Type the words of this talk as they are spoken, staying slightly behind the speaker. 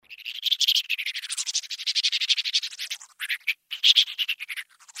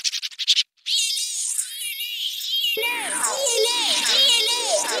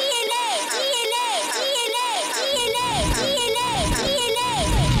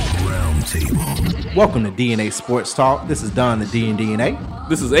table. Welcome to DNA Sports Talk. This is Don, the D and DNA.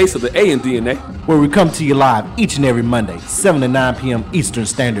 This is Ace of the A and DNA. Where we come to you live each and every Monday, 7 to 9 p.m. Eastern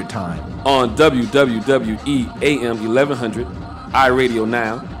Standard Time. On WWWE AM 1100, iRadio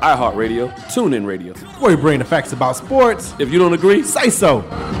Now, iHeartRadio, TuneIn Radio. Where we bring the facts about sports. If you don't agree, say so. Tell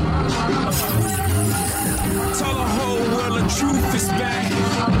the whole world the truth is back.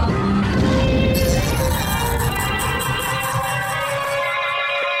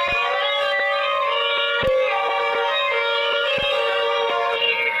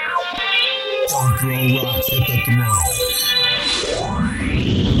 Throw rocks at the throne.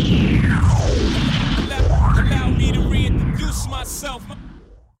 Allow me to reintroduce myself.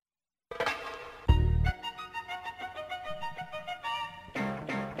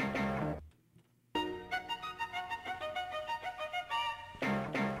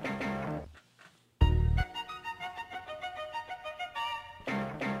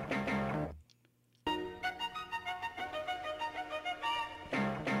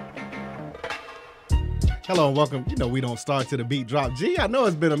 Hello and welcome. You know we don't start to the beat drop. G, I know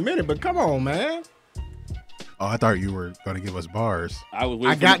it's been a minute, but come on, man. Oh, I thought you were going to give us bars.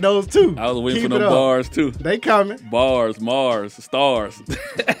 I got those too. I was waiting for them bars too. They coming. Bars, Mars, stars.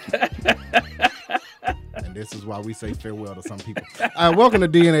 And this is why we say farewell to some people. Welcome to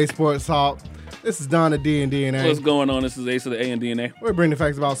DNA Sports Talk. This is Don, the D and DNA. What's going on? This is Ace of the A and DNA. We're bringing the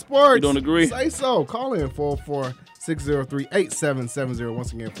facts about sports. You don't agree? Say so. Call in 44603-8770.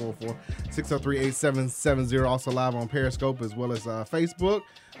 Once again, 44603-8770. Also live on Periscope as well as Facebook.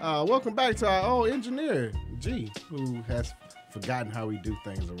 Welcome back to our old engineer, G, who has forgotten how we do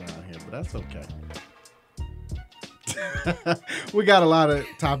things around here, but that's okay. We got a lot of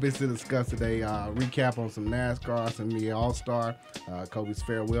topics to discuss today. Recap on some NASCAR, some NBA All-Star. Kobe's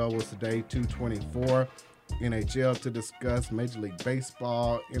farewell was today, 2/24. NHL to discuss, Major League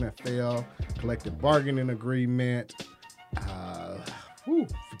Baseball, NFL, collective bargaining agreement, for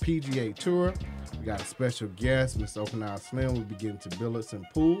PGA Tour. We got a special guest, Mr. Okinawa Slim. We'll be getting to billets and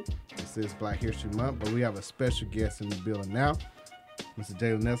pool. This is Black History Month, but we have a special guest in the building now. Mr.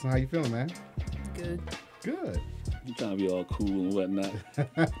 Jalen Nelson, how you feeling, man? Good. Good. You trying to be all cool and whatnot. Go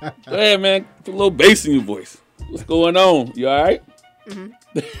ahead, man. Put a little bass in your voice. What's going on? You all right? Mm-hmm.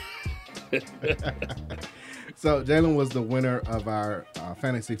 So Jalen was the winner of our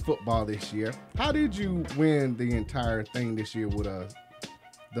fantasy football this year. How did you win the entire thing this year with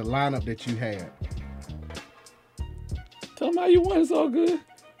the lineup that you had? Tell them how you won. It's all good.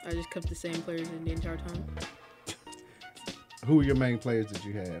 I just kept the same players in the entire time. Who were your main players that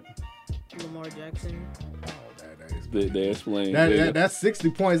you had? Lamar Jackson. Oh, that is they explained. That's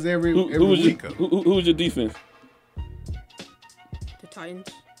 60 points every who was week. Who was your defense? The Titans.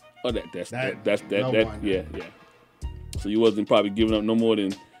 Oh, that's no yeah. So you wasn't probably giving up no more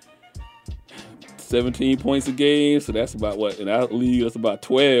than 17 points a game. So that's about what in our league. That's about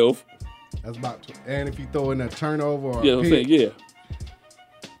 12. That's about and if you throw in a turnover or I'm saying, yeah.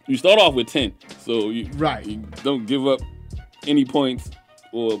 You start off with 10, so you don't give up any points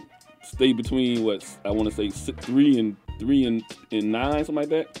or stay between what I want to say 3 and 9, something like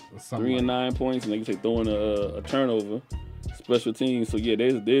that. 3 and 9 points, and like you say, throwing a turnover. Special teams, so yeah,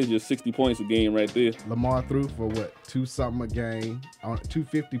 there's just 60 points a game right there. Lamar threw for what, 2-something a game, on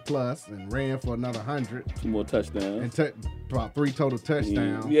 250 plus, and ran for another 100. 2 more touchdowns, and about 3 total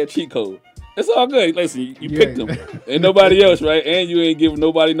touchdowns. Yeah, cheat code. It's all good. Listen, you picked them, and nobody else, right? And you ain't giving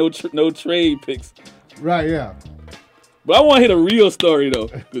nobody no trade picks, right? Yeah. But I want to hear the real story though,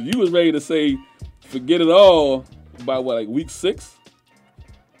 because you was ready to say forget it all by what, like week 6?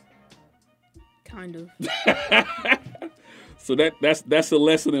 Kind of. So that's a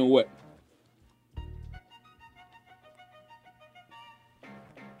lesson in what?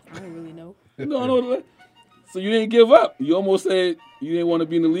 I don't really know. No. So you didn't give up. You almost said you didn't want to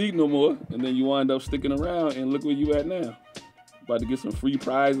be in the league no more, and then you wind up sticking around, and look where you at now. About to get some free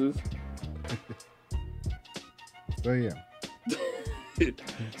prizes. So yeah.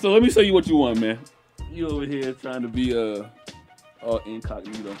 So let me show you what you want, man. You over here trying to be all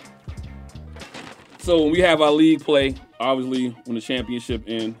incognito. So when we have our league play, obviously when the championship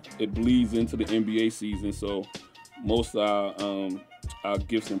ends, it bleeds into the NBA season. So most of our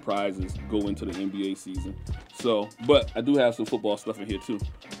gifts and prizes go into the NBA season. So, but I do have some football stuff in here too.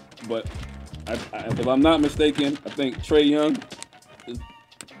 But if I'm not mistaken, I think Trae Young is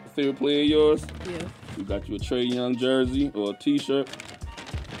a favorite player of yours. Yeah. We got you a Trae Young jersey or a T-shirt.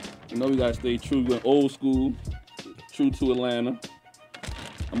 You know we gotta stay true to old school, true to Atlanta.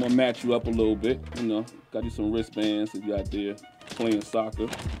 I'm gonna match you up a little bit, you know. Got you some wristbands if you're out there playing soccer.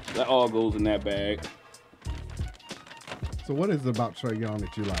 That all goes in that bag. So what is it about Trae Young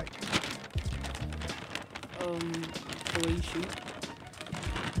that you like? The way you shoot.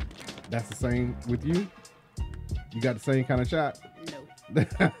 That's the same with you? You got the same kind of shot?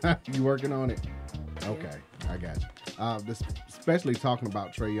 No. You working on it? Okay, I got you. Especially talking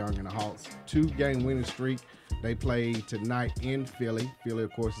about Trae Young and the Hawks. 2-game winning streak. They play tonight in Philly. Philly,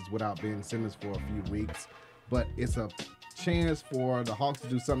 of course, is without Ben Simmons for a few weeks. But it's a chance for the Hawks to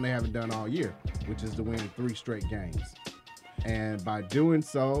do something they haven't done all year, which is to win 3 straight games. And by doing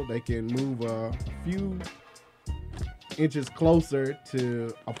so, they can move a few inches closer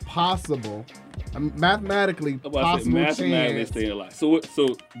to a possible, mathematically possible mathematically chance staying alive. So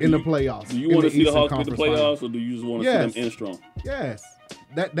in the playoffs. Do you want to see the Eastern Hawks get the Conference playoffs, Finals. or do you just want to see them in strong? Yes,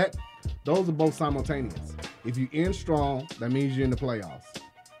 those are both simultaneous. If you end strong, that means you're in the playoffs.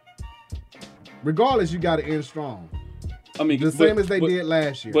 Regardless, you got to end strong. I mean, The same as they did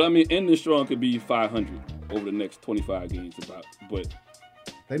last year. But I mean, ending strong could be 500 over the next 25 games. But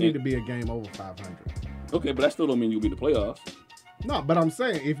They need to be a game over 500. okay, but that still don't mean you'll be in the playoffs. No, but I'm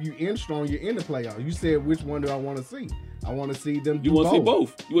saying if you end strong, you're in the playoffs. You said which one do I want to see? I want to see them do You want to see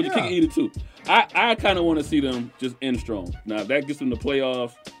both. both. You want to kick either two. I kind of want to see them just end strong. Now, if that gets them the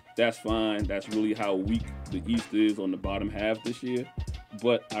playoffs, that's fine. That's really how weak the East is on the bottom half this year.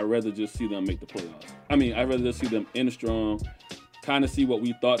 But I'd rather just see them make the playoffs. I mean, I'd rather just see them end strong, kind of see what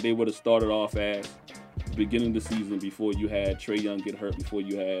we thought they would have started off as the beginning of the season before you had Trae Young get hurt, before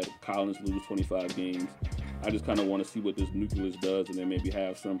you had Collins lose 25 games. I just kind of want to see what this nucleus does, and then maybe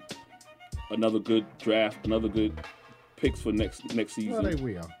have another good draft, another good picks for next season. Well, they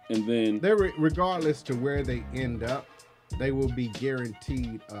will. And then Regardless to where they end up, they will be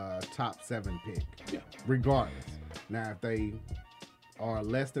guaranteed a top 7 pick. Yeah. Regardless. Now, if they are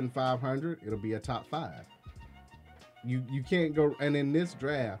less than 500, it'll be a top 5. You can't go. And in this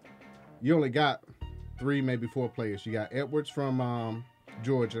draft, you only got 3, maybe 4 players. You got Edwards from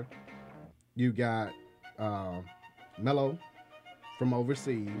Georgia. You got Melo from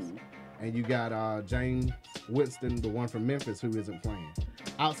overseas. And you got James Winston, the one from Memphis, who isn't playing.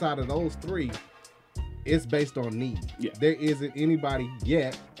 Outside of those 3, it's based on need. Yeah. There isn't anybody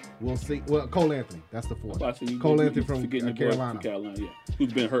yet. We'll see. Well, Cole Anthony, that's the 4th. Cole Anthony from Carolina. Yeah,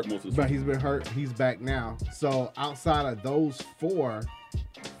 who's been hurt most of the But season. he's been hurt. He's back now. So outside of those 4,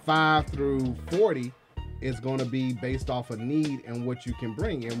 5 through 40 is going to be based off of need and what you can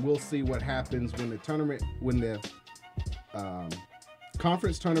bring. And we'll see what happens when the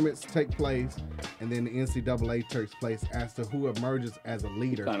conference tournaments take place, and then the NCAA takes place as to who emerges as a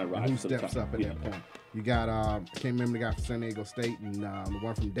leader Kinda and rise who to the steps top. up at Yeah. that point. You got I can't remember the guy from San Diego State and the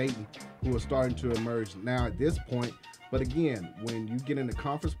one from Dayton who are starting to emerge now at this point. But again, when you get into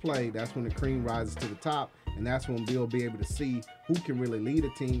conference play, that's when the cream rises to the top, and that's when we'll be able to see who can really lead a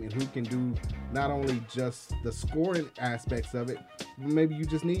team and who can do not only just the scoring aspects of it, but maybe you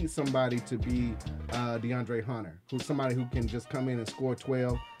just need somebody to be DeAndre Hunter, who's somebody who can just come in and score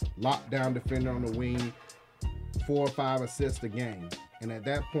 12, lock down defender on the wing, 4 or 5 assists a game. And at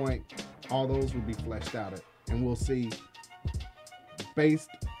that point, all those will be fleshed out, and we'll see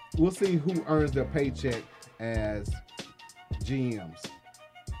who earns their paycheck as GMs.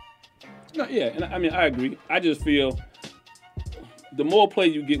 No, yeah, and I mean, I agree. I just feel the more play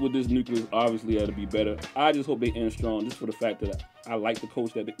you get with this nucleus, obviously, that'll be better. I just hope they end strong, just for the fact that I like the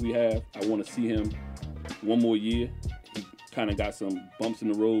coach that we have. I want to see him one more year. He kind of got some bumps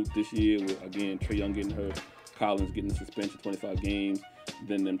in the road this year with, again, Trae Young getting hurt, Collins getting the suspension, 25 games,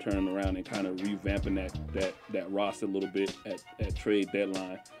 then them turning around and kind of revamping that roster a little bit at trade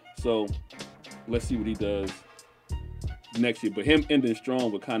deadline. So let's see what he does next year. But him ending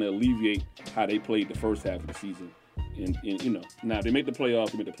strong would kind of alleviate how they played the first half of the season. And now if they make the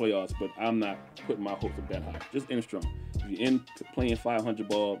playoffs, but I'm not putting my hopes up that high. Just end strong. If you end playing 500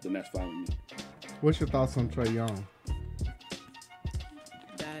 ball, then that's fine with me. What's your thoughts on Trae Young?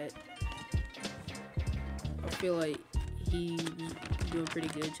 That I feel like he was doing pretty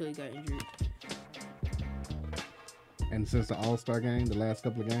good until he got injured. And since the All-Star game, the last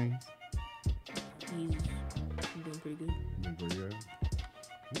couple of games? He's doing pretty good. Been pretty good.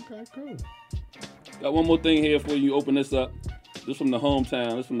 Okay, cool. Got one more thing here before you open this up. This from the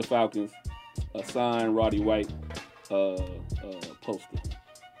hometown. This from the Falcons. A signed Roddy White poster.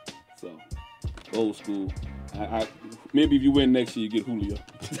 So old school. I maybe if you win next year, you get Julio.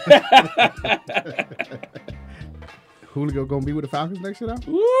 Julio gonna be with the Falcons next year,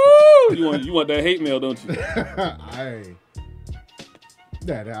 though? Woo! You want that hate mail, don't you?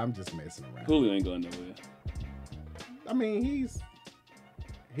 I'm just messing around. Julio ain't going nowhere. I mean,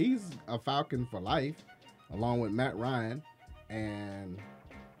 he's a Falcon for life, along with Matt Ryan and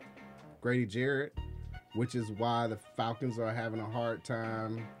Grady Jarrett, which is why the Falcons are having a hard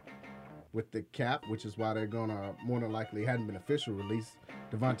time with the cap, which is why they're gonna more than likely hadn't been official release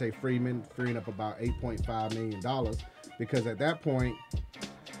Devontae Freeman, freeing up about $8.5 million, because at that point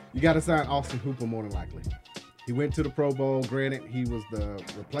you got to sign Austin Hooper more than likely. He went to the Pro Bowl. Granted, he was the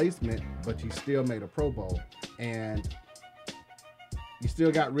replacement, but he still made a Pro Bowl, and you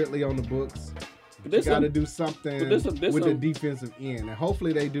still got Ridley on the books. But you got to do something with the defensive end, and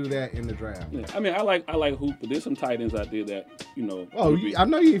hopefully they do that in the draft. Yeah, I mean, I like Hoop, but there's some tight ends out there that Oh, I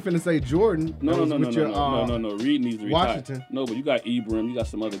know you ain't finna say Jordan. No. Reed needs to retire. Washington. No, but you got Ibram, you got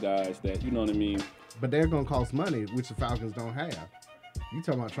some other guys that you know what I mean. But they're gonna cost money, which the Falcons don't have. You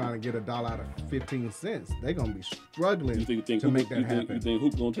talking about trying to get $1 out of 15 cents? They're gonna be struggling to Hoop, make that happen. You think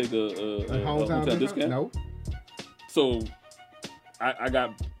Hoop gonna take a hometown discount? No. So I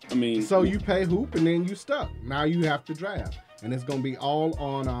got. I mean, so you pay Hoop and then you stuck. Now you have to draft, and it's gonna be all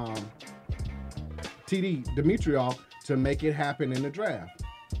on TD Dimitriov to make it happen in the draft.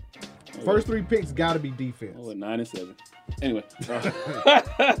 First 3 picks got to be defense. 9-7. Anyway,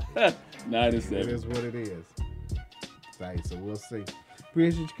 9-7. It is what it is. Right, so we'll see.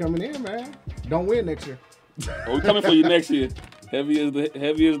 Appreciate you coming in, man. Don't win next year. We're coming for you next year. Heavy as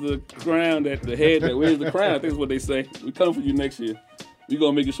the crown that the head that wears the crown. I think is what they say. We coming for you next year. We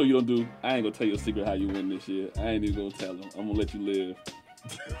gonna make sure you don't do. I ain't gonna tell you a secret how you win this year. I ain't even gonna tell them. I'm gonna let you live.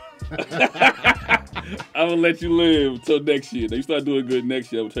 I'm gonna let you live till next year. Now you start doing good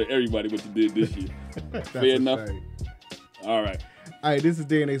next year. I'm gonna tell everybody what you did this year. Fair enough. All right. All right. This is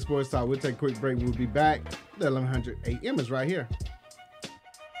DNA Sports Talk. We'll take a quick break. We'll be back. The 1100 AM is right here.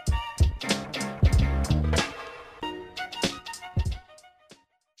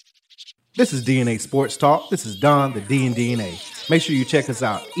 This is DNA Sports Talk. This is Don, the D and DNA. Make sure you check us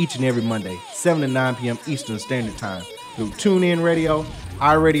out each and every Monday, 7 to 9 p.m. Eastern Standard Time through TuneIn Radio,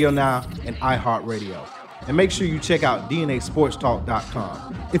 iRadio Now, and iHeartRadio. And make sure you check out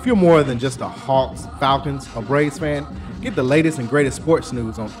DNASportsTalk.com. If you're more than just a Hawks, Falcons, or Braves fan, get the latest and greatest sports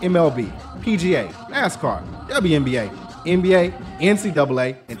news on MLB, PGA, NASCAR, WNBA, NBA,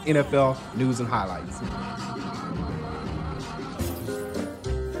 NCAA, and NFL news and highlights.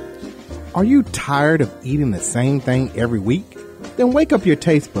 Are you tired of eating the same thing every week? Then wake up your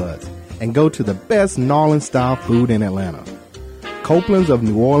taste buds and go to the best New Orleans-style food in Atlanta. Copeland's of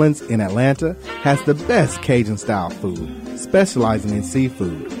New Orleans in Atlanta has the best Cajun-style food, specializing in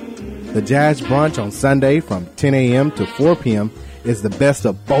seafood. The Jazz Brunch on Sunday from 10 a.m. to 4 p.m. is the best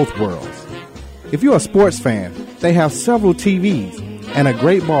of both worlds. If you're a sports fan, they have several TVs and a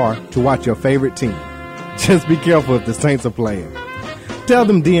great bar to watch your favorite team. Just be careful if the Saints are playing. Tell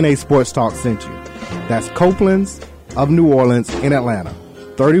them DNA Sports Talk sent you. That's Copeland's of New Orleans in Atlanta.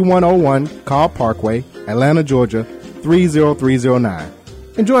 3101 Carl Parkway, Atlanta, Georgia, 30309.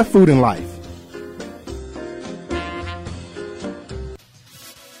 Enjoy food and life.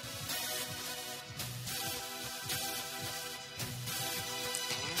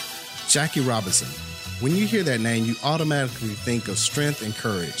 Jackie Robinson. When you hear that name, you automatically think of strength and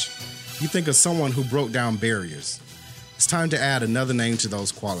courage. You think of someone who broke down barriers. It's time to add another name to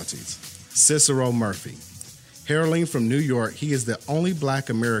those qualities. Cicero Murphy. Hailing from New York, he is the only Black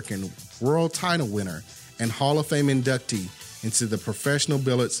American world title winner and Hall of Fame inductee into the Professional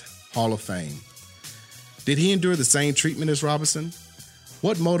Billiards Hall of Fame. Did he endure the same treatment as Robinson?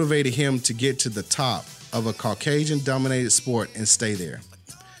 What motivated him to get to the top of a Caucasian-dominated sport and stay there?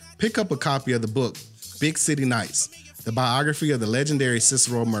 Pick up a copy of the book, Big City Nights, the biography of the legendary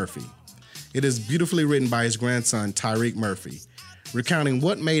Cicero Murphy. It is beautifully written by his grandson, Tyreek Murphy, recounting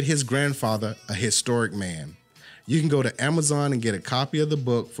what made his grandfather a historic man. You can go to Amazon and get a copy of the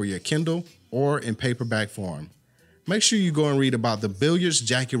book for your Kindle or in paperback form. Make sure you go and read about the billiards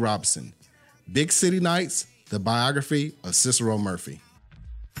Jackie Robinson. Big City Nights, the biography of Cicero Murphy.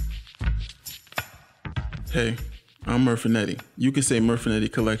 Hey, I'm Murfinetti. You could say Murfinetti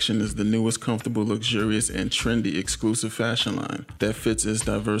Collection is the newest, comfortable, luxurious, and trendy exclusive fashion line that fits its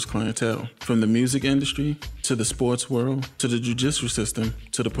diverse clientele. From the music industry, to the sports world, to the judicial system,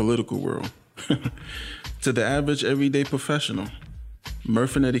 to the political world, to the average everyday professional.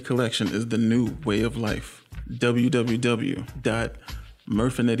 Murfinetti Collection is the new way of life.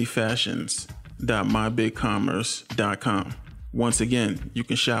 www.murfinettifashions.mybigcommerce.com. Once again, you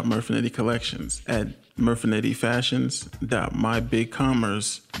can shop Murfinetti Collections at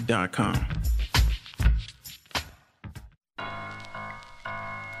murfinettifashions.mybigcommerce.com.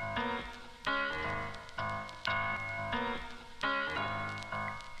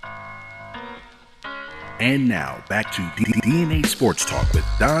 And now, back to DNA Sports Talk with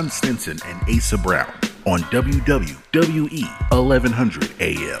Don Stinson and Asa Brown on WWE 1100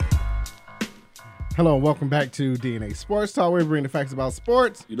 AM. Hello and welcome back to DNA Sports Talk. We bring the facts about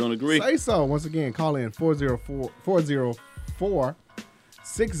sports. You don't agree? Say so. Once again, call in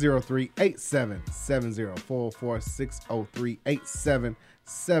 404-603-8770.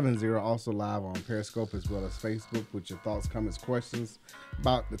 44603-8770. Also live on Periscope as well as Facebook with your thoughts, comments, questions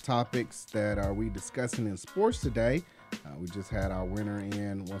about the topics that we discussing in sports today. We just had our winner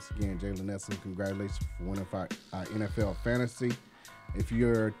in. Once again, Jalen Nelson, congratulations for winning our NFL Fantasy. If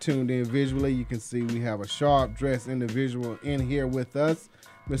you're tuned in visually, you can see we have a sharp-dressed individual in here with us,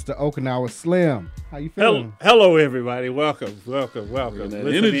 Mr. Okinawa Slim. How you feeling? Hello, everybody. Welcome. Listen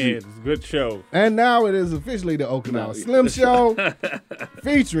energy. in. It's a good show. And now it is officially the Okinawa Slim Show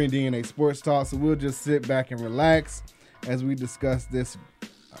featuring DNA Sports Talk. So we'll just sit back and relax as we discuss this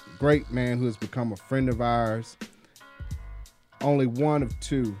great man who has become a friend of ours. Only one of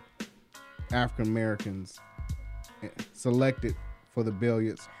two African Americans selected for the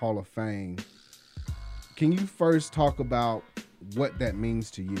Billiards Hall of Fame. Can you first talk about what that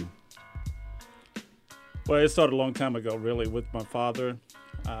means to you? Well, it started a long time ago, really, with my father.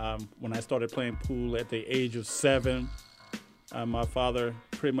 When I started playing pool at the age of 7, my father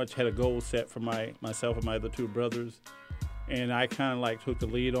pretty much had a goal set for myself and my other two brothers. And I kind of like took the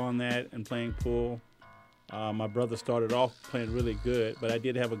lead on that and playing pool. My brother started off playing really good, but I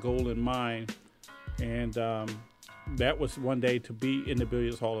did have a goal in mind. And that was one day to be in the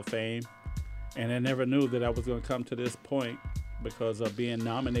Billiards Hall of Fame. And I never knew that I was going to come to this point because of being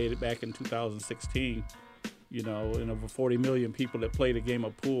nominated back in 2016, and over 40 million people that played a game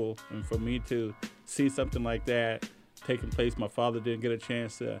of pool. And for me to see something like that taking place, my father didn't get a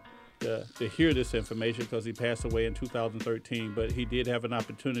chance to hear this information because he passed away in 2013. But he did have an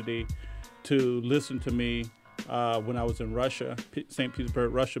opportunity to listen to me when I was in Russia, St.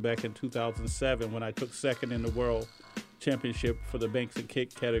 Petersburg, Russia, back in 2007, when I took second in the world championship for the banks and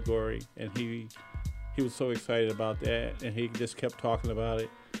kick category. And he was so excited about that, and he just kept talking about it,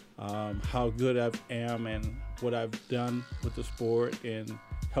 how good I am and what I've done with the sport and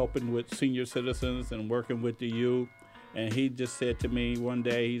helping with senior citizens and working with the youth. And he just said to me one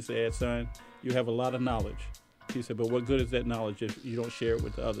day, he said, "Son, you have a lot of knowledge." He said, "But what good is that knowledge if you don't share it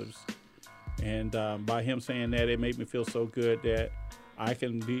with others?" And by him saying that, it made me feel so good that I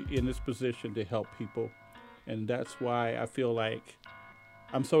can be in this position to help people. And that's why I feel like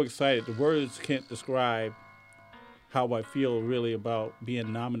I'm so excited. The words can't describe how I feel really about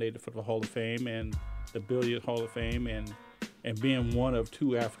being nominated for the Hall of Fame and the Billiard Hall of Fame and being one of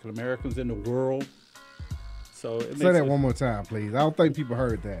two African Americans in the world. So Say that one more time, please. I don't think people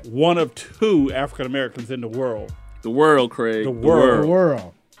heard that. One of two African Americans in the world. The world, Craig. The world. The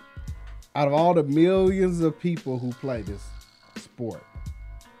world. Out of all the millions of people who play this sport.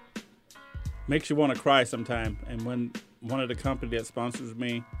 Makes you want to cry sometime. And when one of the company that sponsored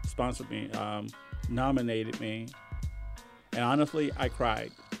me, nominated me, and honestly, I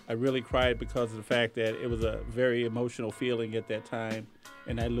cried. I really cried because of the fact that it was a very emotional feeling at that time.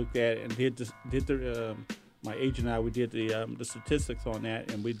 And I looked at it and my agent and I, we did the statistics on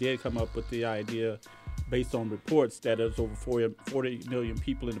that, and we did come up with the idea based on reports that there's over 40 million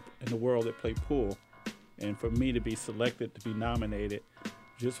people in the world that play pool. And for me to be selected, to be nominated,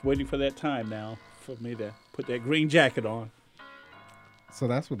 just waiting for that time now for me to put that green jacket on. So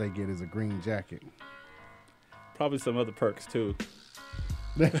that's what they get, is a green jacket. Probably some other perks too.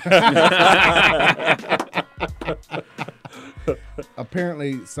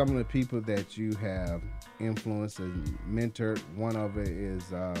 Apparently, some of the people that you have influenced and mentored, one of it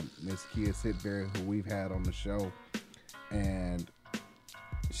is Miss Kia Sitberry, who we've had on the show. And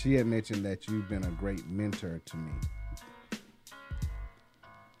she had mentioned that you've been a great mentor to me.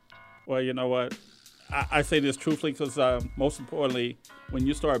 Well, you know what? I say this truthfully because most importantly, when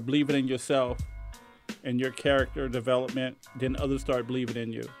you start believing in yourself and your character development, then others start believing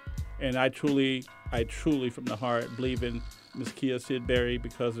in you. And I truly from the heart believe in Miss Kia Sitberry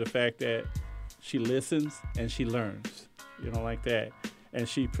because of the fact that she listens and she learns, like that. And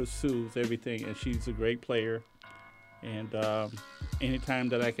she pursues everything, and she's a great player. And anytime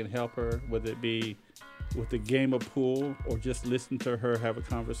that I can help her, whether it be with the game of pool or just listen to her have a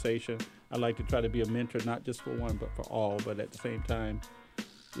conversation, I like to try to be a mentor, not just for one, but for all. But at the same time,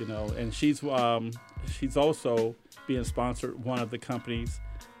 and she's also being sponsored, one of the companies,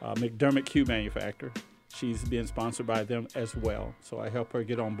 McDermott Cue Manufacturer. She's being sponsored by them as well. So I help her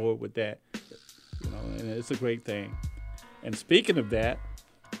get on board with that, and it's a great thing. And speaking of that,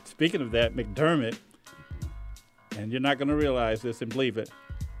 McDermott, and you're not going to realize this and believe it,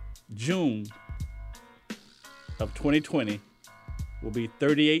 June of 2020 will be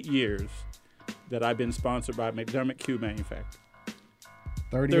 38 years that I've been sponsored by McDermott Cue Manufacturer.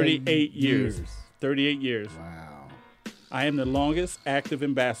 38 years. 38 years. Wow. I am the longest active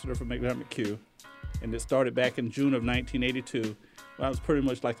ambassador for McDermott Q, and it started back in June of 1982 when I was pretty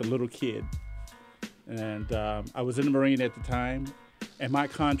much like a little kid. And I was in the Marine at the time, and my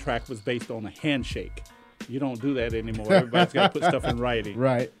contract was based on a handshake. You don't do that anymore. Everybody's got to put stuff in writing.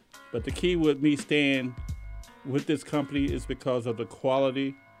 Right. But the key with me staying with this company is because of the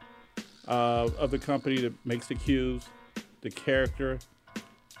quality of the company that makes the Qs, the character,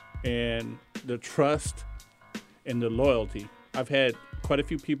 and the trust and the loyalty. I've had quite a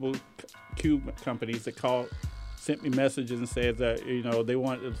few people, Q companies, that sent me messages and said that, they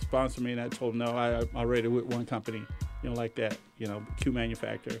wanted to sponsor me, and I told them, no, I'm already with one company, like that, Q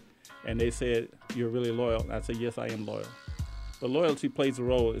manufacturer. And they said, you're really loyal. And I said, yes, I am loyal. But loyalty plays a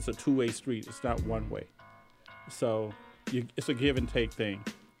role. It's a two-way street. It's not one way. So it's a give and take thing,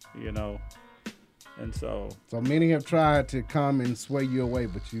 And so many have tried to come and sway you away,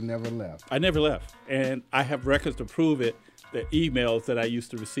 but you never left. I never left. And I have records to prove it, the emails that I used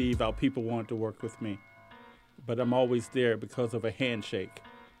to receive, how people wanted to work with me. But I'm always there because of a handshake.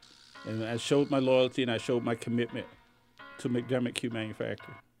 And I showed my loyalty and I showed my commitment to McDermott Q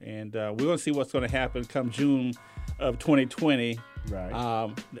Manufacturing. And we're going to see what's going to happen come June of 2020.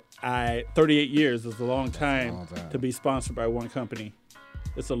 Right. 38 years is a long time to be sponsored by one company.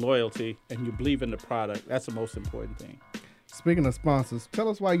 It's a loyalty, and you believe in the product. That's the most important thing. Speaking of sponsors, tell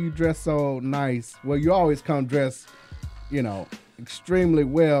us why you dress so nice. Well, you always come dressed, extremely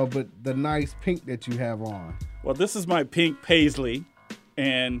well, but the nice pink that you have on. Well, this is my pink paisley,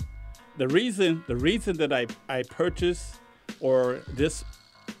 and the reason that I purchased this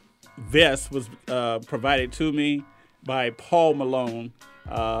vest was provided to me by Paul Malone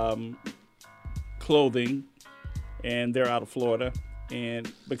Clothing, and they're out of Florida.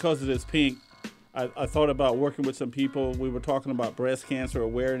 And because of this pink, I thought about working with some people. We were talking about breast cancer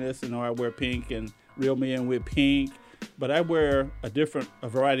awareness, I wear pink, and Real Men with pink. But I wear a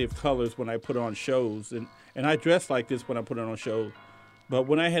variety of colors when I put on shows, and I dress like this when I put it on shows. But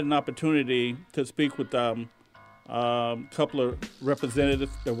when I had an opportunity to speak with a couple of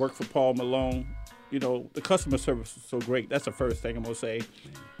representatives that work for Paul Malone, the customer service was so great. That's the first thing I'm going to say.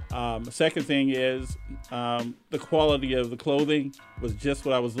 The second thing is the quality of the clothing was just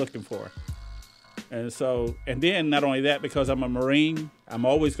what I was looking for. And then not only that, because I'm a Marine, I'm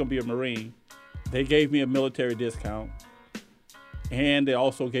always going to be a Marine, they gave me a military discount, and they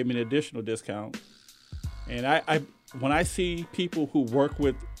also gave me an additional discount. And I when I see people who work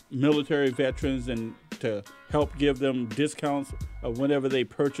with military veterans and to help give them discounts of whenever they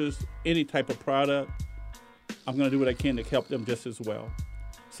purchase any type of product, I'm going to do what I can to help them just as well.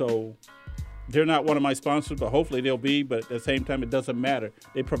 So they're not one of my sponsors, but hopefully they'll be. But at the same time, it doesn't matter.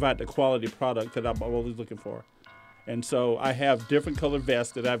 They provide the quality product that I'm always looking for. And so I have different colored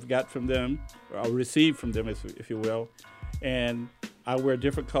vests that I've got from them, or received from them, if you will. And I wear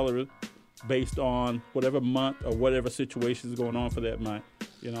different colors based on whatever month or whatever situation is going on for that month.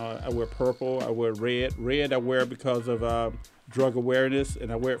 I wear purple, I wear red. Red I wear because of drug awareness,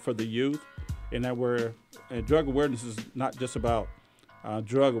 and I wear it for the youth. And drug awareness is not just about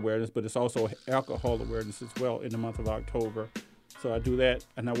drug awareness, but it's also alcohol awareness as well in the month of October. So I do that,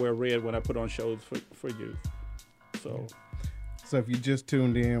 and I wear red when I put on shows for youth. So if you just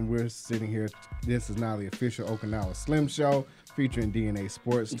tuned in, we're sitting here. This is now the official Okinawa Slim Show featuring DNA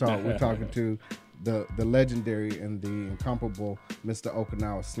Sports Talk. We're talking to the legendary and the incomparable Mr.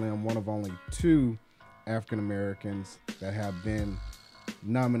 Okinawa Slim, one of only 2 African Americans that have been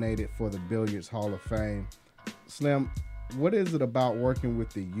nominated for the Billiards Hall of Fame. Slim, what is it about working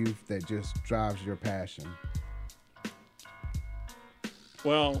with the youth that just drives your passion?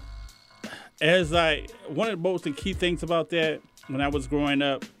 Well, one of the most key things about that, when I was growing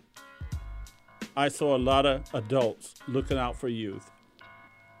up, I saw a lot of adults looking out for youth.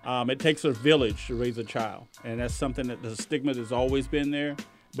 It takes a village to raise a child, and that's something that the stigma has always been there,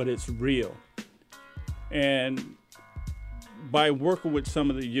 but it's real. And by working with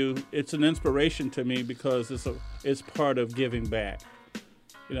some of the youth, it's an inspiration to me because it's part of giving back.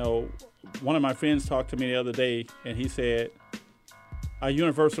 One of my friends talked to me the other day, and he said, our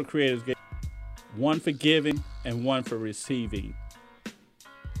universal creators gave one for giving and one for receiving.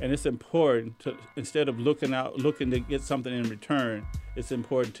 And it's important to, instead of looking to get something in return, it's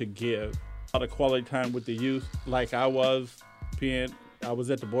important to give. A lot of quality time with the youth, like I was at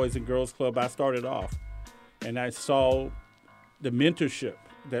the Boys and Girls Club. I started off, and I saw the mentorship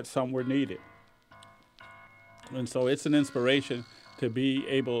that some were needed. And so it's an inspiration to be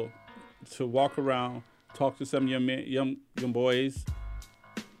able to walk around, talk to some young boys,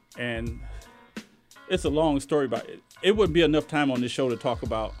 and it's a long story, but it wouldn't be enough time on this show to talk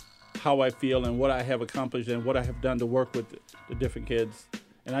about how I feel and what I have accomplished and what I have done to work with the different kids.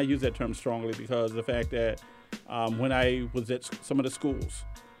 And I use that term strongly because the fact that when I was at some of the schools,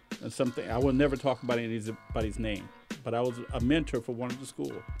 and something I will never talk about anybody's name, but I was a mentor for one of the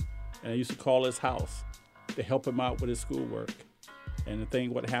schools, and I used to call his house to help him out with his schoolwork. And the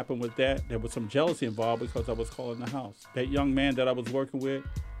thing, what happened with that, there was some jealousy involved because I was calling the house. That young man that I was working with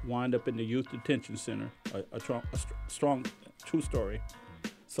wound up in the youth detention center, a strong true story.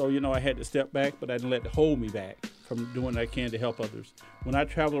 So, I had to step back, but I didn't let it hold me back from doing what I can to help others. When I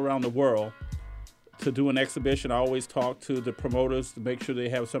travel around the world to do an exhibition, I always talk to the promoters to make sure they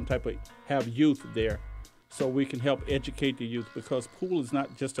have youth there so we can help educate the youth, because pool is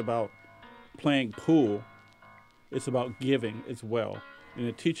not just about playing pool. It's about giving as well.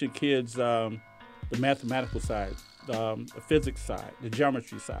 And teaching kids the mathematical side, the physics side, the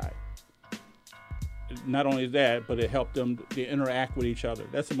geometry side. Not only that, but it helped them to interact with each other.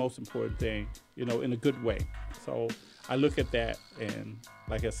 That's the most important thing, in a good way. So I look at that, and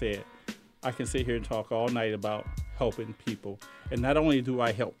like I said, I can sit here and talk all night about helping people. And not only do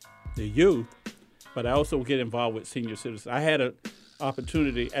I help the youth, but I also get involved with senior citizens. I had an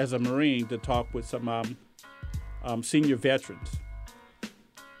opportunity as a Marine to talk with some senior veterans.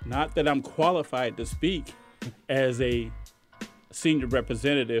 Not that I'm qualified to speak as a senior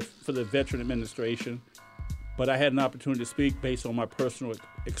representative for the Veteran Administration, but I had an opportunity to speak based on my personal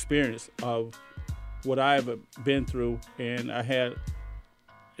experience of what I've been through, and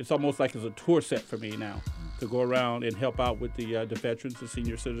it's almost like it's a tour set for me now to go around and help out with the veterans, the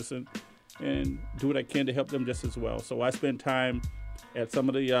senior citizens, and do what I can to help them just as well. So I spend time at some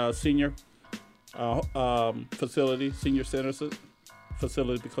of the senior facilities, senior centers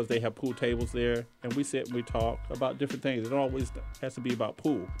facilities, because they have pool tables there, and we sit and we talk about different things. It always has to be about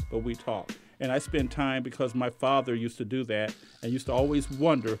pool, but we talk. And I spend time because my father used to do that and used to always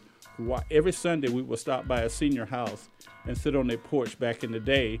wonder why every Sunday we would stop by a senior house and sit on their porch back in the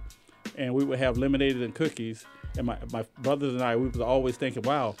day, and we would have lemonade and cookies. And my brothers and I, we was always thinking,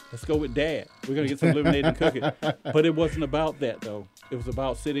 wow, let's go with Dad. We're going to get some lemonade and cookies. But it wasn't about that, though. It was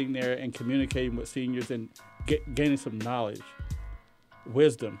about sitting there and communicating with seniors and gaining some knowledge,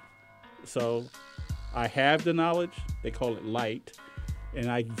 wisdom. So I have the knowledge. They call it light.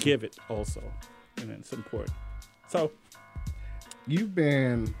 And I give it also. And it's important. So you've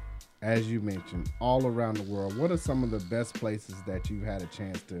been, as you mentioned, all around the world. What are some of the best places that you had a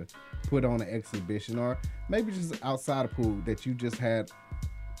chance to put on an exhibition, or maybe just outside of pool that you just had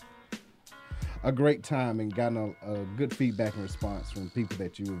a great time and gotten a good feedback and response from people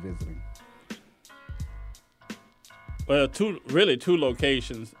that you were visiting? Well, two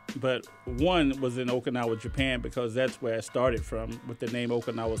locations, but one was in Okinawa, Japan, because that's where I started from with the name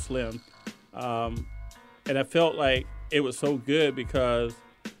Okinawa Slim. And I felt like it was so good because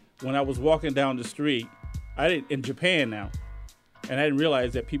when I was walking down the street, in Japan now, and I didn't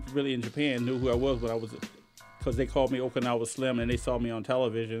realize that people really in Japan knew who I was because they called me Okinawa Slim and they saw me on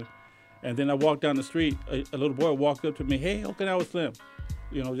television. And then I walked down the street, a little boy walked up to me, "Hey, Okinawa Slim,"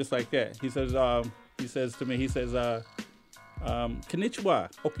 just like that. He says to me, "Konnichiwa,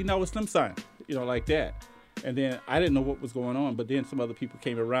 Okinawa Slim-san," like that. And then I didn't know what was going on, but then some other people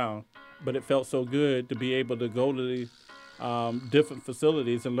came around. But it felt so good to be able to go to the different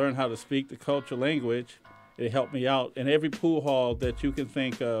facilities and learn how to speak the cultural language. It helped me out. And every pool hall that you can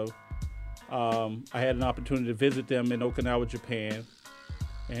think of, I had an opportunity to visit them in Okinawa, Japan.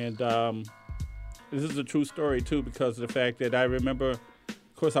 And this is a true story, too, because of the fact that I remember,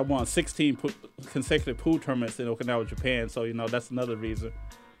 of course, I won 16 consecutive pool tournaments in Okinawa, Japan. So, that's another reason.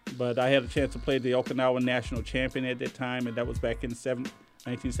 But I had a chance to play the Okinawa national champion at that time, and that was back in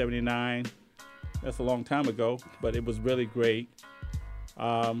 1979. That's a long time ago, but it was really great.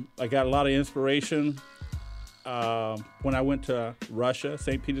 I got a lot of inspiration when I went to Russia,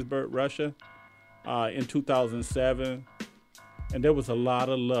 St. Petersburg, Russia, in 2007. And there was a lot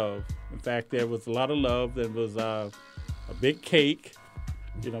of love. In fact, there was a lot of love. There was a big cake,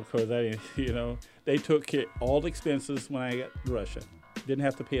 because they took care of all the expenses when I got to Russia. Didn't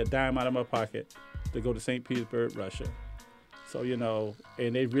have to pay a dime out of my pocket to go to St. Petersburg, Russia. So,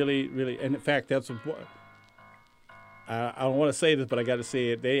 and they really, really, and in fact, that's what, I don't want to say this, but I got to say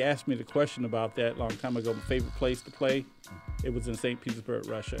it. They asked me the question about that a long time ago, my favorite place to play. It was in St. Petersburg,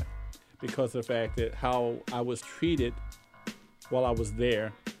 Russia, because of the fact that how I was treated while I was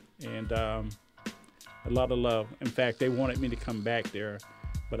there, and a lot of love. In fact, they wanted me to come back there,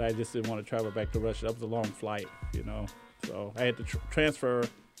 but I just didn't want to travel back to Russia. That was a long flight, So I had to transfer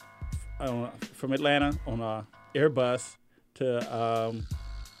from Atlanta on an Airbus to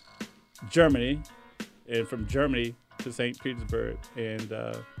Germany, and from Germany to St. Petersburg. And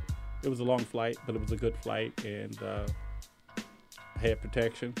It was a long flight, but it was a good flight, and had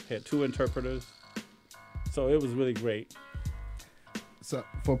protection, had 2 interpreters. So it was really great. So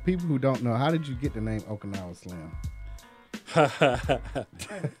for people who don't know, how did you get the name Okinawa Slim?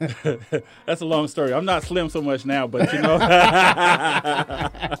 That's a long story. I'm not slim so much now, but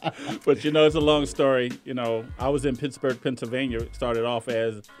but it's a long story. I was in Pittsburgh, Pennsylvania. It started off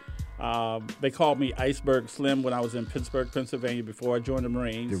as they called me Iceberg Slim when I was in Pittsburgh, Pennsylvania before I joined the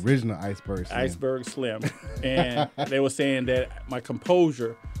Marines. The original Iceberg Slim. Iceberg Slim. And they were saying that my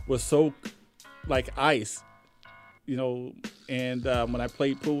composure was so like ice, and when I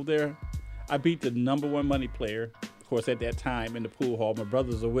played pool there, I beat the #1 money player, of course, at that time in the pool hall. My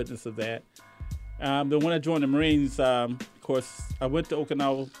brother's a witness of that. Then when I joined the Marines, of course, I went to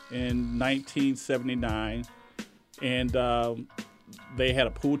Okinawa in 1979, and they had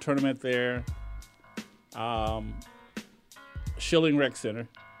a pool tournament there. Schilling Rec Center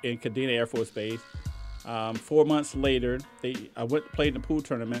in Kadena Air Force Base. 4 months later, I went to play in the pool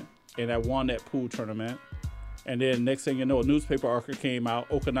tournament, and I won that pool tournament. And then next thing you know, a newspaper article came out,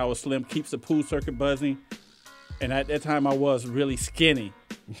 Okinawa Slim keeps the pool circuit buzzing. And at that time, I was really skinny.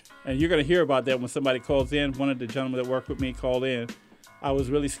 And you're going to hear about that when somebody calls in. One of the gentlemen that worked with me called in. I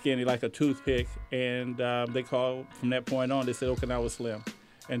was really skinny, like a toothpick. And they called from that point on. They said Okinawa Slim.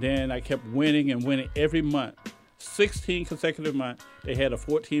 And then I kept winning and winning every month. 16 consecutive months. They had a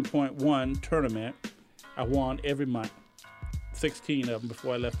 14.1 tournament. I won every month. 16 of them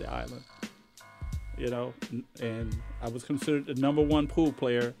before I left the island. And I was considered the #1 pool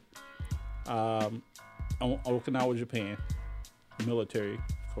player on Okinawa, Japan. Military,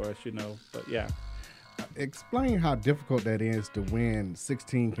 of course, but yeah. Explain how difficult that is to win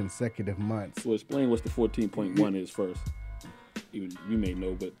 16 consecutive months. So explain what the 14.1 is first. Even you may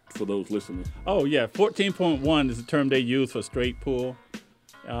know, but for those listening. Oh, yeah. 14.1 is the term they use for straight pool.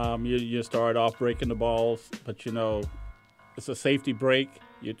 You start off breaking the balls, but, it's a safety break.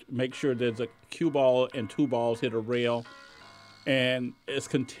 You make sure there's a cue ball and 2 balls hit a rail, and it's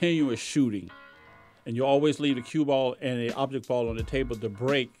continuous shooting. And you always leave the cue ball and the object ball on the table to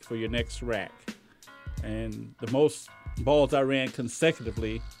break for your next rack. And the most balls I ran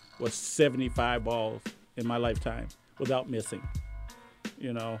consecutively was 75 balls in my lifetime without missing.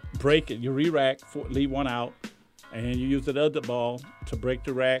 Break it, you re-rack, leave one out, and you use the other ball to break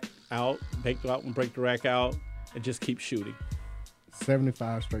the rack out, break the rack out, and just keep shooting.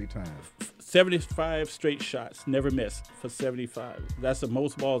 75 straight times. 75 straight shots, never missed for 75. That's the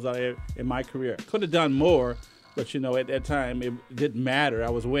most balls I ever in my career. Could have done more, but at that time it didn't matter. I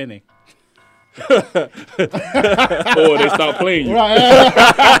was winning. Or they stopped playing you.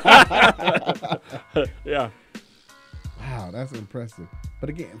 Yeah. Wow, that's impressive. But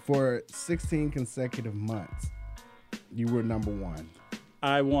again, for 16 consecutive months, you were #1.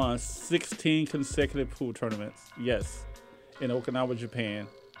 I won 16 consecutive pool tournaments. Yes. In Okinawa, Japan,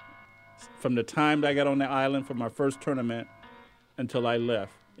 from the time that I got on the island for my first tournament until I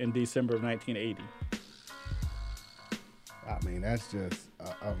left in December of 1980. I mean, that's just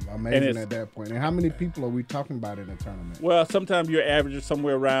amazing at that point. And how many people are we talking about in a tournament? Well, sometimes you're averaging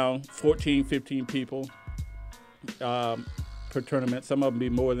somewhere around 14, 15 people per tournament. Some of them be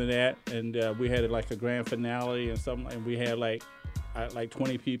more than that. And we had like a grand finale and we had like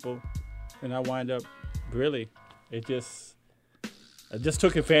 20 people. And I wind up I just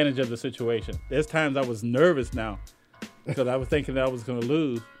took advantage of the situation. There's times I was nervous now because I was thinking that I was going to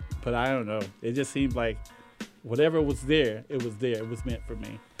lose, but I don't know. It just seemed like whatever was there, it was there. It was meant for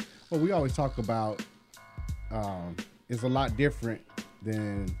me. Well, we always talk about it's a lot different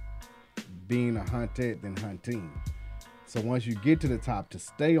than being a hunted than hunting. So once you get to the top, to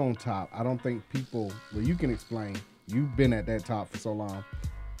stay on top, I don't think people, well, you can explain, you've been at that top for so long,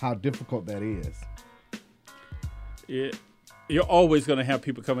 how difficult that is. Yeah. You're always going to have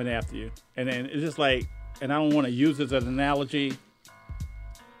people coming after you. And then it's just like, and I don't want to use it as an analogy,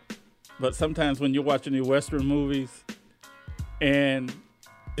 but sometimes when you're watching the Western movies and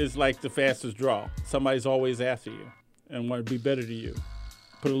it's like the fastest draw, somebody's always after you and want to be better than you.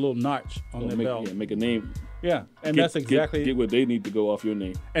 Put a little notch on their belt. Yeah, make a name. Yeah, and that's exactly. Get what they need to go off your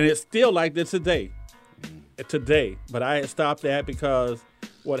name. And it's still like this today. But I had stopped that because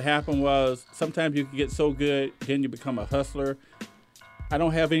what happened was sometimes you can get so good, then you become a hustler. I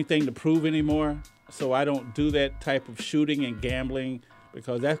don't have anything to prove anymore, so I don't do that type of shooting and gambling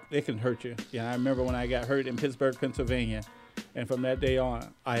because it can hurt you. Yeah, I remember when I got hurt in Pittsburgh, Pennsylvania, and from that day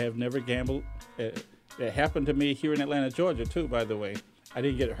on, I have never gambled. It happened to me here in Atlanta, Georgia, too, by the way. I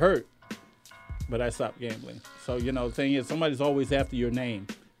didn't get hurt, but I stopped gambling. So, the thing is, somebody's always after your name.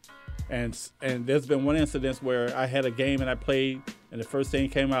 And there's been one incident where I had a game and I played, and the first thing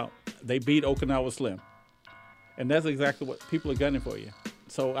came out, they beat Okinawa Slim. And that's exactly what people are gunning for you.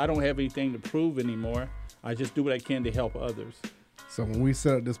 So I don't have anything to prove anymore. I just do what I can to help others. So when we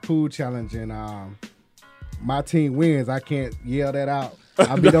set up this pool challenge and my team wins, I can't yell that out.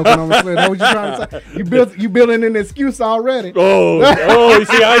 I beat Okinawa Slim. That's what you're trying to say? You building an excuse already. Oh, you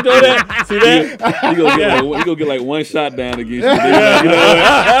see how I do that? See that? He gonna get like one shot down against you. You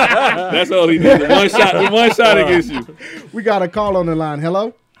know, that's all he did. One shot against you. We got a call on the line.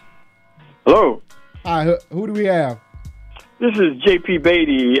 Hello? Hello. Hi, who do we have? This is J.P.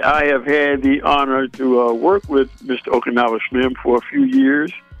 Beatty. I have had the honor to work with Mr. Okinawa Slim for a few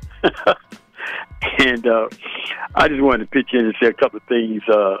years. And I just wanted to pitch in and say a couple of things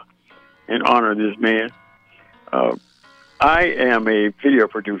in honor of this man. I am a video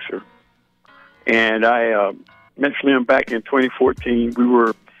producer, and I met Slim back in 2014. We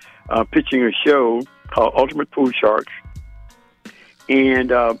were pitching a show called Ultimate Pool Sharks,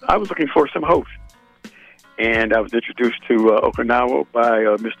 and I was looking for some hosts. And I was introduced to Okinawa by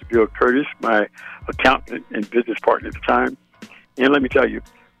Mr. Bill Curtis, my accountant and business partner at the time. And let me tell you,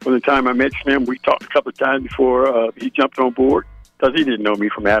 from the time I met Slim, we talked a couple of times before he jumped on board, because he didn't know me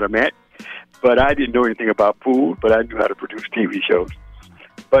from Adam Matt. But I didn't know anything about pool, but I knew how to produce TV shows.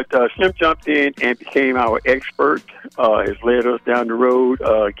 But Slim jumped in and became our expert, has led us down the road,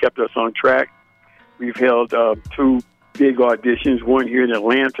 kept us on track. We've held 2 big auditions, one here in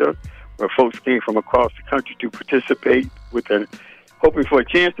Atlanta, where folks came from across the country to participate hoping for a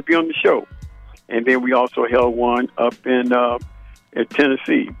chance to be on the show. And then we also held one up in at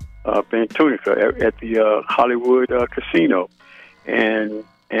Tennessee, up in Tunica at the Hollywood Casino. And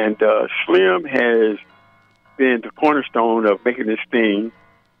Slim has been the cornerstone of making this thing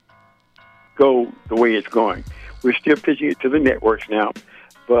go the way it's going. We're still pitching it to the networks now.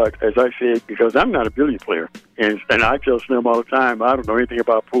 But as I said, because I'm not a billiard player, and I tell Slim all the time, I don't know anything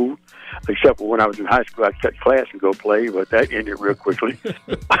about pool, except for when I was in high school, I'd cut class and go play, but that ended real quickly.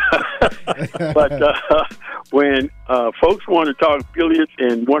 But when folks want to talk billiards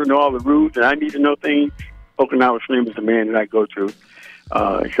and want to know all the rules, and I need to know things, Okinawa Slim is the man that I go to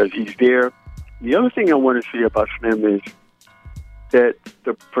because he's there. The other thing I want to say about Slim is that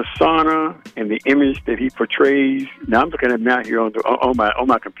the persona and the image that he portrays. Now I'm looking at him out here on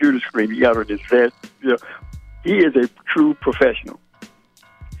my computer screen. He got on his vest. You know, he is a true professional.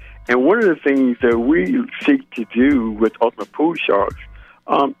 And one of the things that we seek to do with Ultimate Pool Sharks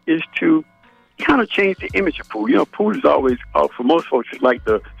is to kind of change the image of pool. You know, pool is always, for most folks, it's like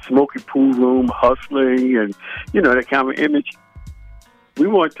the smoky pool room, hustling, and, you know, that kind of image. We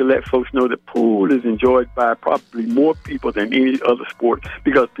want to let folks know that pool is enjoyed by probably more people than any other sport,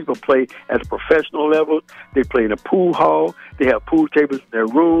 because people play at a professional level. They play in a pool hall. They have pool tables in their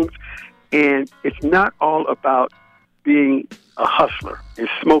rooms. And it's not all about being a hustler and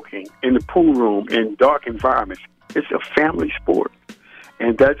smoking in the pool room in dark environments. It's a family sport.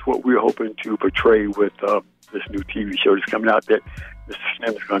 And that's what we're hoping to portray with this new TV show that's coming out that Mr.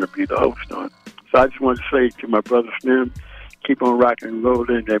 Slim is going to be the host on. So I just want to say to my brother Slim, keep on rocking and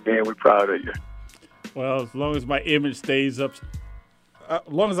rolling, and man, we're proud of you. Well, as long as my image stays up, as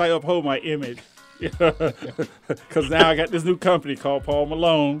long as I uphold my image, because now I got this new company called Paul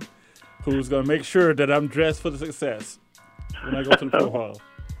Malone, who's going to make sure that I'm dressed for the success when I go to the pool hall.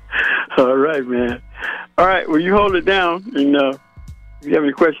 All right, man. All right, well, you hold it down, and if you have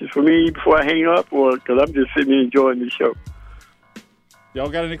any questions for me before I hang up, or because I'm just sitting here enjoying the show. Y'all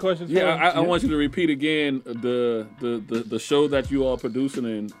got any questions? Yeah, I want you to repeat again the show that you are producing,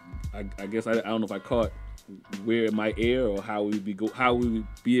 and I guess I don't know if I caught where it might air or how we would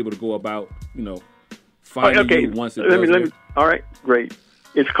be able to go about, you know, finding you once it does air. All right, great.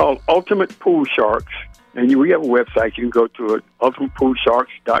 It's called Ultimate Pool Sharks, and we have a website. You can go to it,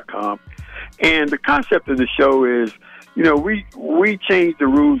 ultimatepoolsharks.com. And the concept of the show is, you know, we change the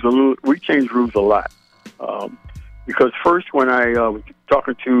rules a little. We change rules a lot. Because first, when I was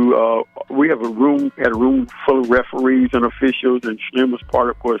talking to, we had a room full of referees and officials, and Slim was part,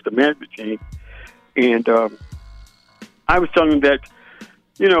 of course, the management team. And I was telling them that,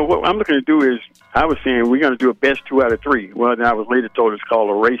 you know, what I'm looking to do is, I was saying we're going to do a best 2 out of 3. Well, then I was later told it's called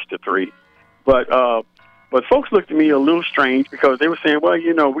a race to 3. But folks looked at me a little strange because they were saying, well,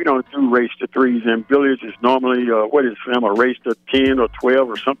 you know, we don't do race to 3s, and billiards is normally, what is Slim, a race to 10 or 12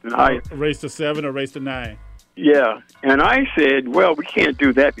 or something higher? A race to 7 or race to 9. Yeah, and I said, well, we can't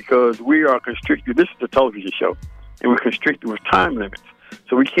do that because we are constricted. This is a television show, and we're constricted with time limits.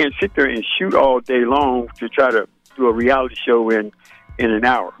 So we can't sit there and shoot all day long to try to do a reality show in an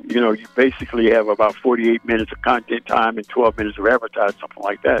hour. You know, you basically have about 48 minutes of content time and 12 minutes of advertising, something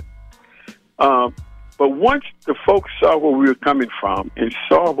like that. But But once the folks saw where we were coming from and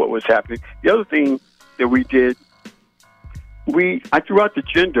saw what was happening, the other thing that we did, I threw out the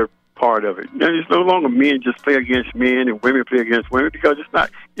gender part of it. Now, it's no longer men just play against men and women play against women, because it's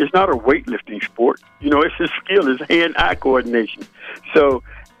not a weightlifting sport. It's a skill. It's hand-eye coordination. So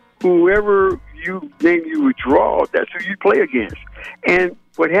whoever you would draw, that's who you play against. And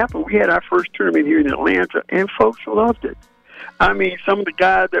what happened, we had our first tournament here in Atlanta, and folks loved it. I mean, some of the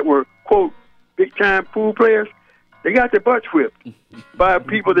guys that were, quote, big-time pool players, they got their butts whipped by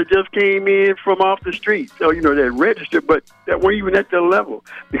people that just came in from off the street. So, that registered, but that weren't even at their level,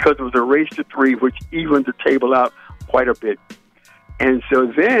 because it was a race to 3, which evened the table out quite a bit. And so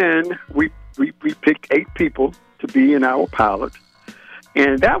then we picked 8 people to be in our pilot.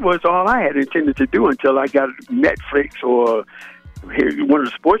 And that was all I had intended to do until I got Netflix or one of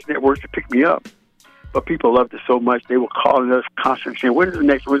the sports networks to pick me up. But people loved it so much, they were calling us constantly saying, when's the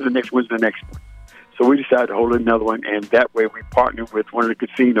next one? So we decided to hold another one, and that way we partnered with one of the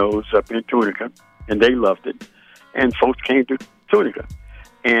casinos up in Tunica, and they loved it. And folks came to Tunica.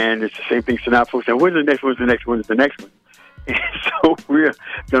 And it's the same thing. So now folks say, when's the next one? And so we're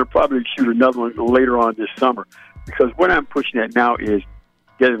going to probably shoot another one later on this summer, because what I'm pushing at now is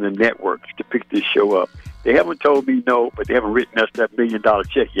getting the networks to pick this show up. They haven't told me no, but they haven't written us that $1 million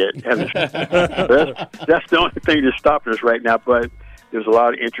check yet. That's the only thing that's stopping us right now, but there's a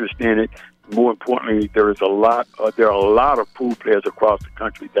lot of interest in it. More importantly, there are a lot of pool players across the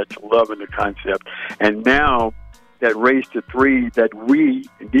country that's loving the concept. And now that race to 3 that we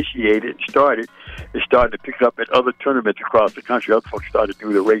initiated and started is starting to pick up at other tournaments across the country. Other folks started to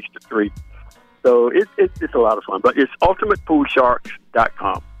do the race to 3. So it's a lot of fun. But it's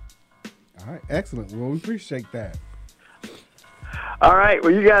ultimatepoolsharks.com. All right, excellent. Well, we appreciate that. All right,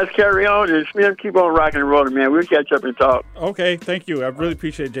 well, you guys carry on, and Smith, keep on rocking and rolling, man. We'll catch up and talk. Okay, thank you. I really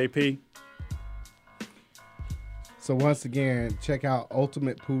appreciate it, JP. So once again, check out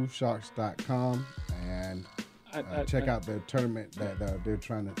ultimatepoolsharks.com and check out the tournament that they're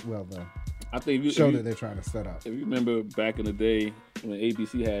trying to, the show that they're trying to set up. If you remember back in the day when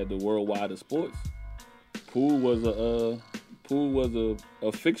ABC had the Worldwide of Sports, pool was a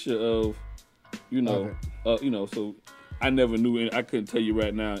fixture of, so I never knew, I couldn't tell you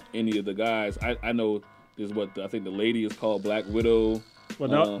right now any of the guys. I know there's I think the lady is called Black Widow.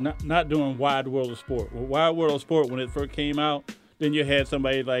 Well, not doing Wide World of Sport. Well, Wide World of Sport, when it first came out, then you had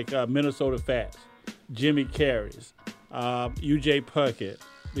somebody like Minnesota Fats, Jimmy Carries, UJ Puckett,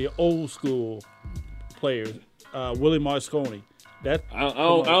 the old school players, Willie Mosconi.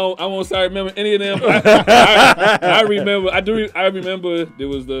 I won't say I remember any of them. I remember there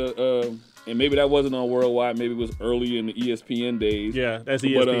was the and maybe that wasn't on Worldwide. Maybe it was early in the ESPN days. Yeah, that's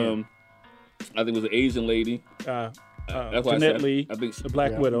ESPN. But I think it was an Asian lady. That's why Jeanette Lee, I think the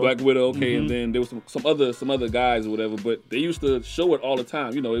Black Widow. Black Widow, okay, and then there was some other guys or whatever. But they used to show it all the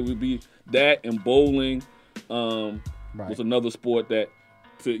time. It would be that and bowling. Was another sport that,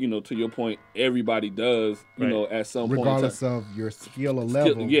 to your point, everybody does. At some point, regardless of your skill or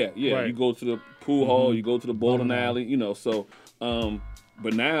level. Yeah. Right. You go to the pool hall, you go to the bowling alley. So,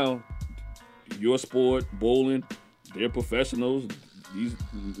 but now your sport, bowling, they're professionals. These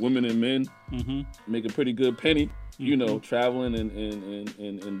women and men make a pretty good penny. Traveling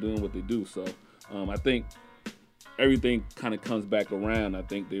and doing what they do. So I think everything kind of comes back around. I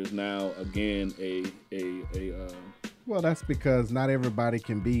think there's now again well, that's because not everybody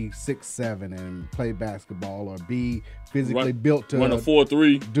can be 6'7" and play basketball, or be physically built to run a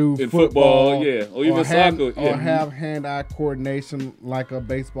 4-3, do in football, or even soccer, or have hand-eye coordination like a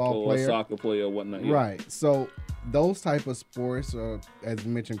baseball player, or a soccer player, or whatnot. Right. So those type of sports, as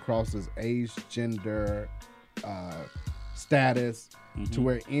you mentioned, crosses age, gender, status, to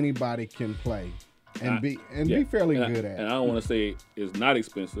where anybody can play and be fairly good at. And I don't want to say it's not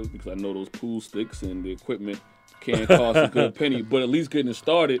expensive, because I know those pool sticks and the equipment can cost a good penny, but at least getting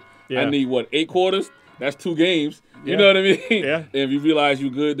started, I need 8 quarters? That's 2 games. You know what I mean? Yeah. And if you realize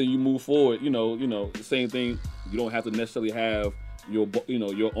you're good, then you move forward. The same thing. You don't have to necessarily have your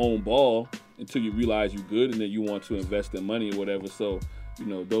own ball until you realize you're good, and then you want to invest in money or whatever. So,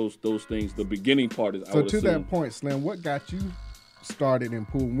 those things. The beginning part is. So to that point, Slim, what got you started in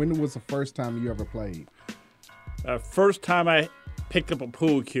pool? When was the first time you ever played? First time I picked up a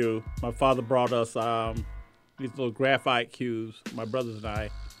pool cue, my father brought us these little graphite cues, my brothers and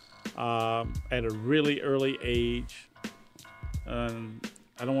I, at a really early age. I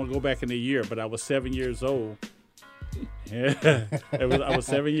don't want to go back in the year, but I was 7 years old. Yeah, I was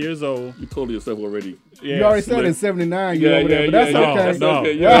 7 years old. You told yourself already. Yeah, you already said in 79 you over there, but that's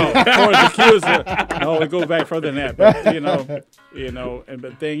okay. No, it goes back further than that. But, and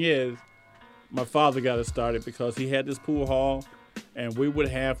the thing is, my father got it started because he had this pool hall, and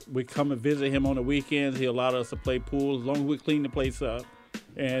we'd come and visit him on the weekends. He allowed us to play pool as long as we cleaned the place up.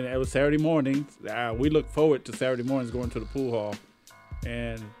 And it was Saturday mornings. We looked forward to Saturday mornings going to the pool hall.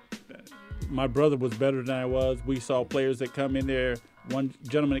 And my brother was better than I was. We saw players that come in there. One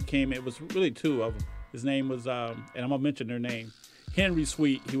gentleman that came, it was really two of them. His name was, and I'm going to mention their name, Henry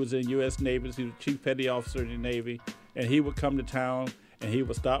Sweet. He was in U.S. Navy. He was Chief Petty Officer in the Navy. And he would come to town, and he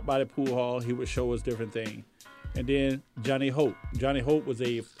would stop by the pool hall. He would show us different things. And then Johnny Hope. Johnny Hope was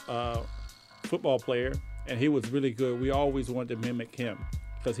a football player, and he was really good. We always wanted to mimic him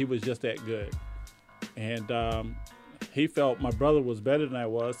because he was just that good. And he felt my brother was better than I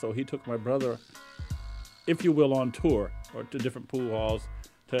was, so he took my brother, if you will, on tour or to different pool halls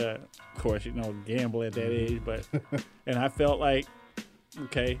to, of course, gamble at that age. But and I felt like,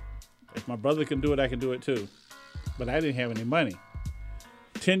 okay, if my brother can do it, I can do it too. But I didn't have any money.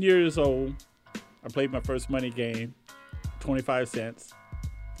 10 years old, I played my first money game, 25 cents,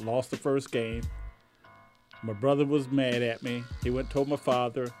 lost the first game. My brother was mad at me. He went and told my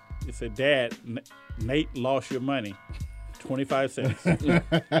father. He said, Dad, Nate lost your money, 25 cents.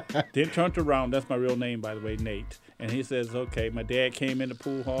 Then turned around. That's my real name, by the way, Nate. And he says, okay, my dad came in the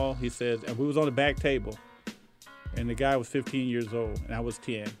pool hall. He says, and we was on the back table. And the guy was 15 years old, and I was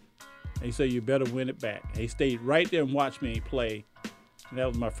 10. And he said, you better win it back. And he stayed right there and watched me play. And that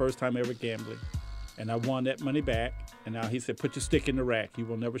was my first time ever gambling. And I won that money back. And now he said, put your stick in the rack. You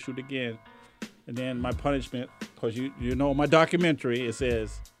will never shoot again. And then my punishment, because you know my documentary, it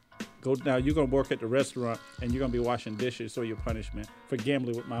says, go now, you're going to work at the restaurant and you're going to be washing dishes, so your punishment for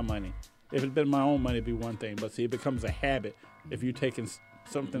gambling with my money. If it'd been my own money, it'd be one thing. But see, it becomes a habit if you're taking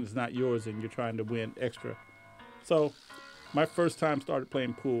something that's not yours and you're trying to win extra. So my first time started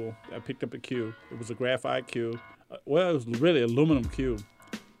playing pool, I picked up a cue. It was a graphite cue. Well, it was really aluminum cue.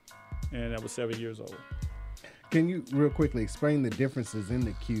 And I was 7 years old. Can you real quickly explain the differences in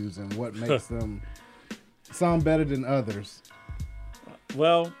the cues and what makes them some better than others?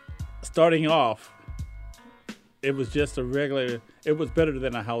 Well, starting off, it was just it was better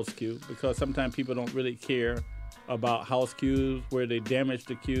than a house cue because sometimes people don't really care about house cues where they damage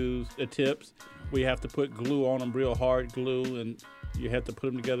the cues, the tips. We have to put glue on them, real hard glue, and you have to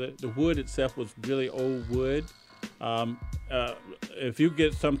put them together. The wood itself was really old wood. If you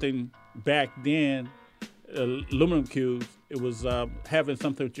get something back then, aluminum cues, it was having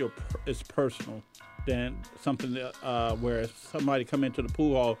something that is personal than something that, where somebody come into the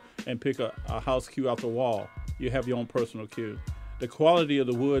pool hall and pick a house cue off the wall. You have your own personal cue. The quality of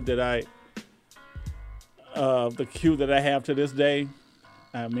the wood that the cue that I have to this day,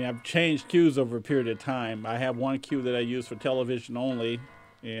 I mean, I've changed cues over a period of time. I have one cue that I use for television only,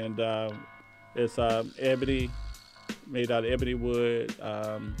 and it's ebony, made out of ebony wood,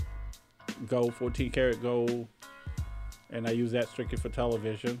 gold, 14 karat gold, and I use that strictly for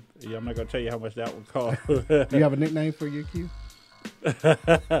television. Yeah, I'm not going to tell you how much that would cost. Do you have a nickname for your cue?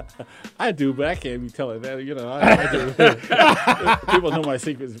 I do, but I can't be telling that. I do. People know my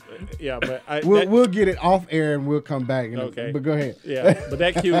secrets. Yeah, but we'll get it off air and we'll come back. Okay, but go ahead. Yeah, but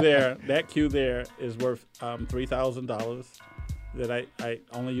that cue there is worth $3,000. That I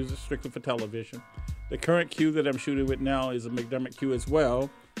only use it strictly for television. The current cue that I'm shooting with now is a McDermott cue as well,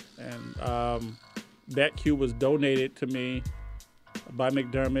 and that cue was donated to me by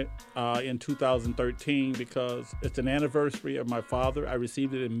McDermott in 2013 because it's an anniversary of my father. I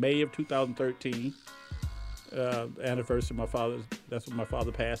received it in May of 2013. Anniversary of my father's. That's when my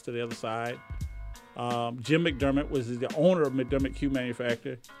father passed to the other side. Jim McDermott was the owner of McDermott Cue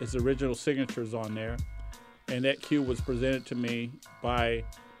Manufacturer. His original signature's on there, and that cue was presented to me by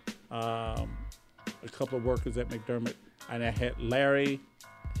a couple of workers at McDermott, and I had Larry,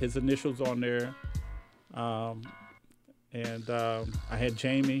 his initials on there. And I had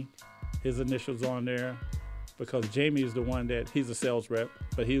Jamie, his initials on there, because Jamie is the one he's a sales rep,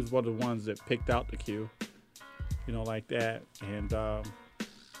 but he was one of the ones that picked out the cue, like that. And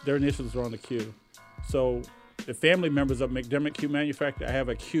their initials are on the cue. So the family members of McDermott Cue Manufacturer, I have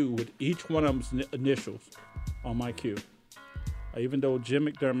a cue with each one of them's initials on my cue. Even though Jim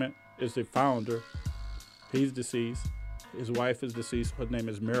McDermott is the founder, he's deceased. His wife is deceased. Her name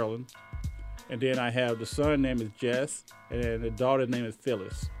is Marilyn. And then I have the son name is Jess, and the daughter's name is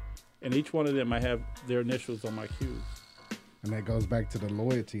Phyllis. And each one of them, I have their initials on my cues. And that goes back to the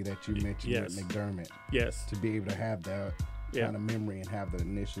loyalty that you mentioned at McDermott. Yes. To be able to have that kind of memory and have the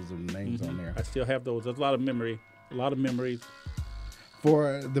initials and the names on there. I still have those. There's a lot of memories.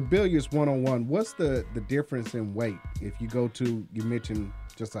 For the Billiards 101, what's the difference in weight? If you go to, you mentioned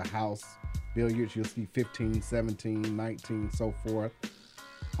just a house billiards, you'll see 15, 17, 19, so forth.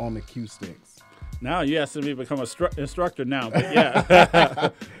 on the cue sticks? Now you asked me to become an instructor now, but yeah.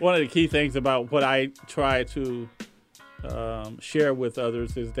 One of the key things about what I try to share with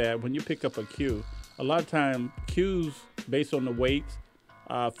others is that when you pick up a cue, a lot of time cues based on the weights,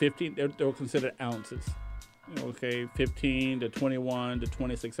 15, they're considered ounces. Okay, 15 to 21 to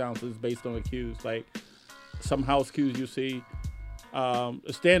 26 ounces based on the cues. Like some house cues you see, a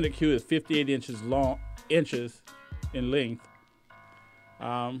standard cue is 58 inches in length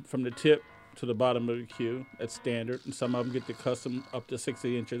from the tip to the bottom of the cue. That's standard, and some of them get the custom up to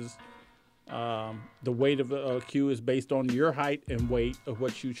 60 inches. The weight of the cue is based on your height and weight of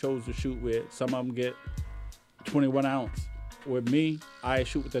what you chose to shoot with. Some of them get 21 ounce. With me, I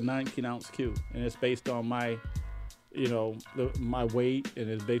shoot with a 19-ounce cue, and it's based on my, my weight, and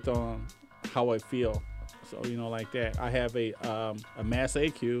it's based on how I feel. So, like that. I have a Mass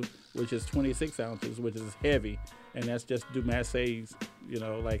A cue, which is 26 ounces, which is heavy, and that's just do Mass A's,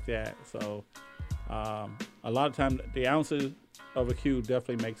 like that. So, a lot of times the ounces of a cue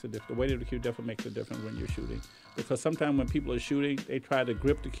definitely makes a difference. The weight of the cue definitely makes a difference when you're shooting, because sometimes when people are shooting, they try to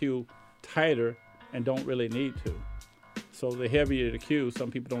grip the cue tighter and don't really need to. So the heavier the cue, some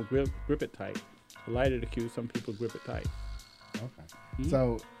people don't grip it tight. The lighter the cue, some people grip it tight. Okay. Mm-hmm.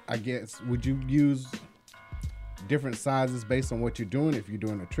 So I guess, would you use different sizes based on what you're doing, if you're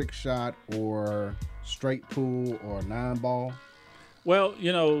doing a trick shot or straight pool or 9-ball? Well,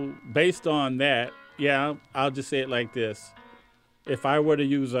 based on that, yeah, I'll just say it like this. If I were to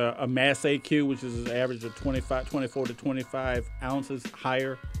use a Mass A cue, which is an average of 24 to 25 ounces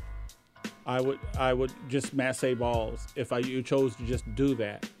higher, I would just Mass A balls if you chose to just do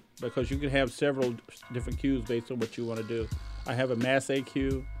that, because you can have several different cues based on what you want to do. I have a Mass A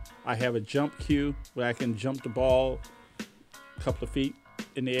cue. I have a jump cue where I can jump the ball a couple of feet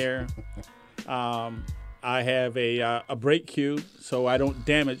in the air. I have a break cue, so I don't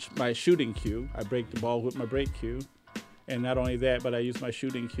damage my shooting cue. I break the ball with my break cue. And not only that, but I use my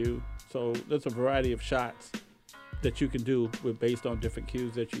shooting cue. So there's a variety of shots that you can do based on different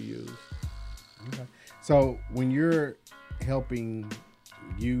cues that you use. Okay. So when you're helping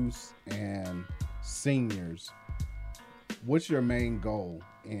youth and seniors, what's your main goal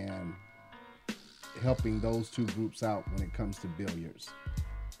in helping those two groups out when it comes to billiards?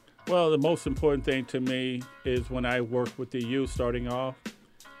 Well, the most important thing to me is when I work with the youth starting off,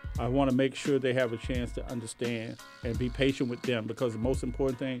 I want to make sure they have a chance to understand and be patient with them, because the most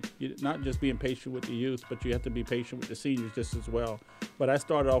important thing, not just being patient with the youth, but you have to be patient with the seniors just as well. But I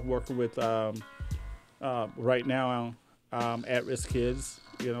started off working with, right now, at-risk kids,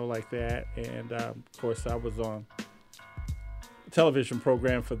 like that. And, of course, I was on a television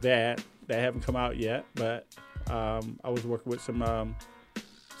program for that. That haven't come out yet, but I was working with some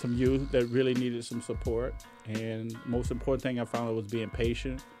youth that really needed some support. And the most important thing I found was being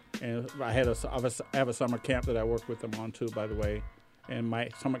patient. And I have a summer camp that I work with them on too, by the way. And my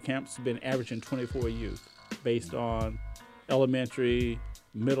summer camp's been averaging 24 youth based on elementary,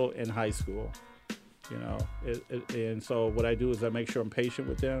 middle, and high school. And so what I do is I make sure I'm patient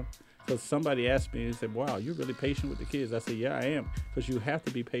with them. Because somebody asked me and said, "Wow, you're really patient with the kids." I said, "Yeah, I am." Because you have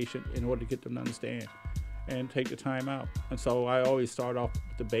to be patient in order to get them to understand and take the time out. And so I always start off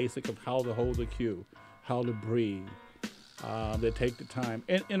with the basic of how to hold the cue, how to breathe. They take the time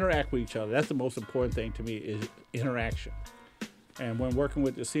and interact with each other. That's the most important thing to me, is interaction. And when working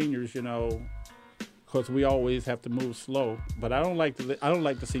with the seniors, because we always have to move slow. But I don't like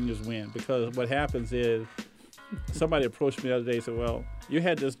the seniors win, because what happens is somebody approached me the other day and said, "Well, you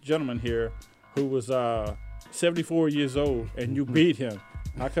had this gentleman here who was 74 years old and you beat him.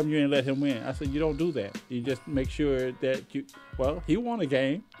 How come you didn't let him win?" I said, "You don't do that. You just make sure that he won a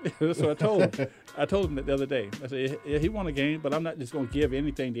game." So I told him. I told him that the other day. I said, "Yeah, he won a game, but I'm not just going to give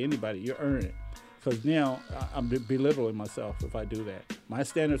anything to anybody. You earn it." Because now I'm belittling myself if I do that. My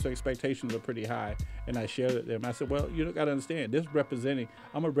standards of expectations are pretty high, and I shared it with them. I said, "Well, you got to understand,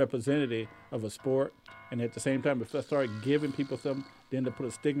 I'm a representative of a sport, and at the same time, if I start giving people something, then to put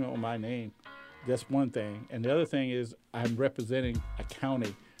a stigma on my name, that's one thing. And the other thing is I'm representing a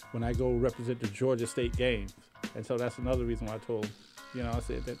county when I go represent the Georgia State games. And so that's another reason why I told him, I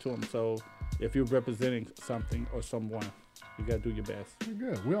said that to him. So if you're representing something or someone, you got to do your best.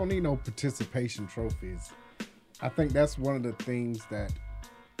 Good. We don't need no participation trophies. I think that's one of the things that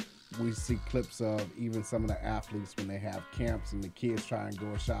we see clips of, even some of the athletes when they have camps and the kids try and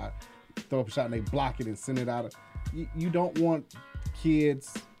throw up a shot and they block it and send it out. You don't want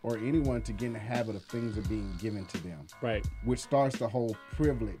kids or anyone to get in the habit of things are being given to them. Right. Which starts the whole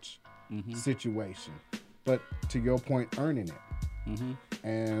privilege situation. But to your point, earning it.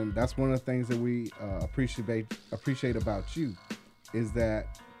 And that's one of the things that we appreciate about you, is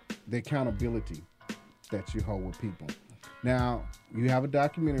that the accountability that you hold with people. Now, you have a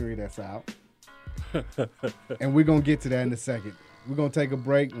documentary that's out, and we're going to get to that in a second. We're going to take a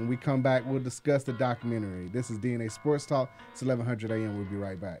break. When we come back, we'll discuss the documentary. This is DNA Sports Talk. It's 1100 a.m. We'll be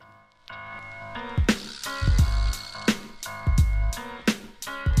right back.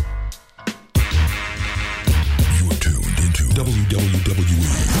 You're tuned into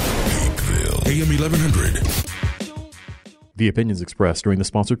WWE Hakeville, AM 1100. The opinions expressed during the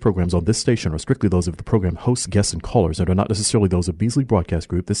sponsored programs on this station are strictly those of the program hosts, guests, and callers and are not necessarily those of Beasley Broadcast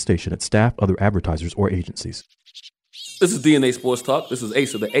Group, this station, its staff, other advertisers, or agencies. This is DNA Sports Talk. This is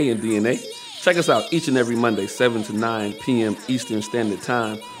Ace of the A in DNA. Check us out each and every Monday, 7 to 9 p.m. Eastern Standard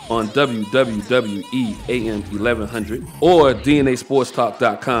Time on WWE AM 1100 or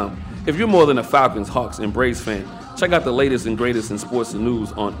DNASportsTalk.com. If you're more than a Falcons, Hawks, and Braves fan, check out the latest and greatest in sports and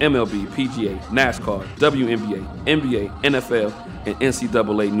news on MLB, PGA, NASCAR, WNBA, NBA, NFL, and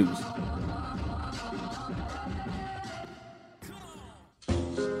NCAA news.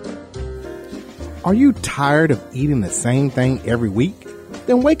 Are you tired of eating the same thing every week?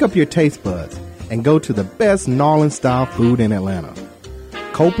 Then wake up your taste buds and go to the best Norland-style food in Atlanta.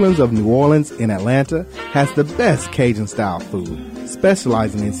 Copeland's of New Orleans in Atlanta has the best Cajun-style food,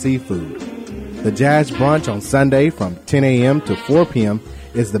 specializing in seafood. The Jazz Brunch on Sunday from 10 a.m. to 4 p.m.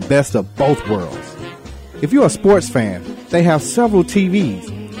 is the best of both worlds. If you're a sports fan, they have several TVs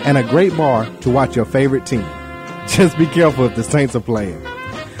and a great bar to watch your favorite team. Just be careful if the Saints are playing.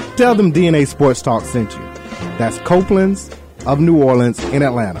 Tell them DNA Sports Talk sent you. That's Copeland's of New Orleans in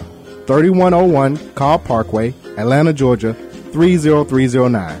Atlanta. 3101 Carl Parkway, Atlanta, Georgia,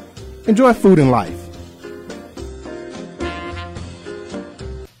 30309. Enjoy food and life.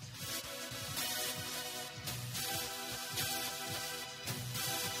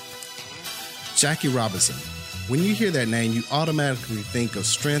 Jackie Robinson. When you hear that name, you automatically think of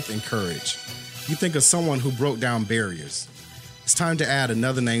strength and courage. You think of someone who broke down barriers. It's time to add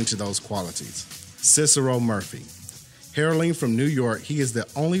another name to those qualities. Cicero Murphy. Heralding from New York, he is the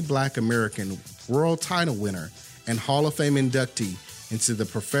only Black American world title winner and Hall of Fame inductee into the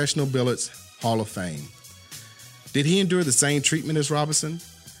Professional Billiards Hall of Fame. Did he endure the same treatment as Robinson?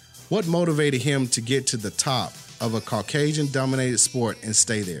 What motivated him to get to the top of a Caucasian-dominated sport and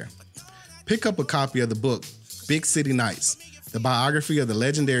stay there? Pick up a copy of the book, Big City Nights, the biography of the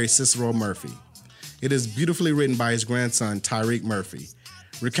legendary Cicero Murphy. It is beautifully written by his grandson, Tyreek Murphy,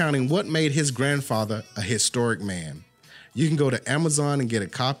 recounting what made his grandfather a historic man. You can go to Amazon and get a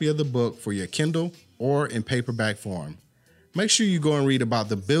copy of the book for your Kindle or in paperback form. Make sure you go and read about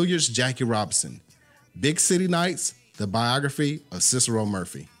the billiards Jackie Robinson, Big City Nights, the biography of Cicero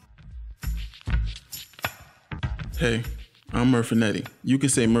Murphy. Hey, I'm Murfinetti. You can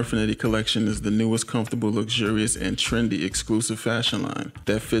say Murfinetti Collection is the newest, comfortable, luxurious, and trendy exclusive fashion line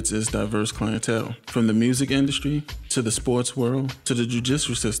that fits its diverse clientele. From the music industry, to the sports world, to the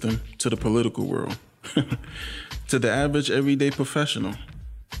judicial system, to the political world, to the average everyday professional.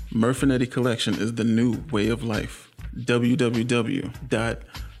 Murfinetti Collection is the new way of life.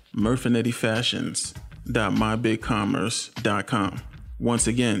 www.murfinettifashions.mybigcommerce.com. Once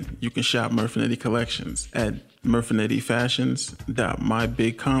again, you can shop Murfinetti Collections at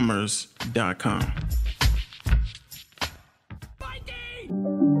murfinettifashions.mybigcommerce.com.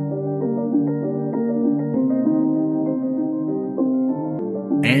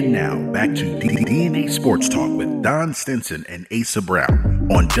 And now, back to DNA Sports Talk with Don Stinson and Asa Brown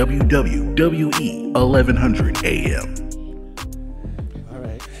on WWE 1100 AM.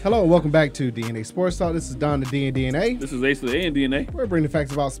 Hello and welcome back to DNA Sports Talk. This is Don the D and DNA. This is Ace of the A in DNA. We're bringing the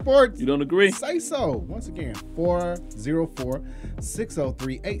facts about sports. You don't agree? Say so. Once again,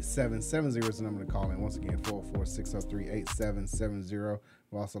 404-603-8770 is the number to call in. Once again, 404-603-8770.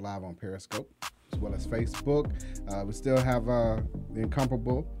 We're also live on Periscope as well as Facebook. We still have the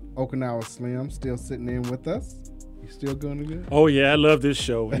incomparable Okinawa Slim still sitting in with us. You still going good? Oh, yeah, I love this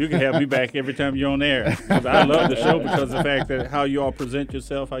show. You can have me back every time you're on air. I love the show because of the fact that how you all present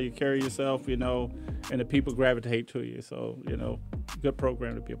yourself, how you carry yourself, and the people gravitate to you. So, good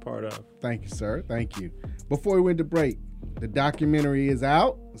program to be a part of. Thank you, sir. Thank you. Before we went to break, the documentary is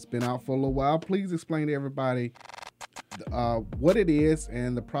out. It's been out for a little while. Please explain to everybody what it is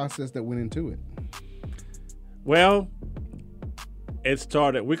and the process that went into it. Well, it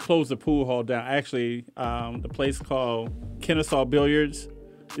started, we closed the pool hall down. Actually, the place called Kennesaw Billiards,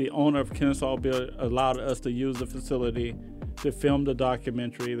 the owner of Kennesaw Billiards allowed us to use the facility to film the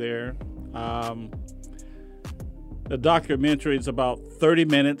documentary there. The documentary is about 30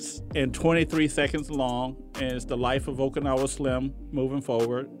 minutes and 23 seconds long, and it's the life of Okinawa Slim moving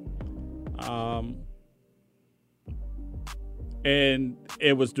forward. and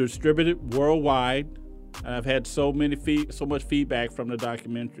it was distributed worldwide. And I've had so much feedback from the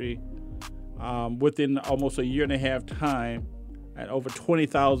documentary. Within almost a year and a half time, and over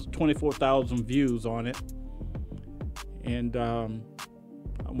 24,000 views on it. And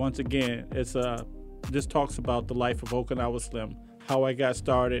once again, this talks about the life of Okinawa Slim, how I got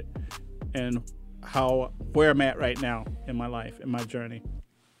started, and where I'm at right now in my life, in my journey.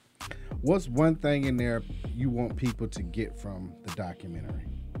 What's one thing in there you want people to get from the documentary?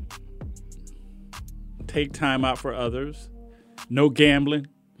 Take time out for others. No gambling.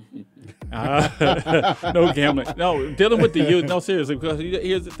 No gambling. No, dealing with the youth. No, seriously, because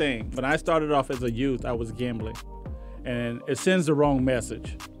here's the thing. When I started off as a youth, I was gambling. And it sends the wrong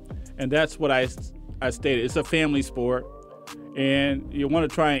message. And that's what I stated. It's a family sport. And you want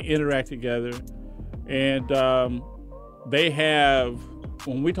to try and interact together. And they have,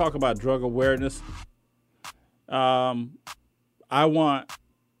 when we talk about drug awareness, I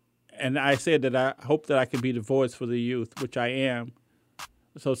said that I hope that I can be the voice for the youth, which I am.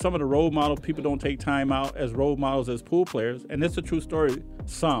 So some of the role models, people don't take time out as role models as pool players. And it's a true story.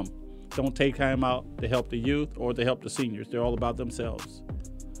 Some don't take time out to help the youth or to help the seniors. They're all about themselves.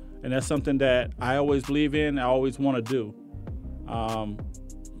 And that's something that I always believe in, I always want to do. I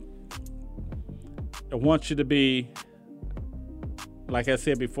want you to be, like I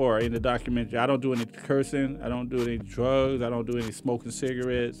said before in the documentary, I don't do any cursing, I don't do any drugs, I don't do any smoking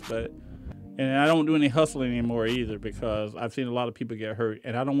cigarettes, and I don't do any hustling anymore either, because I've seen a lot of people get hurt,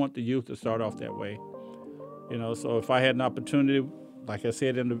 and I don't want the youth to start off that way. So if I had an opportunity, like I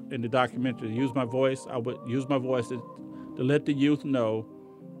said in the documentary, to use my voice, I would use my voice to let the youth know,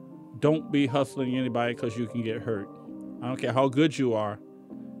 don't be hustling anybody because you can get hurt. I don't care how good you are,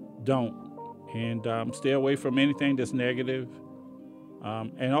 don't. And stay away from anything that's negative.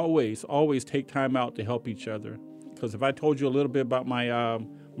 And always take time out to help each other. Because if I told you a little bit about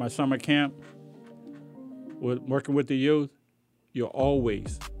my summer camp, working with the youth, you'll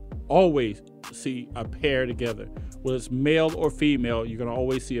always see a pair together. Whether it's male or female, you're going to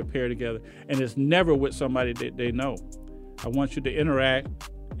always see a pair together. And it's never with somebody that they know. I want you to interact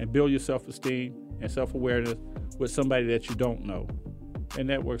and build your self-esteem and self-awareness with somebody that you don't know. And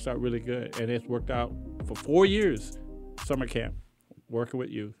that works out really good. And it's worked out for 4 years, summer camp, working with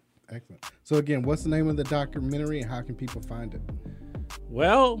youth. Excellent. So again, what's the name of the documentary and how can people find it?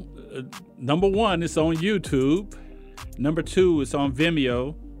 Well, number one, it's on YouTube. Number two, it's on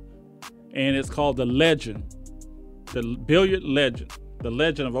Vimeo. And it's called The Legend. The Billiard Legend. The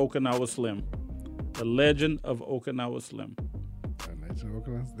Legend of Okinawa Slim. The Legend of Okinawa Slim.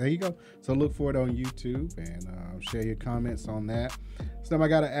 There you go. So look for it on YouTube and share your comments on that. So I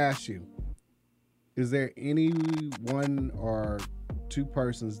got to ask you, is there any one or two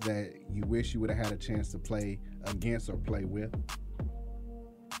persons that you wish you would have had a chance to play against or play with?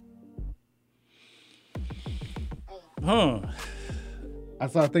 I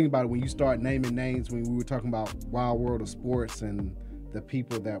started thinking about it when you start naming names when we were talking about Wild World of Sports and the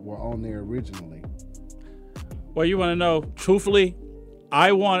people that were on there originally. Well, you want to know, truthfully, I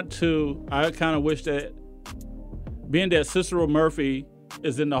kind of wish that, being that Cicero Murphy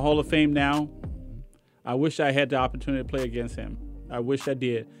is in the Hall of Fame now, I wish I had the opportunity to play against him. I wish I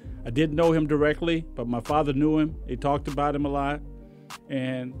did. I didn't know him directly, but my father knew him. He talked about him a lot,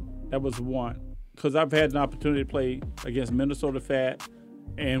 and that was one. Because I've had an opportunity to play against Minnesota Fat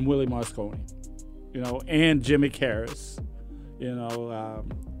and Willie Mosconi, and Jimmy Karras. I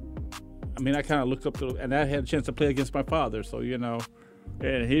kind of looked up to, and I had a chance to play against my father, so,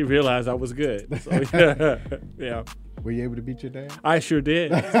 and he realized I was good. So, yeah. Were you able to beat your dad? I sure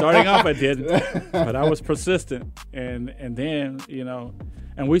did. Starting off, I didn't, but I was persistent. And then,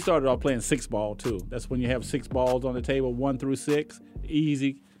 and we started off playing 6-ball, too. That's when you have 6 balls on the table, 1 through 6,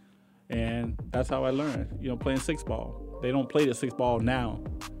 easy. And that's how I learned, playing 6-ball. They don't play the 6-ball now.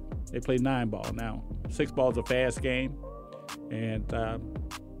 They play 9-ball now. 6-ball is a fast game. And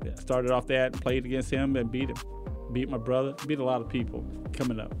started off that and played against him and beat him. Beat my brother, beat a lot of people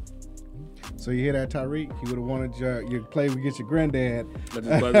coming up. So you hear that, Tyreek? He would have wanted you to play against your granddad. I just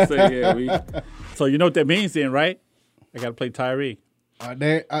about to say, yeah. So you know what that means then, right? I got to play Tyreek.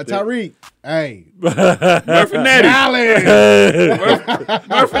 Tyreek, hey. Murfinetti.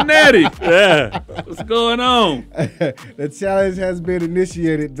 Murfinetti. Yeah. What's going on? The challenge has been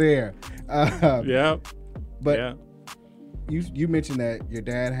initiated there. Yeah. But yeah. You mentioned that your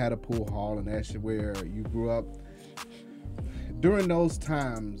dad had a pool hall and that's where you grew up. During those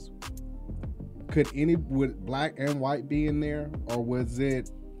times, would black and white be in there, or was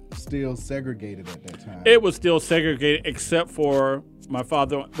it still segregated at that time? It was still segregated, except for my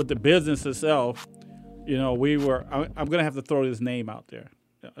father with the business itself. you know, I'm going to have to throw this name out there,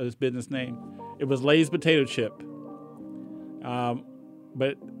 this business name. It was Lay's Potato Chip.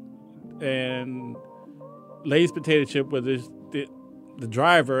 And Lay's Potato Chip was the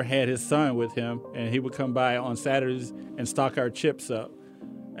driver had his son with him, and he would come by on Saturdays and stock our chips up.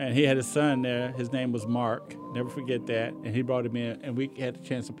 And he had his son there. His name was Mark. Never forget that. And he brought him in, and we had the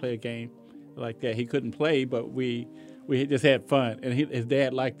chance to play a game like that. He couldn't play, but we just had fun. And his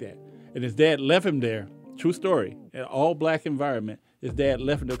dad liked that. And his dad left him there. True story. In an all-black environment, his dad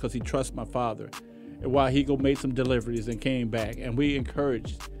left him there because he trusts my father. And while he made some deliveries and came back, and we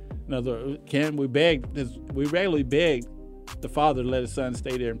encouraged. We regularly begged the father to let his son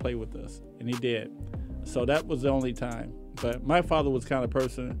stay there and play with us, and he did. So that was the only time. But my father was the kind of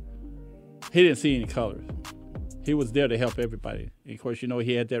person, he didn't see any colors. He was there to help everybody. And of course, you know,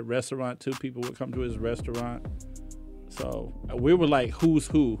 he had that restaurant too. People would come to his restaurant. So we were like who's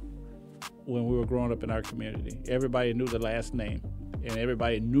who when we were growing up in our community. Everybody knew the last name, and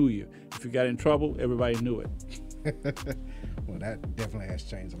everybody knew you. If you got in trouble, everybody knew it. Well, that definitely has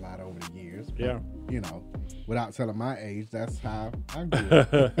changed a lot over the years. But, yeah. You know, without telling my age, that's how I grew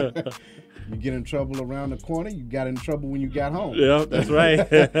up. You get in trouble around the corner, you got in trouble when you got home. Yeah, that's right.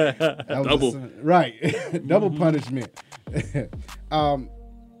 Double. Right. Double punishment.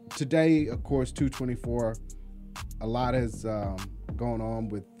 Today, of course, 224, a lot has gone on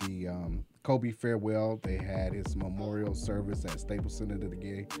with the Kobe farewell. They had his memorial service at Staples Center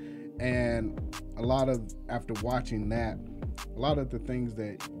today. And after watching that, a lot of the things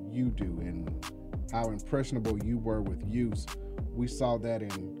that you do and how impressionable you were with youth, we saw that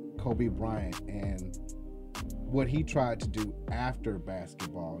in Kobe Bryant and what he tried to do after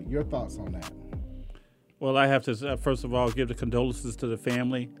basketball. Your thoughts on that? Well, I have to, first of all, give the condolences to the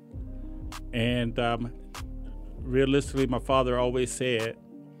family. And realistically, my father always said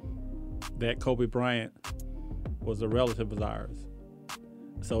that Kobe Bryant was a relative of ours.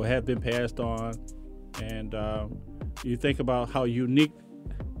 So it had been passed on. And you think about how unique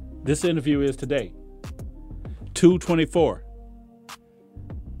this interview is today. 224.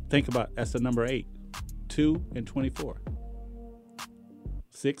 Think about it. That's the number 8. 2 and 24.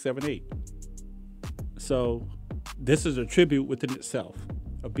 6, 7, 8. So this is a tribute within itself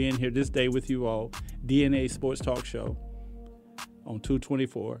of being here this day with you all. DNA Sports Talk Show on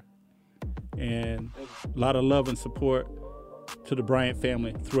 224. And a lot of love and support to the Bryant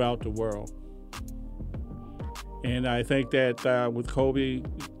family throughout the world. And I think that with Kobe,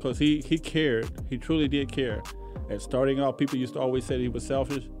 because he cared, he truly did care. At starting off, people used to always say he was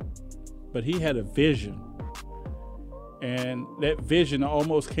selfish, but he had a vision. And that vision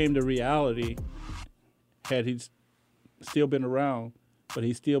almost came to reality had he still been around, but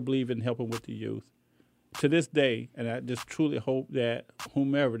he still believed in helping with the youth. To this day, and I just truly hope that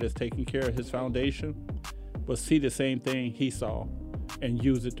whomever that's taking care of his foundation will see the same thing he saw and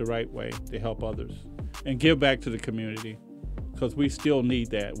use it the right way to help others and give back to the community, because we still need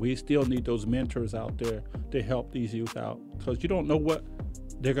that. We still need those mentors out there to help these youth out, because you don't know what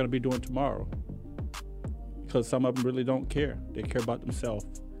they're going to be doing tomorrow, because some of them really don't care. They care about themselves.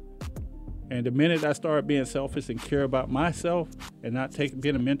 And the minute I start being selfish and care about myself and not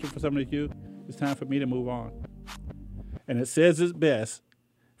being a mentor for some of the youth, it's time for me to move on. And it says it best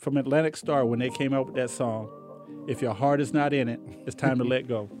from Atlantic Starr when they came out with that song, "If your heart is not in it, it's time to let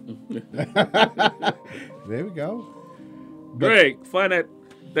go." There we go. Greg, find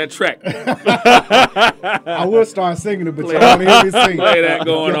that track. I will start singing it, but y'all want to hear me sing. Play that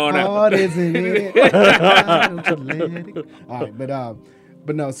going on Your now. heart is in it. Don't you let it go. All right,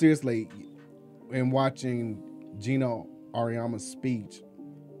 but no, seriously, in watching Gino Auriemma's speech,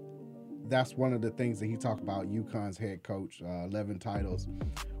 that's one of the things that he talked about, UConn's head coach, 11 titles,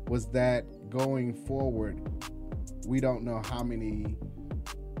 was that going forward, we don't know how many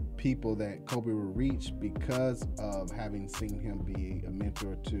people that Kobe will reach because of having seen him be a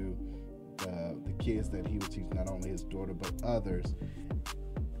mentor to the kids that he was teaching, not only his daughter, but others,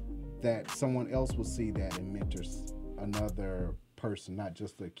 that someone else will see that and mentors another person, not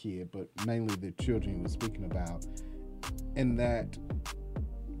just the kid, but mainly the children he was speaking about, and that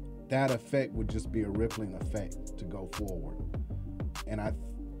effect would just be a rippling effect to go forward. And I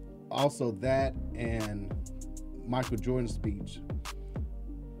also that and Michael Jordan's speech,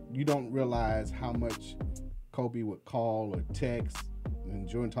 you don't realize how much Kobe would call or text, and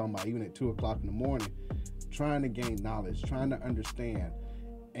Jordan talking about even at 2 o'clock in the morning, trying to gain knowledge, trying to understand.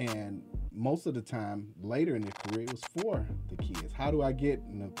 And most of the time later in his career, it was for the kids. How do I get,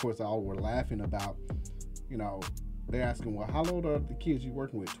 and of course all were laughing about, you know, they're asking, well, how old are the kids you're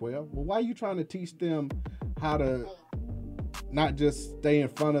working with? 12? Well, why are you trying to teach them how to not just stay in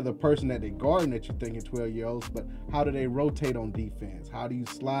front of the person that they guarding that you're thinking 12-year-olds, but how do they rotate on defense? How do you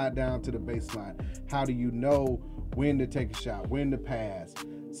slide down to the baseline? How do you know when to take a shot, when to pass?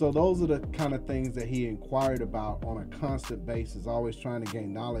 So those are the kind of things that he inquired about on a constant basis, always trying to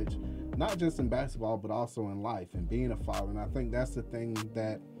gain knowledge, not just in basketball, but also in life and being a father. And I think that's the thing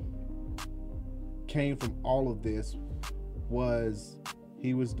that came from all of this was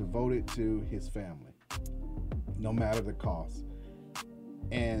he was devoted to his family, no matter the cost.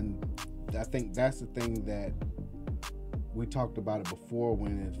 And I think that's the thing that we talked about it before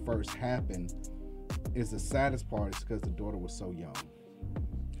when it first happened, is the saddest part is because the daughter was so young.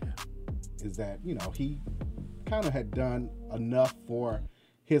 Is that, you know, he kind of had done enough for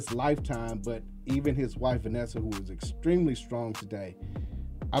his lifetime, but even his wife, Vanessa, who is extremely strong today,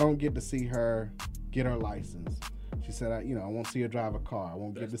 I don't get to see her get her license. She said, I won't see her drive a car. I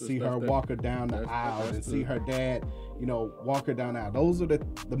won't get to see her walk her down the aisle and see her dad, walk her down the aisle. Those are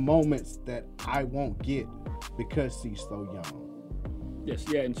the moments that I won't get because she's so young. Yes,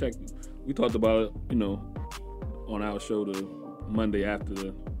 yeah, and check. We talked about it, on our show the Monday after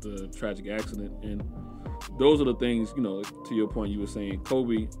the tragic accident, and those are the things, to your point, you were saying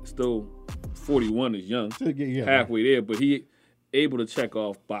Kobe still 41 is young, halfway there, but he able to check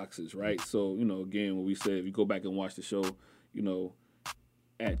off boxes, right? So, again, what we said, if you go back and watch the show,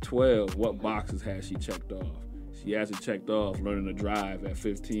 at 12, what boxes has she checked off? She hasn't checked off learning to drive at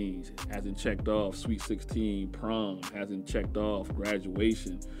 15. Hasn't checked off Sweet 16, prom. Hasn't checked off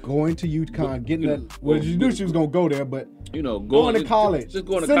graduation. Going to UConn, getting that. Well, she knew she was going to go there, but going to college. Just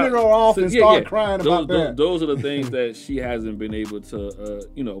going to sending college. her off and start crying about that. Those are the things that she hasn't been able to,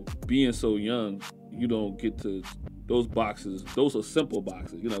 being so young, you don't get to those boxes. Those are simple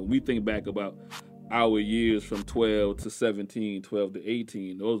boxes. We think back about our years from 12 to 17, 12 to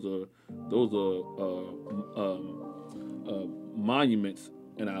 18. Those are monuments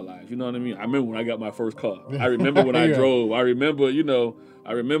in our lives. You know what I mean? I remember when I got my first car. I remember when I drove. I remember,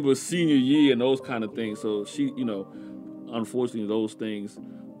 I remember senior year and those kind of things. So she, unfortunately, those things,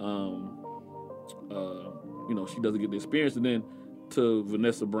 she doesn't get the experience. And then to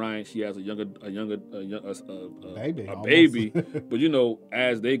Vanessa Bryant, she has a baby. But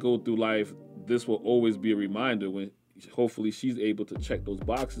as they go through life, this will always be a reminder when hopefully she's able to check those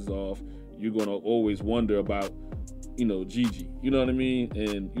boxes off. You're gonna always wonder about, Gigi. You know what I mean?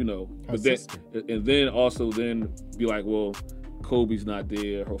 And then also be like, well, Kobe's not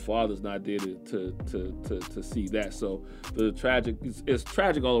there, her father's not there to see that. So the tragic, it's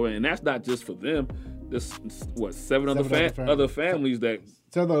tragic all the way, and that's not just for them. There's seven other families that.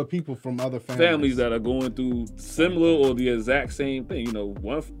 Other people from other families that are going through similar or the exact same thing.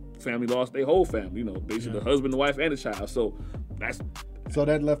 One family lost their whole family. Basically the husband, the wife, and the child. So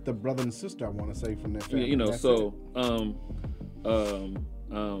that left the brother and sister, I want to say, from that family.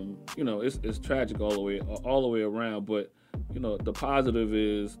 It's tragic all the way around. But the positive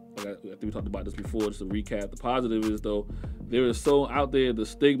is, I think we talked about this before. Just to recap, the positive is though there is so out there the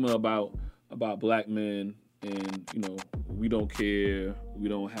stigma about black men, and we don't care, we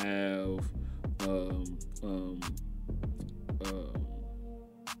don't have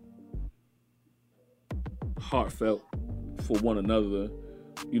heartfelt for one another,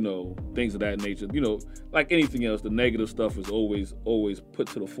 things of that nature. Like anything else, the negative stuff is always put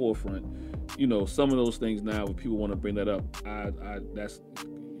to the forefront. Some of those things now, when people want to bring that up,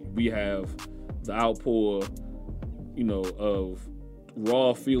 we have the outpour, of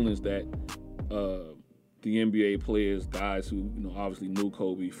raw feelings that the NBA players, guys who obviously knew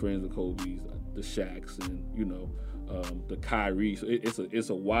Kobe, friends of Kobe's, the Shaqs, and the Kyrie. So it's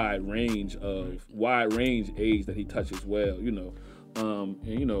a wide range age that he touches well.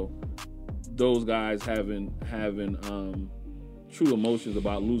 Those guys having true emotions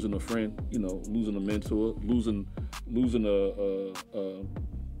about losing a friend, losing a mentor, losing an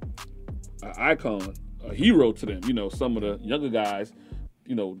icon, a hero to them. Some of the younger guys,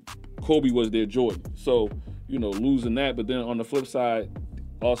 Kobe was their Jordan. So, losing that, but then on the flip side,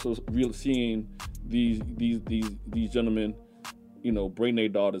 also really seeing these gentlemen, bring their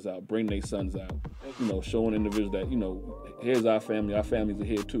daughters out, bring their sons out, showing individuals that, here's our family, our families are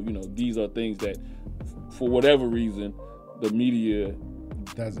here too. These are things that, for whatever reason, the media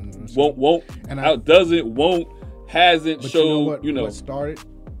hasn't showed. What started,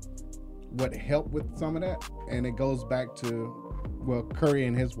 what helped with some of that, and it goes back to, Curry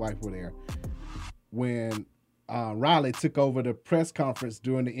and his wife were there when Riley took over the press conference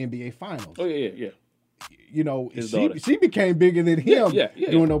during the NBA Finals. Oh yeah. She became bigger than him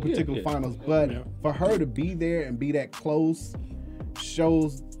during those particular finals. But for her to be there and be that close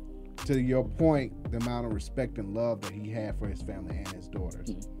shows to your point, the amount of respect and love that he had for his family and his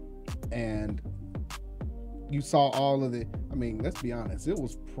daughters. And you saw all of the, I mean, let's be honest, it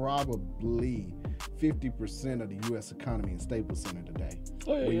was probably 50% of the U.S. economy in Staples Center today.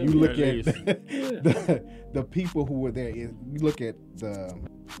 Oh, yeah, when yeah, you look yeah, at the people who were there, you look at the,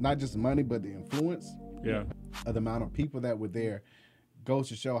 not just money, but the influence of the amount of people that were there, goes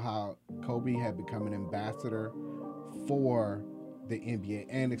to show how Kobe had become an ambassador for the NBA,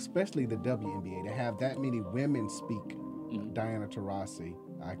 and especially the WNBA, to have that many women speak. Diana Taurasi,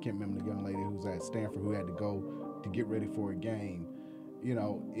 I can't remember the young lady who's at Stanford who had to go to get ready for a game. You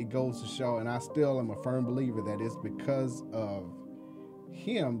know, it goes to show, and I still am a firm believer that it's because of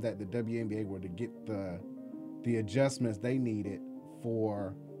him that the WNBA were to get the adjustments they needed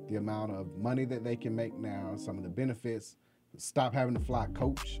for the amount of money that they can make now, some of the benefits, stop having to fly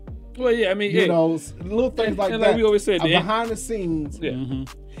coach. Well, yeah, I mean, you know, little things like and that. like we always said, behind the scenes,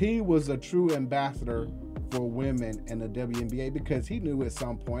 he was a true ambassador for women in the WNBA because he knew at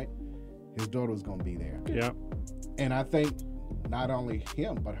some point his daughter was going to be there. Yeah. And I think not only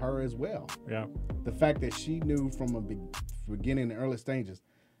him, but her as well. Yeah. The fact that she knew from a beginning, the early stages,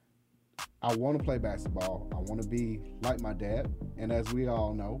 I want to play basketball. I want to be like my dad. And as we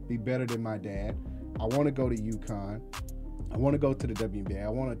all know, be better than my dad. I want to go to UConn. I want to go to the WNBA. I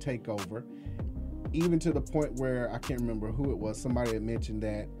want to take over. Even to the point where, I can't remember who it was, somebody had mentioned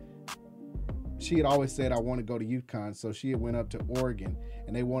that she had always said, I want to go to UConn. So she had went up to Oregon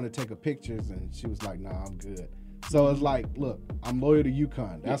and they wanted to take her pictures and she was like, nah, I'm good. So it's like, look, I'm loyal to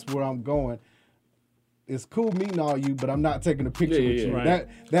UConn. That's where I'm going. It's cool meeting all you, but I'm not taking a picture with you. Right.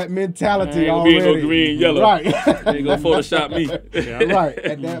 That mentality ain't already. Be no green, yellow. Right. Ain't gonna Photoshop me. Right,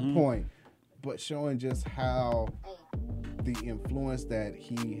 at that point. But showing just how the influence that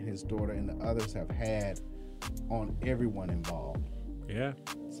he, his daughter, and the others have had on everyone involved. Yeah.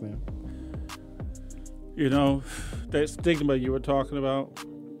 Slim. You know, that stigma you were talking about,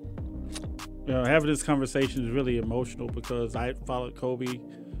 you know, having this conversation is really emotional because I followed Kobe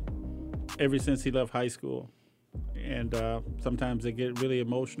ever since he left high school. And sometimes they get really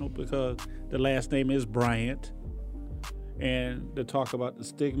emotional because the last name is Bryant. And to talk about the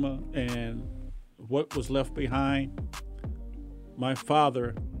stigma and what was left behind. My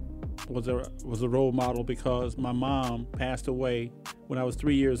father was a role model because my mom passed away when I was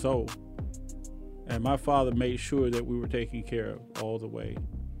 3 years old. And my father made sure that we were taken care of all the way.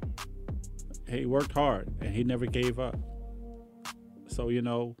 He worked hard and he never gave up. So, you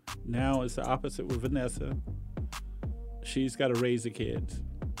know, now it's the opposite with Vanessa. She's got to raise the kids.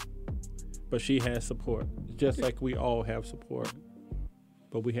 But she has support, just like we all have support.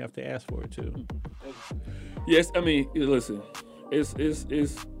 But we have to ask for it too. Yes, I mean, listen, it's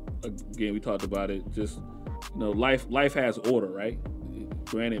again, we talked about it, just, you know, life has order, right?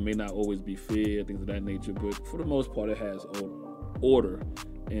 Granted, it may not always be fair, things of that nature, but for the most part, it has order.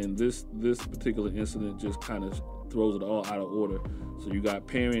 And this particular incident just kind of throws it all out of order. So you got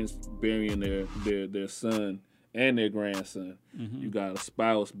parents burying their son and their grandson. You got a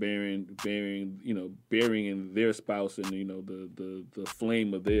spouse burying their spouse and, you know, the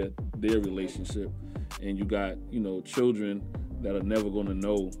flame of their relationship. And you got, you know, children that are never going to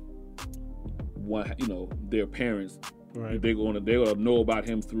know what, you know, their parents. Right. They're gonna know about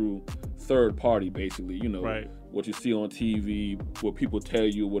him through third party, basically. You know, what you see on TV, what people tell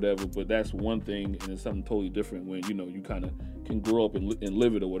you, whatever. But that's one thing, and it's something totally different when, you know, you kind of can grow up and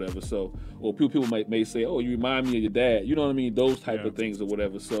live it or whatever. So, or people may say, "Oh, you remind me of your dad." You know what I mean? Those type of things or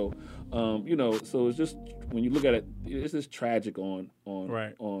whatever. So, you know, so it's just when you look at it, it's just tragic on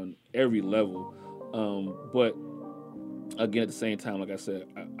every level. But again, at the same time, like I said,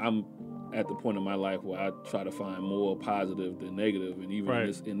 I'm at the point in my life where I try to find more positive than negative, and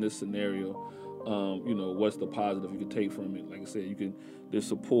even in this scenario, you know, what's the positive you can take from it? Like I said, there's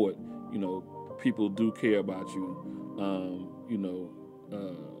support. You know, people do care about you. You know,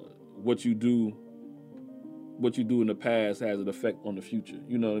 what you do in the past has an effect on the future.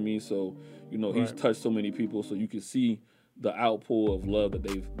 You know what I mean? So, you know, he's touched so many people, so you can see the outpour of love that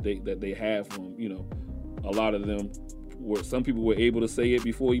they have from, you know, a lot of them. Where some people were able to say it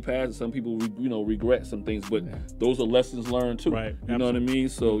before he passed, and some people, you know, regret some things. But those are lessons learned too. Right. You know what I mean?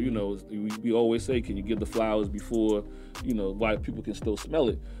 So, you know, we always say, can you give the flowers before, you know, why people can still smell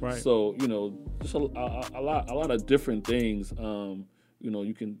it? Right. So, you know, just a lot of different things. You know,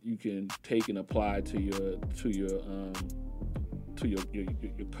 you can take and apply to your your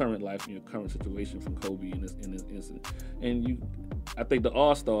current life and your current situation from Kobe in this incident. And I think the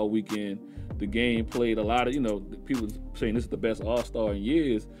All-Star weekend, the game played a lot of, people saying this is the best All-Star in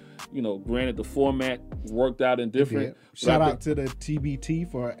years. Granted the format worked out in different. Shout out to the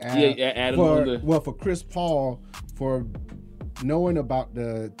TBT for for Chris Paul for knowing about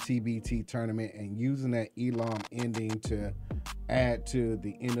the TBT tournament and using that Elam ending to add to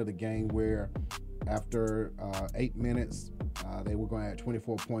the end of the game where after 8 minutes, they were going to add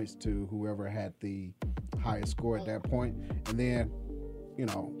 24 points to whoever had the highest score at that point. And then,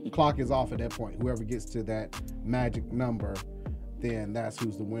 clock is off at that point. Whoever gets to that magic number, then that's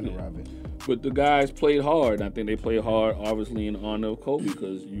who's the winner of it. But the guys played hard. I think they played hard, obviously, in honor of Kobe,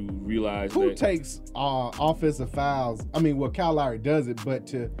 because you realize who takes offensive fouls. I mean, Kyle Lowry does it, but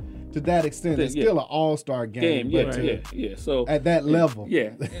to that extent, it's still an all-star game. So at that level,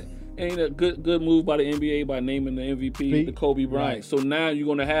 ain't a good move by the NBA by naming the MVP the Kobe Bryant. Right. So now you're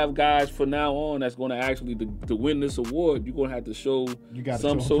going to have guys from now on that's going to actually to win this award. You're going to have to show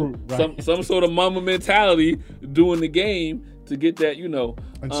some sort of Mamba mentality during the game to get that,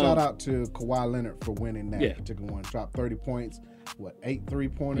 And shout out to Kawhi Leonard for winning that particular one. Dropped 30 points, 8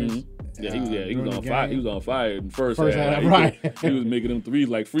 3-pointers. Mm-hmm. He was on fire. He was on fire in the first half. Right. He was making them threes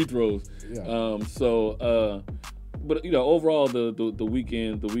like free throws. Yeah. But overall the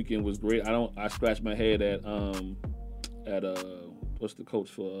weekend was great. I scratched my head at what's the coach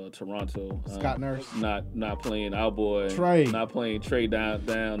for Toronto? Scott Nurse. Not playing our boy Trey. Not playing Trey down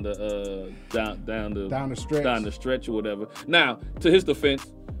the stretch or whatever. Now, to his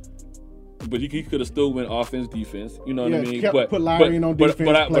defense, but he could have still went offense, defense. You know what I mean? Put Lowry on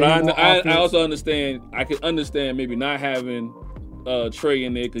defense. But I also understand. I can understand maybe not having Trey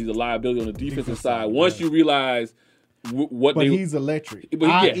in there because he's a liability on the defensive side. Once you realize he's electric.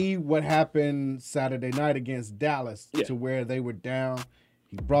 I.e., what happened Saturday night against Dallas to where they were down.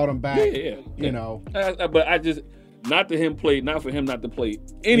 He brought them back. But I just not for him not to play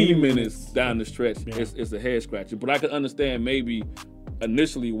any minutes down the stretch. It's a head scratcher. But I could understand maybe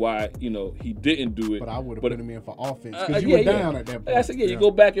initially why he didn't do it. But I would have put him in for offense because you were down at that point. I said you go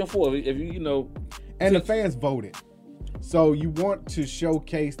back and forth if you And the fans voted. So you want to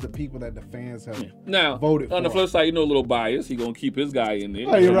showcase the people that the fans have voted for. On the flip side, a little bias. He's gonna keep his guy in there.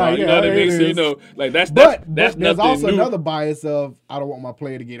 Oh, you're right. You know what I mean? So that's but there's also another bias of I don't want my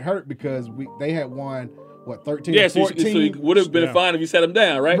player to get hurt because they had won 13 or 14. So it would have been fine if you set him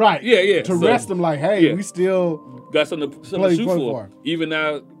down, right? Right. Yeah. To rest them like, hey, we still got something to shoot for. Even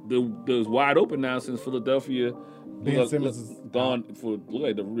now, the wide open now since Philadelphia. Ben Simmons is gone for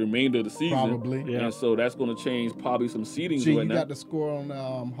the remainder of the season. Probably. And so that's going to change probably some seedings right now. You got the score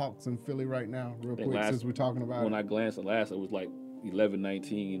on Hawks and Philly right now, real quick, since we're talking about when I glanced at last, it was like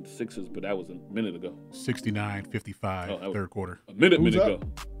 11-19 Sixers, but that was a minute ago. 69-55, third quarter. A minute ago.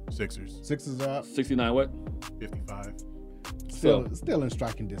 Sixers are up. 69 what? 55. Still in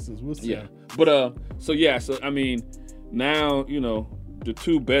striking distance. We'll see. Yeah. But so I mean, now, the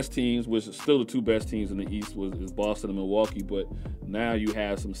two best teams, which is still the two best teams in the East, is Boston and Milwaukee. But now you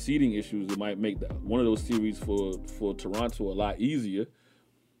have some seeding issues that might make one of those series for Toronto a lot easier.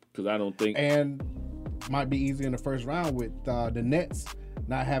 Because I don't think might be easier in the first round with the Nets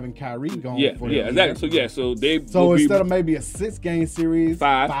not having Kyrie gone. Exactly. So instead of maybe a 6-game series,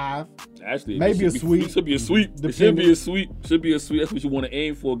 five. Actually, maybe a sweep. It should be a sweep. It should be a sweep. That's what you want to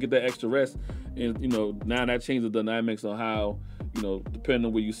aim for. Get that extra rest, and now that changes the dynamics on how depending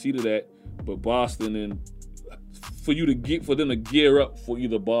on where you seated at. But Boston and for them to gear up for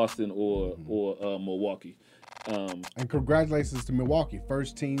either Boston or Milwaukee. And congratulations to Milwaukee,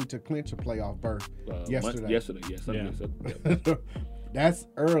 first team to clinch a playoff berth yesterday. Sunday. That's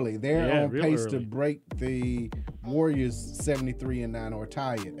early. They're on pace to break the Warriors 73-9 or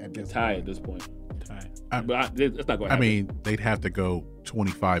tie it at this point. At this point. But it's not going to happen. I mean, they'd have to go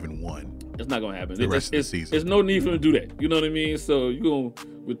 25-1. It's not going to happen. The rest of the season. There's no need for them to do that. You know what I mean? So you're going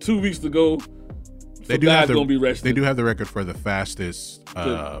with 2 weeks to go. They do have the record for the fastest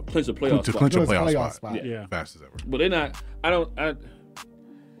to clinch a playoff spot. Yeah, fastest ever. But they're not.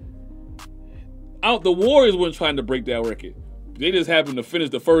 The Warriors weren't trying to break that record. They just happened to finish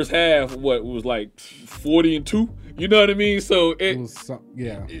the first half. What was like 40-2? You know what I mean? So everything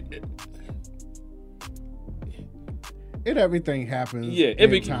happens.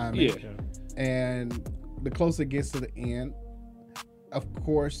 Every time. Yeah. And the closer it gets to the end, of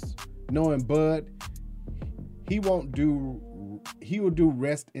course, knowing Bud, he will do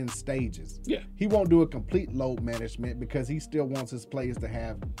rest in stages. Yeah. He won't do a complete load management because he still wants his players to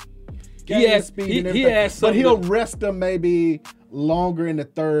have speed and everything. But he'll rest them maybe longer in the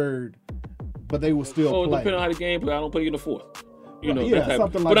third, but they will still play. Depending on how the game play, I don't put you in the fourth. You know, yeah,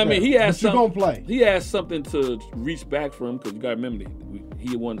 something like but that. I mean, he has you're gonna play. He has something to reach back from because you got to remember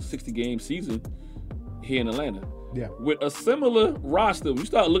he won a 60-game season here in Atlanta. Yeah. With a similar roster, when you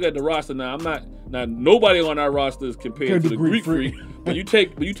start looking at the roster now, nobody on our roster is compared to the Greek Freak. But you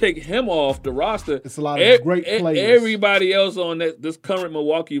take him off the roster. It's a lot of great players. Everybody else on this current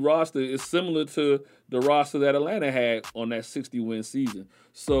Milwaukee roster is similar to the roster that Atlanta had on that 60-win season.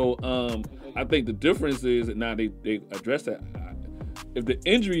 So I think the difference is that now they addressed that. If the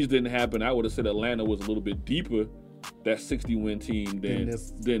injuries didn't happen, I would have said Atlanta was a little bit deeper, that 60-win team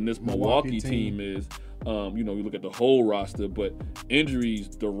than this Milwaukee team is. You look at the whole roster, but injuries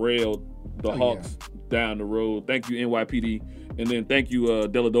derailed the Hawks down the road. Thank you, NYPD, and then thank you,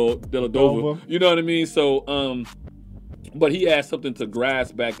 Deladova. You know what I mean? So, but he has something to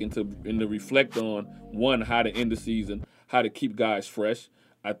grasp back and to reflect on. One, how to end the season, how to keep guys fresh.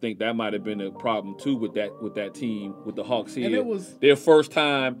 I think that might have been a problem too with that team, with the Hawks here. And it was their first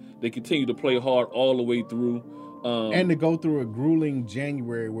time. They continue to play hard all the way through. And to go through a grueling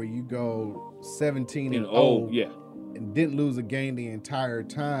January where you go 17-0 and didn't lose a game the entire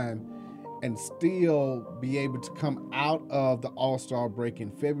time, and still be able to come out of the All-Star break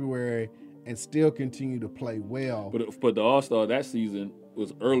in February and still continue to play well. But the All-Star that season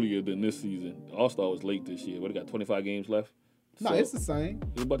was earlier than this season. The All-Star was late this year. What, they got 25 games left? No, it's the same.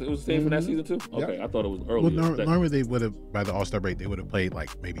 It was the same for that season too? Okay, I thought it was earlier. Well, normally they would have, by the All-Star break, they would have played like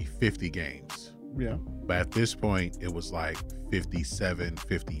maybe 50 games. Yeah. But at this point, it was like 57,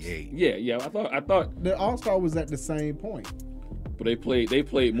 58. Yeah. I thought the All-Star was at the same point. But they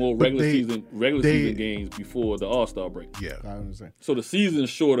played more regular season games before the All-Star break. Yeah. I understand. So the season's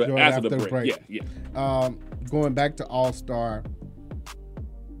shorter after the break. Yeah. Going back to All-Star,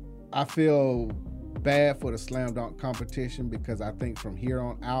 I feel bad for the slam dunk competition because I think from here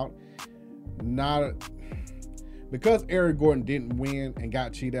on out, because Eric Gordon didn't win and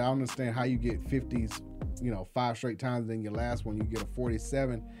got cheated. I understand how you get 50s, 5 straight times, then your last one you get a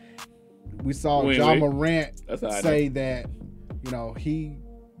 47. We saw Ja Morant say that,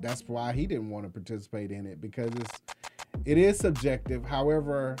 that's why he didn't want to participate in it, because it is subjective.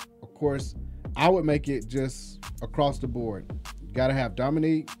 However, of course, I would make it just across the board. You got to have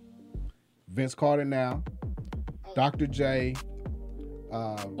Dominique, Vince Carter now, Dr. J,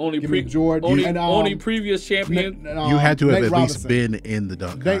 only previous champion. You had to have at least been in the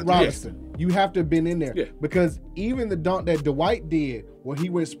dunk contest. Nate Robinson. You have to have been in there. Yeah. Because even the dunk that Dwight did, where he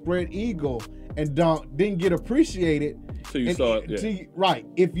went spread eagle and dunk, didn't get appreciated. So you saw it. Right.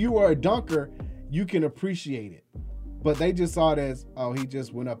 If you were a dunker, you can appreciate it. But they just saw it as, he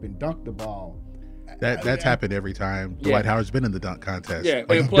just went up and dunked the ball. That's happened every time Dwight Howard's been in the dunk contest. Yeah.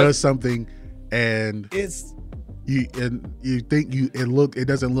 Like, he does something and you think it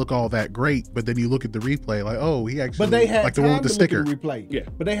doesn't look all that great, but then you look at the replay like, he actually. But they had like the time one with the to sticker. look at the replay. Yeah.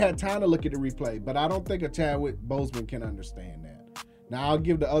 But they had time to look at the replay. But I don't think a Chadwick Boseman can understand that. Now I'll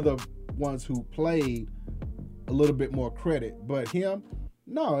give the other ones who played a little bit more credit, but him.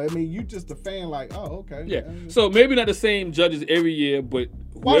 No, I mean, you just a fan like, okay. Yeah. So maybe not the same judges every year, but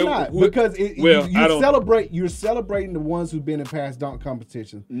why not? Because you're celebrating the ones who've been in past dunk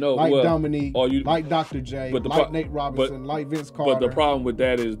competitions. Like Dominique, like Dr. J, like Nate Robinson, like Vince Carter. But the problem with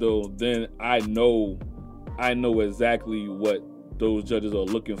that is though, then I know exactly what those judges are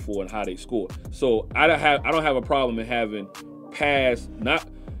looking for and how they score. So I don't have a problem in having past not.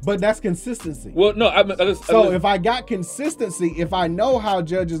 But that's consistency. Well, no. If I got consistency, if I know how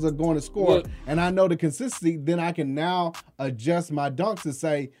judges are going to score, and I know the consistency, then I can now adjust my dunks and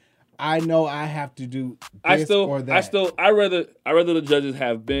say, I know I have to do this or that. I rather the judges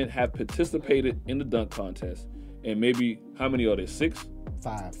have participated in the dunk contest, and maybe how many are there? 6?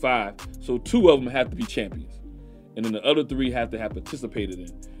 5. So 2 of them have to be champions, and then the other 3 have to have participated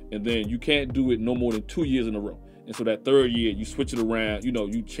in. And then you can't do it no more than 2 years in a row. And so that third year, you switch it around,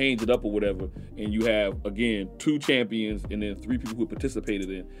 you change it up or whatever, and you have, again, 2 champions and then 3 people who participated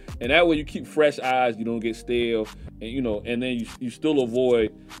in. And that way you keep fresh eyes, you don't get stale, and and then you still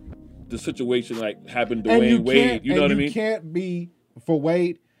avoid the situation like happened to Dwayne Wade. You know what I mean? You can't be, for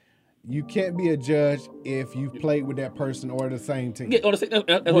Wade, you can't be a judge if you've played with that person or the same team. Yeah, that's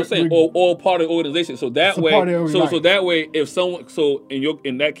what I'm saying. Or part of the organization. So that way, so that way, if someone,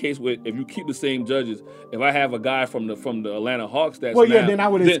 in that case, if you keep the same judges, if I have a guy from the Atlanta Hawks that's then I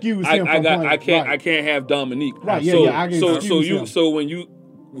would excuse him. I can't have Dominique. Right. So when you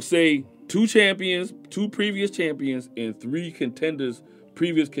say 2 champions, 2 previous champions, and 3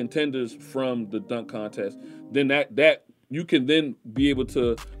 previous contenders from the dunk contest, then that you can then be able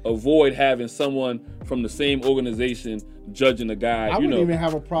to avoid having someone from the same organization judging the guy. I wouldn't even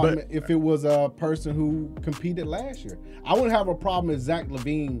have a problem if it was a person who competed last year. I wouldn't have a problem if Zach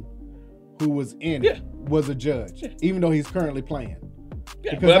Levine, who was in it, was a judge, even though he's currently playing.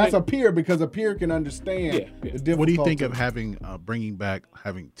 Yeah, because that's a peer. Because a peer can understand the difficulty. What do you think of having bringing back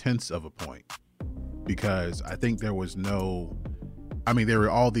having tenths of a point? Because I think there was no, I mean, there were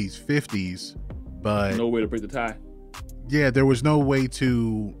all these 50s, but no way to break the tie. Yeah, there was no way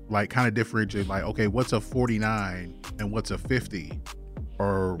to like kind of differentiate. Like, okay, what's a 49 and what's a 50?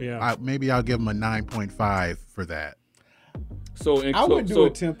 Or maybe I'll give them a 9.5 for that. So I would do a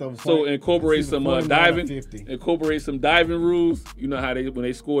tenth of a point. So incorporate some diving. Incorporate some diving rules. You know how when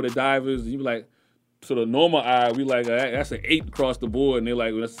they score the divers, you be like, so the normal eye, we like that's an 8 across the board, and they're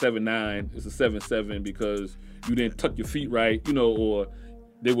like, well, that's 7-9. It's a 7-7 because you didn't tuck your feet right, you know, or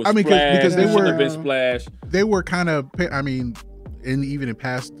they were because they were been splashed. They were kind of, I mean, even in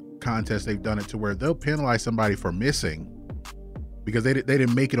past contests, they've done it to where they'll penalize somebody for missing because they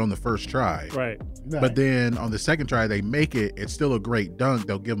didn't make it on the first try. Right. But then on the second try, they make it. It's still a great dunk.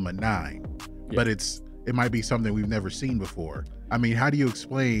 They'll give them a 9. Yeah. But it might be something we've never seen before. I mean, how do you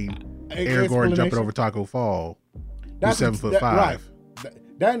explain Aaron Gordon jumping over Taco Fall? That's 7'5". Right.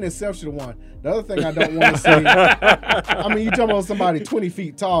 That in itself should have won. The other thing I don't want to say, I mean, you talking about somebody 20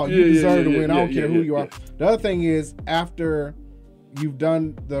 feet tall, you deserve to win. I don't care who you are. The other thing is, after you've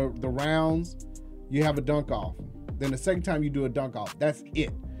done the rounds, you have a dunk off. Then the second time you do a dunk off, that's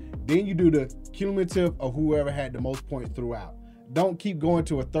it. Then you do the cumulative of whoever had the most points throughout. Don't keep going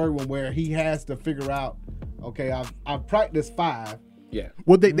to a third one where he has to figure out, okay, I've practiced 5. Yeah.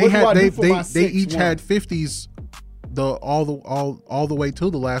 Well, they each had 50s all the way to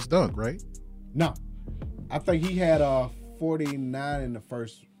the last dunk, right? No, I think he had a 49 in the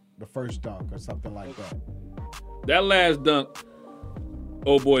first dunk or something like that. That last dunk,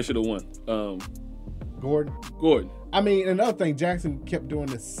 old boy should have won. Gordon. I mean, another thing, Jackson kept doing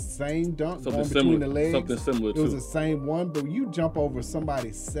the same dunk going between the legs. Something similar. It was the same one, but you jump over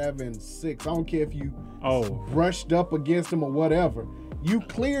somebody 7'6". I don't care if you brushed up against him or whatever. You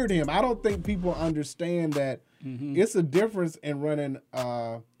cleared him. I don't think people understand that it's a difference in running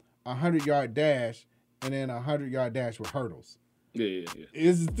a 100-yard dash and then a 100-yard dash with hurdles. Yeah.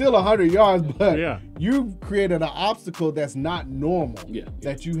 It's still 100 yards, but you created an obstacle that's not normal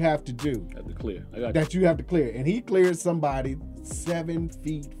that you have to do. Have to clear. You have to clear. And he cleared somebody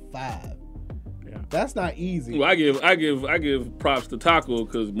 7'5". Yeah. That's not easy. Well, I give props to Taco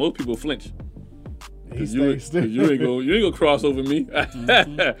because most people flinch. You ain't gonna cross over me.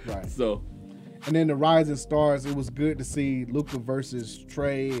 Right. So. And then the rising stars, it was good to see Luka versus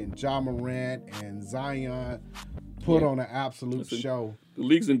Trey and Ja Morant and Zion put on an absolute show. The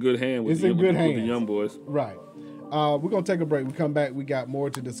league's in good hands with the young boys. Right. We're going to take a break. We come back. We got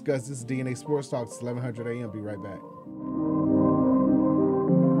more to discuss. This is DNA Sports Talk. It's 1100 a.m. Be right back.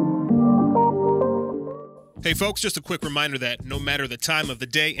 Hey, folks, just a quick reminder that no matter the time of the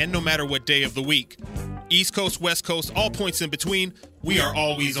day and no matter what day of the week, East Coast, West Coast, all points in between, we are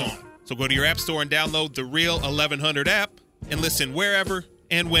always on. So go to your app store and download the Real 1100 app and listen wherever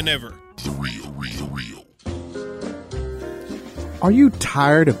and whenever. The Real. Are you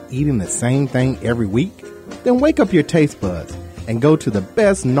tired of eating the same thing every week? Then wake up your taste buds and go to the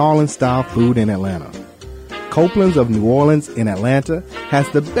best New Orleans-style food in Atlanta. Copeland's of New Orleans in Atlanta has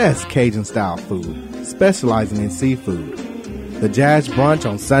the best Cajun-style food, specializing in seafood. The Jazz Brunch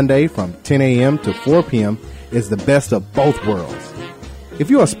on Sunday from 10 a.m. to 4 p.m. is the best of both worlds. If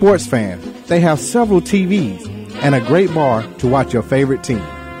you're a sports fan, they have several TVs and a great bar to watch your favorite team.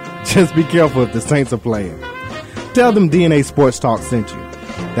 Just be careful if the Saints are playing. Tell them DNA Sports Talk sent you.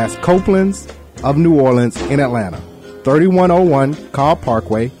 That's Copeland's of New Orleans in Atlanta. 3101 Carl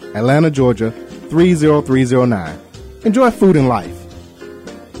Parkway, Atlanta, Georgia, 30309. Enjoy food and life.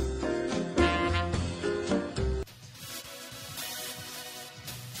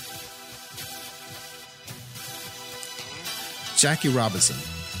 Jackie Robinson.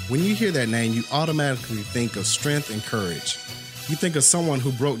 When you hear that name, you automatically think of strength and courage. You think of someone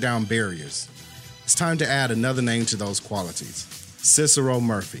who broke down barriers. It's time to add another name to those qualities. Cicero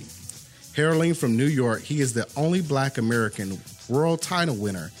Murphy. Heralding from New York, he is the only Black American world title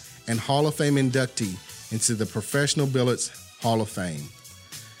winner and Hall of Fame inductee into the Professional Billiards Hall of Fame.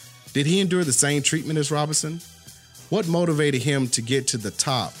 Did he endure the same treatment as Robinson? What motivated him to get to the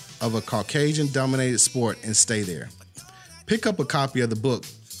top of a Caucasian-dominated sport and stay there? Pick up a copy of the book,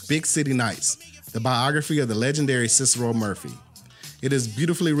 Big City Nights, the biography of the legendary Cicero Murphy. It is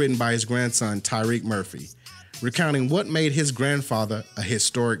beautifully written by his grandson, Tyreek Murphy, recounting what made his grandfather a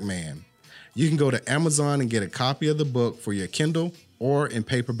historic man. You can go to Amazon and get a copy of the book for your Kindle or in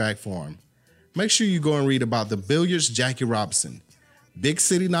paperback form. Make sure you go and read about the billiards Jackie Robinson, Big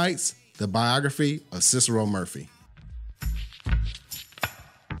City Nights, the biography of Cicero Murphy.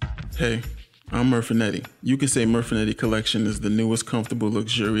 Hey, I'm Murfinetti. You can say Murfinetti Collection is the newest, comfortable,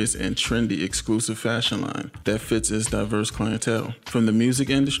 luxurious, and trendy exclusive fashion line that fits its diverse clientele. From the music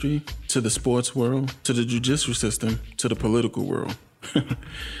industry, to the sports world, to the judicial system, to the political world,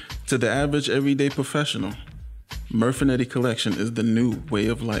 to the average everyday professional. Murfinetti Collection is the new way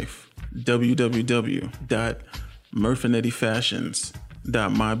of life.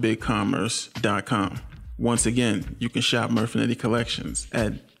 www.murfinettifashions.mybigcommerce.com. Once again, you can shop Murfinetti Collections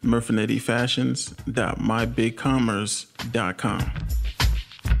at murfinettifashions.mybigcommerce.com.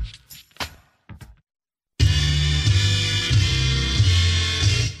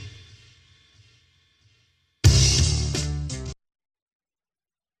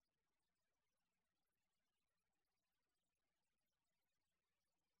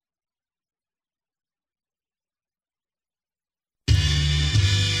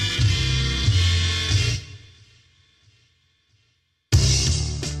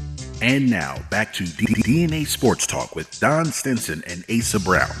 And now, back to DNA Sports Talk with Don Stinson and Asa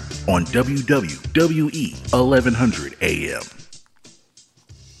Brown on WWE 1100 AM.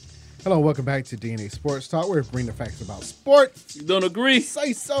 Hello, welcome back to DNA Sports Talk. We're bringing the facts about sports. You don't agree?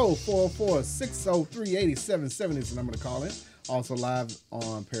 Say so. 404-603-8077 is the number to call in. Also live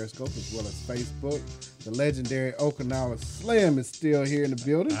on Periscope as well as Facebook. The legendary Okinawa Slim is still here in the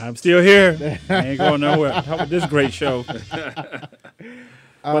building. I'm still here. I ain't going nowhere. How about this great show?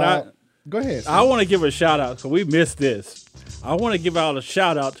 But go ahead. I want to give a shout out because we missed this. I want to give out a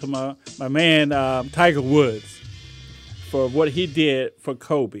shout out to my man Tiger Woods for what he did for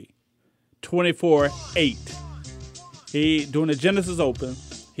Kobe. 24-8. He during the Genesis Open,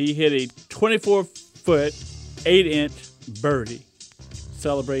 he hit a 24-foot, 8-inch birdie,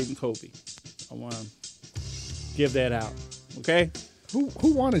 celebrating Kobe. I want to give that out. Okay. Who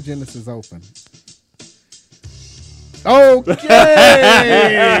won a Genesis Open? Okay.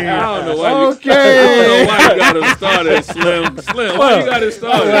 I don't know why you got to start it, Slim. Slim, why you got to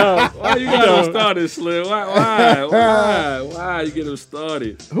start it? Why you got to start it, Slim? Why you get him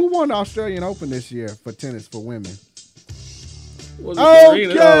started? Who won the Australian Open this year for tennis for women?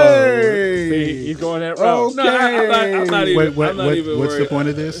 Okay. See, he's going that route. Okay. No, I'm not even. What's worried. the point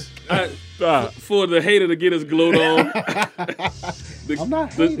of this? For the hater to get his gloat on. I'm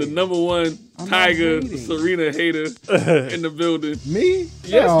not the number one Tiger Serena hater in the building. Me?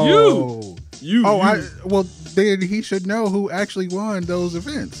 Yes, no. You. Well, then he should know who actually won those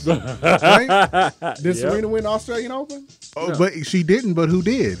events. Right? Did Serena win the Australian Open? Oh, no. But she didn't. But who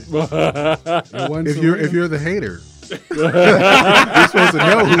did? If you're the hater, you're supposed to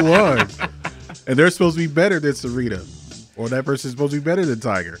know who won, and they're supposed to be better than Serena, or that person's supposed to be better than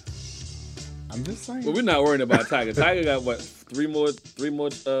Tiger. I'm just saying. Well, we're not worrying about Tiger. Tiger got what? Three more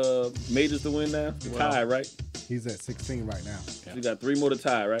majors to win now. Tie, right? He's at 16 right now. Yeah. He got 3 more to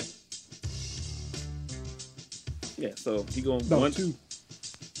tie, right? Yeah. So he going one, 2 to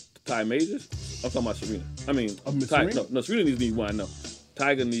tie majors. I'm talking about Serena. I mean, Serena? No, Serena needs 1. No,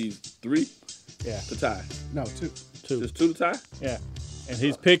 Tiger needs 3. Yeah. To tie. No, 2. Just 2 to tie. Yeah. And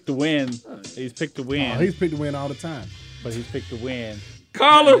he's picked to win. He's picked to win. Oh, he's picked to win all the time. But he's picked to win.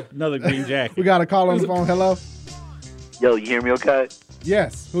 Caller. Another green jacket. We got a call on the phone. Hello. Yo, you hear me okay?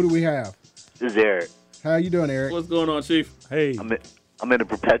 Yes. Who do we have? This is Eric. How you doing, Eric? What's going on, Chief? Hey. I'm in a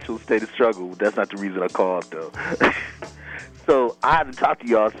perpetual state of struggle. That's not the reason I called, though. So I haven't talked to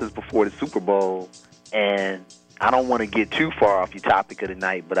y'all since before the Super Bowl, and I don't want to get too far off your topic of the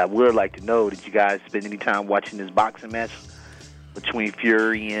night, but I would like to know, did you guys spend any time watching this boxing match between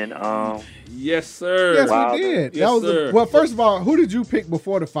Fury and Yes, sir. Yes, Wilder? we did. Yes, sir. Well, first of all, who did you pick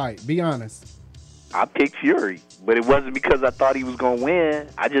before the fight? Be honest. I picked Fury, but it wasn't because I thought he was going to win.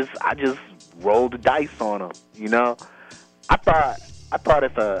 I just rolled the dice on him, you know? I thought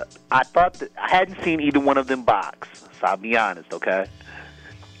that I hadn't seen either one of them box, so I'll be honest, okay?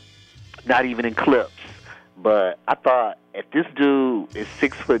 Not even in clips. But I thought if this dude is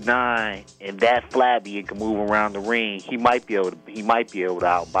 6'9" and that flabby and can move around the ring, he might be able to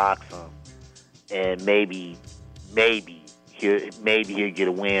outbox him, and maybe he'll get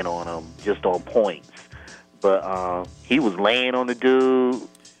a win on him just on points. But he was laying on the dude.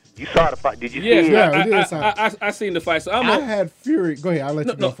 You saw the fight? Did you see it? Yeah, I seen the fight. So I had Fury. Go ahead. I'll let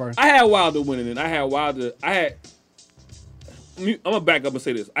you go first. I had Wilder winning it. I'm gonna back up and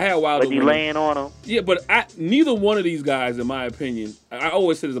say this. I had Wilder. But he laying on him. Yeah, but neither one of these guys, in my opinion, I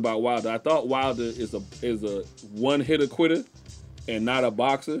always say this about Wilder. I thought Wilder is a one hitter quitter and not a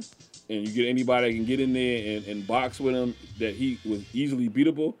boxer. and you get anybody that can get in there and box with him, that he was easily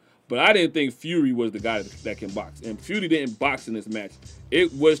beatable. But I didn't think Fury was the guy that can box. And Fury didn't box in this match.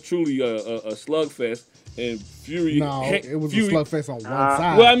 It was truly a slugfest. And Fury... No, it was a slugfest on one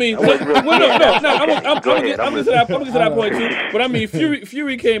side. Well, I mean... I'm going to get to that point, too. But, I mean,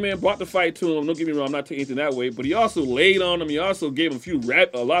 Fury came in, brought the fight to him. Don't get me wrong, I'm not taking anything that way. But he also laid on him. He also gave him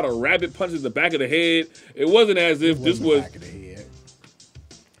a lot of rabbit punches in the back of the head. It wasn't as if this was...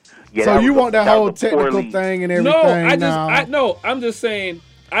 Yeah, so you want that whole technical thing and everything? No, I'm just saying...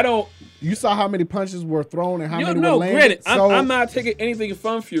 I don't. You saw how many punches were thrown and how many were landed? Granted, I'm not taking anything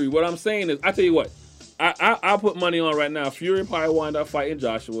from Fury. What I'm saying is, I tell you what, I'll put money on right now. Fury probably wind up fighting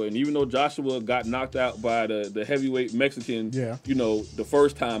Joshua, and even though Joshua got knocked out by the heavyweight Mexican, the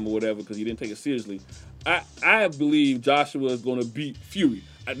first time or whatever, because he didn't take it seriously, I believe Joshua is going to beat Fury.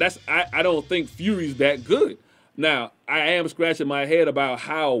 I don't think Fury's that good. Now, I am scratching my head about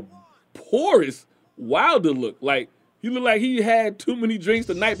how porous Wilder looked. Like, he looked like he had too many drinks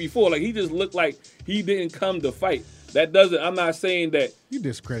the night before. Like, he just looked like he didn't come to fight. That doesn't, I'm not saying that. You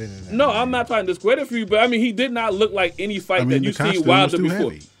discredited that. No, I'm not trying to discredit for you, but I mean, he did not look like any fight that you've seen Wilder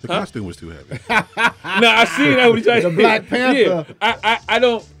before. The costume was too heavy. No, I seen that when he tried the Black Panther. Yeah, I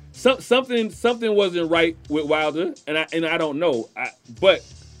don't, something wasn't right with Wilder, and I don't know. But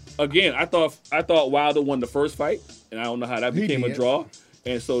again, I thought Wilder won the first fight, and I don't know how that became a draw.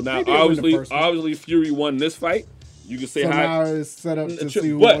 And so now, obviously, Fury won this fight. You can say now it's set up to see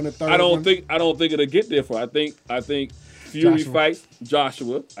who won the third I don't think it'll get there for. I think Fury fights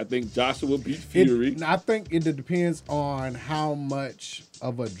Joshua. I think Joshua beats Fury. I think it depends on how much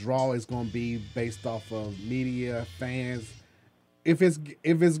of a draw it's going to be based off of media, fans. If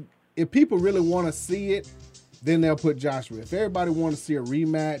people really want to see it, then they'll put Joshua. If everybody want to see a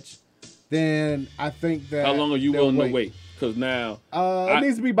rematch, then I think that. How long are you willing to wait? Because now it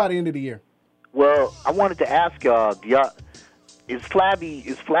needs to be by the end of the year. Well, I wanted to ask y'all, as flabby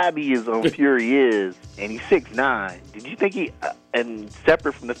as Fury is, and he's 6'9", did you think and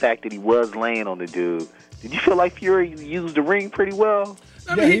separate from the fact that he was laying on the dude, did you feel like Fury used the ring pretty well?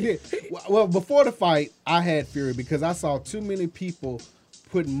 Yeah, he did. Well, before the fight, I had Fury because I saw too many people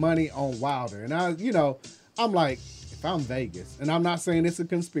putting money on Wilder. And I'm like, if I'm Vegas, and I'm not saying it's a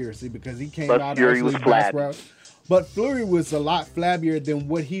conspiracy because he came out Fury was flabby. But Fury was a lot flabbier than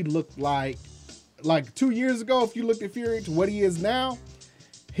what he looked like 2 years ago. If you looked at Fury to what he is now,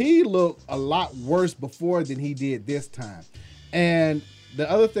 he looked a lot worse before than he did this time. And the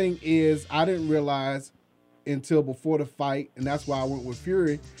other thing is, I didn't realize until before the fight, and that's why I went with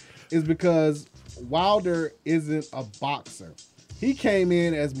Fury, is because Wilder isn't a boxer. He came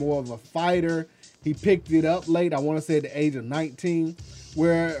in as more of a fighter. He picked it up late, I want to say at the age of 19,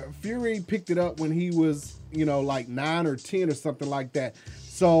 where Fury picked it up when he was, like 9 or 10 or something like that.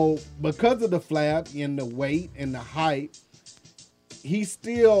 So because of the flab and the weight and the height, he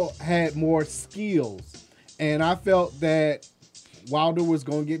still had more skills. And I felt that Wilder was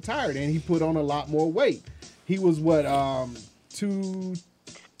going to get tired, and he put on a lot more weight. He was 230?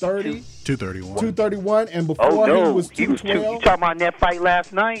 231. 231, and before he was 212. You talking about that fight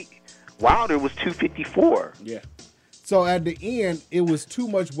last night? Wilder was 254. Yeah. So at the end, it was too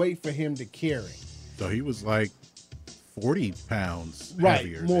much weight for him to carry. So he was like 40 pounds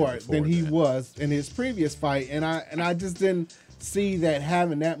heavier more than he was in his previous fight, and I just didn't see that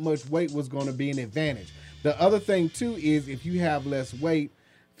having that much weight was going to be an advantage. The other thing too is if you have less weight,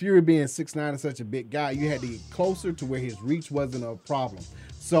 Fury being 6'9" and such a big guy, you had to get closer to where his reach wasn't a problem.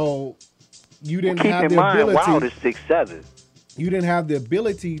 So you didn't have the ability. Wilder's 6'7". You didn't have the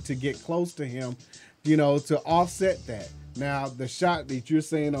ability to get close to him, to offset that. Now the shot that you're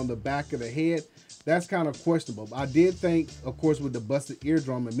saying on the back of the head, that's kind of questionable. I did think, of course, with the busted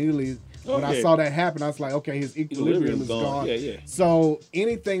eardrum, immediately when I saw that happen, I was like, okay, his equilibrium is gone. Yeah. So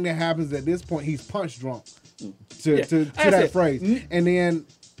anything that happens at this point, he's punch drunk to that phrase. And then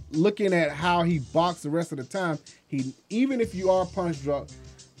looking at how he boxed the rest of the time, even if you are punch drunk,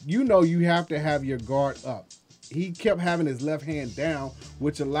 you have to have your guard up. He kept having his left hand down,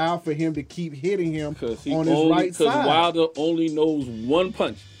 which allowed for him to keep hitting him on his right side. Because Wilder only knows one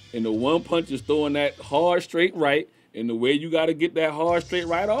punch. And the one punch is throwing that hard straight right. And the way you got to get that hard straight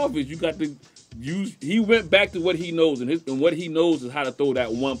right off is you got to use. He went back to what he knows, and what he knows is how to throw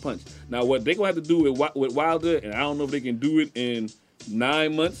that one punch. Now, what they're gonna have to do with Wilder, and I don't know if they can do it in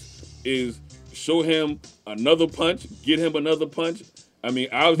 9 months, is show him another punch, get him another punch. I mean,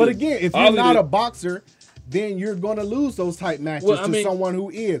 but again, if you're not a boxer, then you're gonna lose those type matches to someone who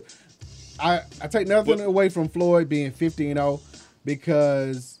is. I take nothing away from Floyd being 50-0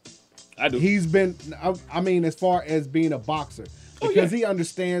 because. He's been, as far as being a boxer, because he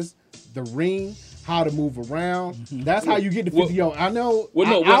understands the ring, how to move around. That's how you get to 50. I know.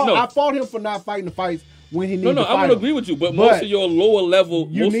 I fought him for not fighting the fights when he needed to fight. I would agree with you, but most of your lower level,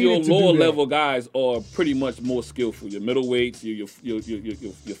 guys are pretty much more skillful. Your middleweights, your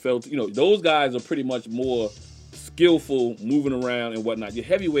felt, those guys are pretty much more skillful, moving around and whatnot. Your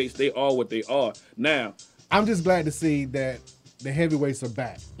heavyweights, they are what they are. Now, I'm just glad to see that the heavyweights are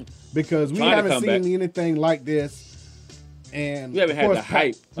back because we haven't seen anything like this. And we haven't had the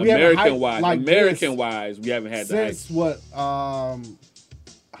hype, American-wise, we haven't had the hype. Since what,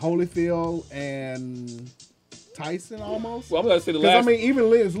 Holyfield and Tyson almost? Well, I'm going to say the last. Even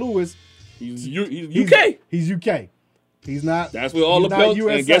Lennox Lewis. He's UK. He's UK. He's not. That's where all the belts.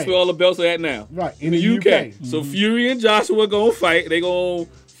 USA. And guess where all the belts are at now? Right, in the UK. Mm-hmm. So Fury and Joshua going to fight. They're going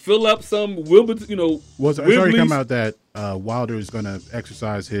to fill up some Wimbledon, Well, it's already come out that Wilder is going to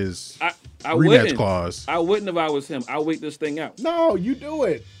exercise his rematch clause. I wouldn't if I was him. I'll wait this thing out. No, you do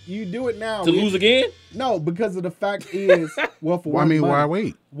it. You do it now. To lose again? No, because of the fact is, well, for why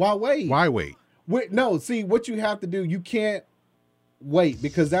wait? Why wait? Why wait? No, see, what you have to do, you can't wait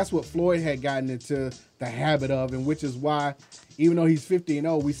because that's what Floyd had gotten into the habit of, and which is why, even though he's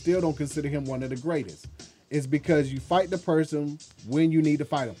 50-0, we still don't consider him one of the greatest. It's because you fight the person when you need to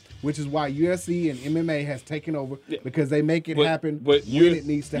fight them, which is why UFC and MMA has taken over because they make it happen when it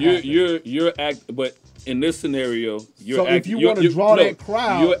needs to happen. But in this scenario, if you want to draw that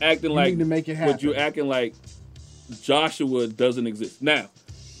crowd, you're acting like you need to make it happen. But you're acting like Joshua doesn't exist now.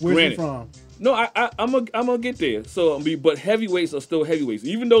 Where's he from? No, I'm gonna get there. So, but heavyweights are still heavyweights.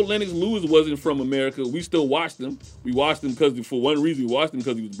 Even though Lennox Lewis wasn't from America, we still watched him. We watched him because for one reason, we watched him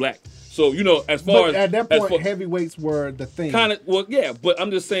because he was black. So as far as at that point, heavyweights were the thing. But I'm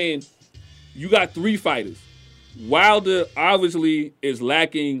just saying, you got 3 fighters. Wilder obviously is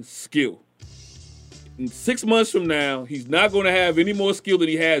lacking skill. In 6 months from now, he's not going to have any more skill than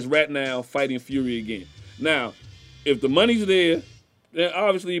he has right now fighting Fury again. Now, if the money's there, then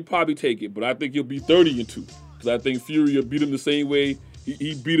obviously he'd probably take it. But I think he'll be 30-2 because I think Fury will beat him the same way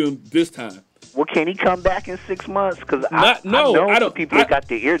he beat him this time. Well, can he come back in 6 months? Because I know some people that got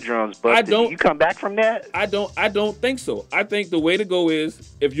their eardrums busted. You come back from that? I don't think so. I think the way to go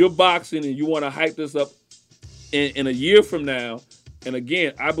is if you're boxing and you want to hype this up in a year from now. And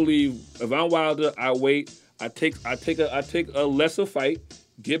again, I believe if I'm Wilder, I wait. I take a lesser fight,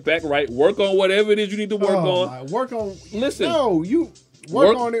 get back right, work on whatever it is you need to work on. Listen. No, you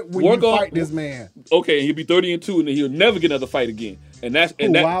work on it when you fight this man. Okay, and he'll be 30-2, and then he'll never get another fight again. And that's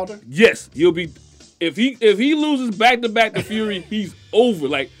Wilder? Yes, he'll be. If he loses back to back to Fury, he's over.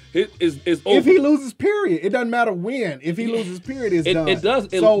 Like it's over. If he loses, period. It doesn't matter when. If he loses, period, it's done. It does.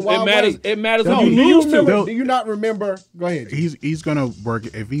 So it matters. Wait? It matters when you lose to. Do you not remember? Go ahead. He's gonna work.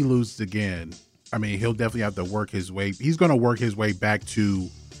 If he loses again, I mean, he'll definitely have to work his way. He's gonna work his way back to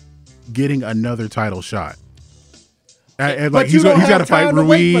getting another title shot. And like he's got to fight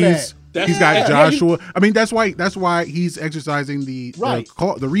Ruiz. He's got Joshua. I mean, that's why he's exercising the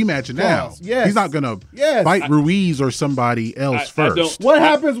rematch now. Yes. He's not gonna fight Ruiz or somebody else first. What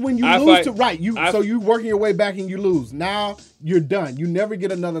happens when you lose so you working your way back and you lose? Now you're done. You never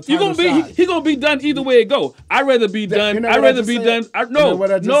get another title shot. He's gonna be done either way it go. I'd rather be done. I'd rather be done.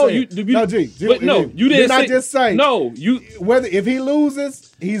 You didn't just say. No, if he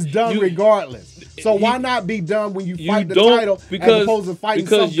loses, he's done regardless. So why not be done when you fight the title as opposed to fighting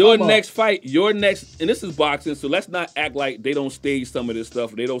because your next fight, and this is boxing, so let's not act like they don't stage some of this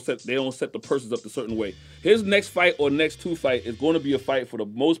stuff. They don't set the persons up a certain way. His next fight or next 2 fight is going to be a fight for the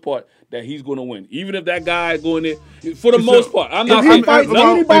most part that he's going to win, even if that guy is going there for the most part. I'm not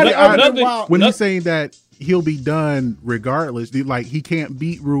when he's saying that he'll be done regardless. Like he can't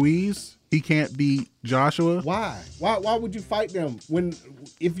beat Ruiz. He can't beat Joshua. Why? Why would you fight them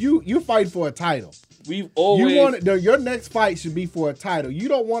if you fight for a title? We've always your next fight should be for a title. You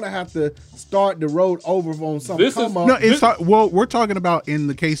don't want to have to start the road over on some come up. No, we're talking about in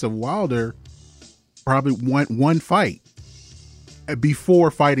the case of Wilder, probably one fight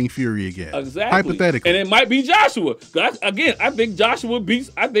before fighting Fury again. Exactly. Hypothetically. And it might be Joshua. Again, I think Joshua beats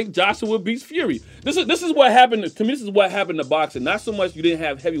Fury. This is what happened to me. This is what happened to boxing. Not so much you didn't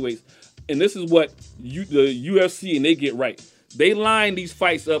have heavyweights. And this is what the UFC and they get right. They line these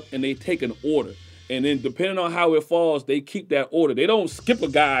fights up and they take an order. And then depending on how it falls, they keep that order. They don't skip a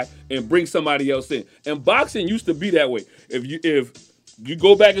guy and bring somebody else in. And boxing used to be that way. If you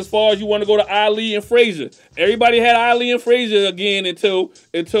go back as far as you want to go to Ali and Frazier, everybody had Ali and Frazier again until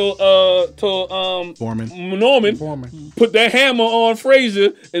Norman put that hammer on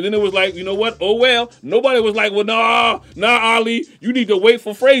Frazier, and then it was like, you know what? Oh well. Nobody was like, well, nah, Ali, you need to wait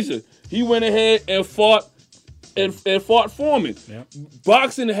for Frazier. He went ahead and fought and fought Foreman. Yep.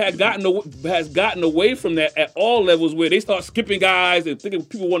 Boxing has gotten away from that at all levels, where they start skipping guys and thinking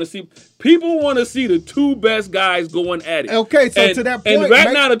people want to see the two best guys going at it. Okay, so to that point, and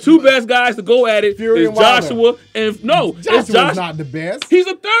right now the two best guys to go at it Fury is and Wilder. Joshua and Joshua's not the best. He's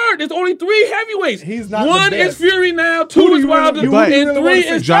a third. There's only 3 heavyweights. He's not One the is best. Fury now, 2 is Wilder, and 3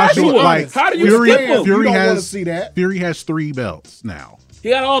 is Joshua. Like, How do you skip him? Fury You don't wanna has see that. Fury has 3 belts now. He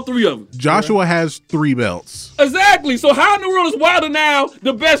got all 3 of them. Joshua has 3 belts. Exactly. So how in the world is Wilder now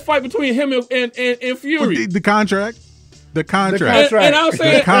the best fight between him and Fury? The contract. The contract. And I'm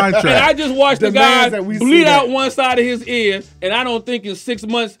saying, the contract. and I just watched the guy Demands that we see bleed out that. one side of his ear, and I don't think in 6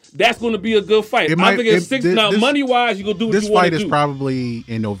 months that's going to be a good fight. I think in 6 now, money wise, you gonna do what this you want fight to do. is probably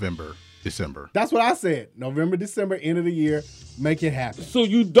in November, December. That's what I said. November, December, end of the year, make it happen. So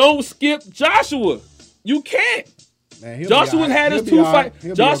you don't skip Joshua. You can't. Man, Joshua had his 2 fights.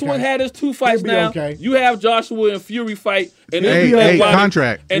 Joshua had his 2 fights now. Okay. You have Joshua and Fury fight, and Hey, Wilder-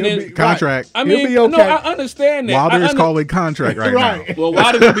 contract. and then Contract. I mean, He'll be okay. no, I understand that. Wilder I is calling contract right now. Well,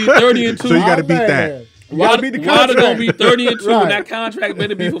 Wilder gonna be 30-2. So you got to beat that. Wilder gonna be 30-2, Right. and that contract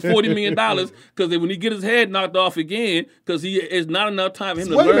better be for $40 million. Because when he get his head knocked off again, because it's not enough time for him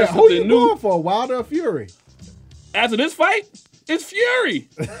to Wait a learn minute, who something you new. going for, Wilder or Fury? After this fight, it's Fury.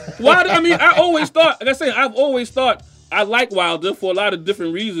 Wilder. I mean, I've always thought I like Wilder for a lot of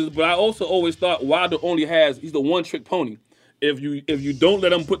different reasons, but I also always thought Wilder he's the one-trick pony. If you don't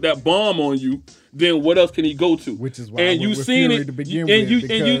let him put that bomb on you, then what else can he go to? Which is why and I you went with seen Fury it, to begin and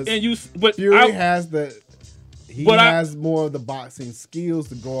with, you, but Fury has more of the boxing skills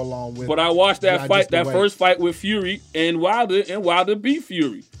to go along with. But I watched that not fight, just the that weight. first fight with Fury and Wilder beat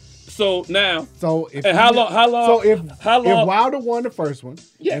Fury. So now, if how long? if Wilder won the first one,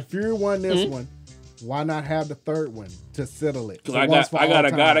 and Fury won this one, why not have the third one to settle it? Because I got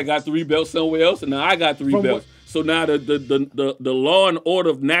a guy that got 3 belts somewhere else, and now I got 3 belts. So now the law and order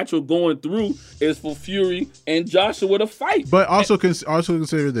of natural going through is for Fury and Joshua to fight. But also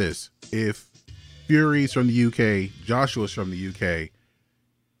consider this: if Fury's from the UK, Joshua's from the UK,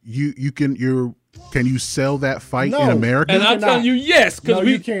 can you sell that fight in America? And I'm telling you, yes, because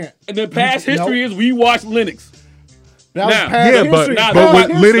you can't. And the past history is we watched Lennox. That was past history. But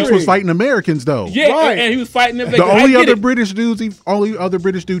Lennox was fighting Americans though. Yeah, and he was fighting them. The only other British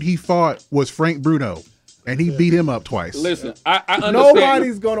dude he fought was Frank Bruno, and he beat him up twice. Listen, I understand.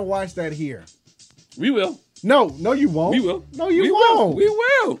 Nobody's gonna watch that here. We will. No, you won't. We will. No, you won't.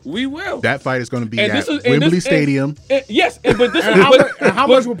 We will. That fight is going to be And at this is- and Wembley this- Stadium. Yes, but this And is how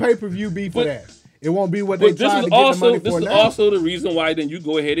much will pay-per-view be for that? It won't be what they But this tried is to get the also money for now. also the reason why then you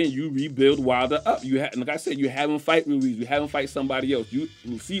go ahead and you rebuild Wilder up. Like I said, you have him fight Ruiz, you have him fight somebody else. You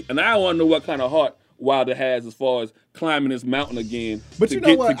see, and I want to know what kind of heart Wilder has as far as climbing this mountain again. But you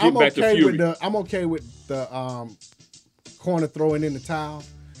know what? I'm back to okay Fury. with the corner throwing in the towel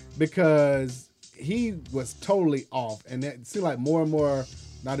because he was totally off, and it seemed like more and more.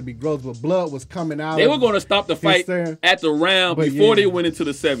 Not to be gross, but blood was coming out. They were going to stop the fight at the round before they went into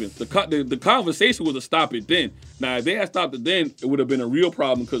the 7th. The conversation was to stop it then. Now, if they had stopped it then, it would have been a real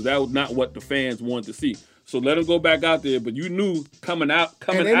problem because that was not what the fans wanted to see. So let them go back out there. But you knew coming out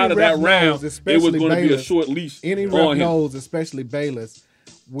of that round, it was going to be a short leash Any on ref him. knows, especially Bayless,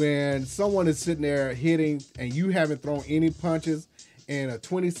 when someone is sitting there hitting and you haven't thrown any punches in a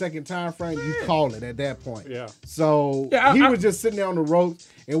 20-second time frame, you call it at that point. Yeah. So he was just sitting there on the ropes.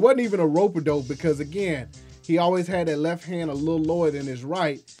 It wasn't even a rope-a-dope because, again, he always had that left hand a little lower than his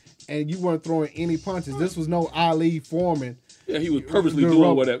right, and you weren't throwing any punches. This was no Ali Foreman. Yeah, he was purposely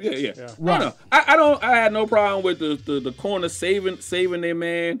doing whatever. Yeah. Right. I had no problem with the corner saving their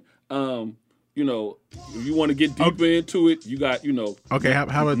man. If you want to get deeper into it, you got, Okay, how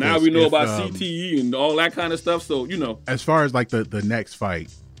about now this? we know If, about CTE and all that kind of stuff. So, as far as like the next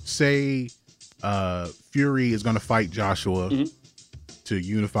fight, say Fury is going to fight Joshua to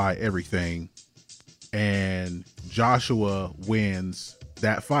unify everything, and Joshua wins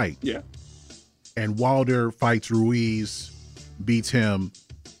that fight. Yeah. And Wilder fights Ruiz, beats him.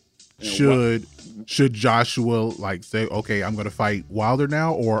 Should Joshua like say, okay, I'm going to fight Wilder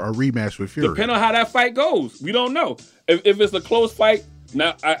now, or a rematch with Fury? Depending on how that fight goes, we don't know. If it's a close fight,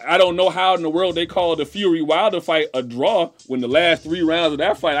 now I don't know how in the world they call the Fury Wilder fight a draw when the last 3 rounds of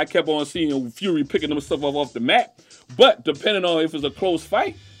that fight I kept on seeing Fury picking himself up off the mat. But depending on if it's a close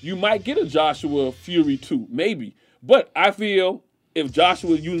fight, you might get a Joshua Fury 2, maybe. But I feel if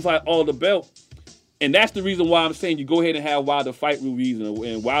Joshua unified all the belt, and that's the reason why I'm saying you go ahead and have Wilder fight Ruiz,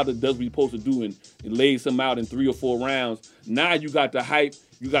 and Wilder does what he's supposed to do and lays him out in 3 or 4 rounds. Now you got the hype,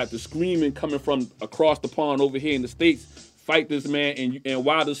 you got the screaming coming from across the pond over here in the States. Fight this man, and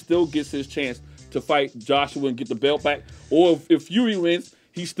Wilder still gets his chance to fight Joshua and get the belt back. Or if Fury wins,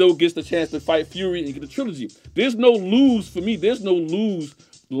 he still gets the chance to fight Fury and get the trilogy. There's no lose for me. There's no lose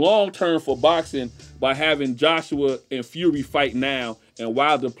long term for boxing by having Joshua and Fury fight now and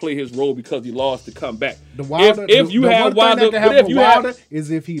Wilder play his role because he lost to come back. Wilder, if you have Wilder,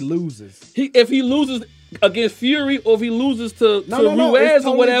 is if he loses. If he loses against Fury or if he loses to Ruiz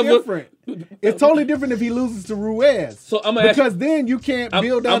or whatever. Different. It's totally different if he loses to Ruiz. So then you can't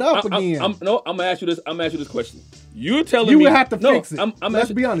build that up again. I'm gonna ask you this. I'm gonna ask you this question. You're telling me you would have to fix it.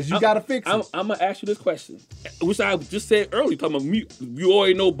 Let's be honest. You got to fix it. I'm gonna ask you this question, which I just said earlier. Talking about me, you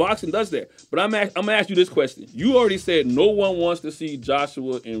already know boxing does that. But I'm gonna ask you this question. You already said no one wants to see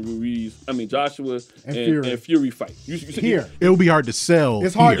Joshua and Fury fight. Here, it will be hard to sell.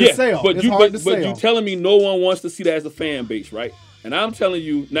 It's hard to sell. But you telling me no one wants to see that as a fan base, right? And I'm telling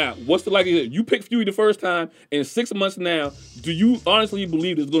you now, what's the likelihood? You picked Fury the first time, and 6 months now, do you honestly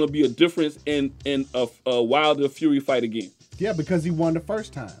believe there's going to be a difference in a Wilder Fury fight again? Yeah, because he won the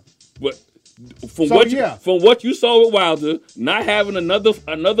first time. But from what you saw with Wilder, not having another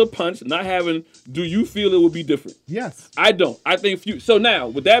punch, do you feel it would be different? Yes. I don't. I think so. Now,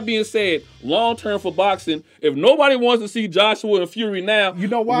 with that being said, long term for boxing, if nobody wants to see Joshua and Fury now, you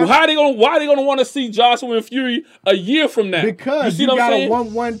know why? Why are they gonna want to see Joshua and Fury a year from now? Because you got a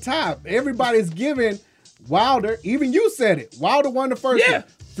 1-1 tie. Everybody's giving Wilder. Even you said it. Wilder won the first one.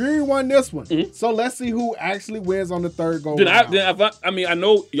 Fury won this one. Mm-hmm. So let's see who actually wins on the third go. I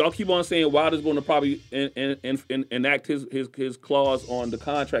know y'all keep on saying Wilder's going to probably enact his clause on the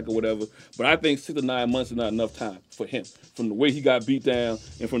contract or whatever, but I think 6 to 9 months is not enough time for him. From the way he got beat down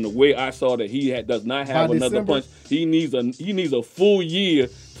and from the way I saw that he does not have another punch, he needs a full year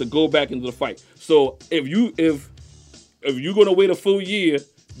to go back into the fight. So if you're going to wait a full year,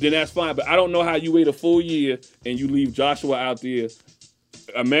 then that's fine. But I don't know how you wait a full year and you leave Joshua out there.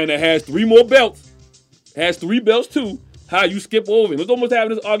 A man that has 3 more belts, has 3 belts too. How you skip over him? It's almost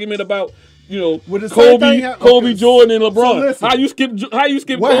having this argument about Kobe, Jordan, and LeBron. So listen, how you skip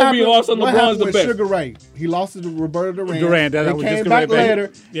Kobe and all of a sudden LeBron's the best? Sugar Ray, he lost to Roberto Duran. He came back later,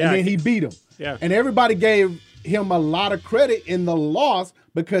 and then he beat him. Yeah. And everybody gave him a lot of credit in the loss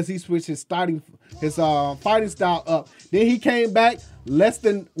because he switched his fighting style up. Then he came back less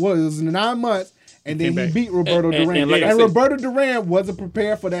than it was 9 months. And then he beat Roberto Duran. And Roberto Duran wasn't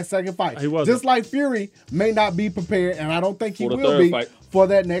prepared for that second fight. He wasn't. Just like Fury may not be prepared, and I don't think he will be for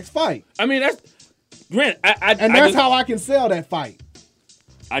that next fight. I mean, that's Grant. That's how I can sell that fight.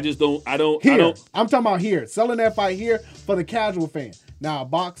 I'm talking about here. Selling that fight here for the casual fan. Now, a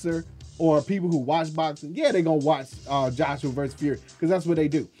boxer or people who watch boxing, they're going to watch Joshua versus Fury because that's what they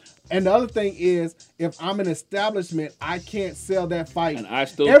do. And the other thing is, if I'm an establishment, I can't sell that fight. And I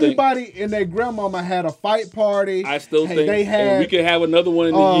still everybody and their grandmama had a fight party. I still think and we could have another one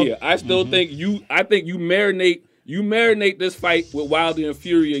in the year. I still think you marinate this fight with Wilder and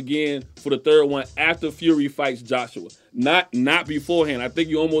Fury again for the third one after Fury fights Joshua. Not beforehand. I think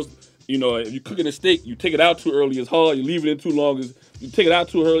you almost, if you're cooking a steak, you take it out too early, it's hard. You leave it in too long, you take it out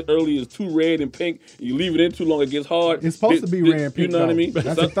too early, it's too red and pink. You leave it in too long, it gets hard. It's supposed to be red and pink. You know what I mean?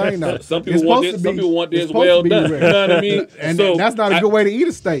 That's the thing, though. Some people want this well done. You know what I mean? And so that's not a good way to eat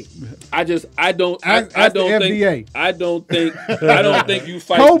a steak. I don't think you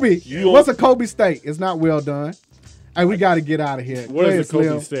fight Kobe. What's a Kobe steak? It's not well done. Hey, we got to get out of here. What is a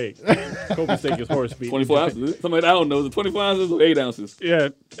Kobe steak? Kobe steak is horse meat. 24 ounces. Somebody I don't know. Is it 24 ounces or 8 ounces? Yeah.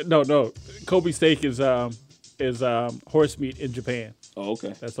 No. Kobe steak is horse meat in Japan. Oh,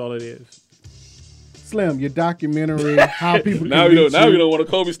 okay. That's all it is. Slim, your documentary, how people now we don't want a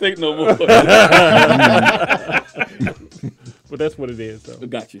Kobe steak no more. But that's what it is, though.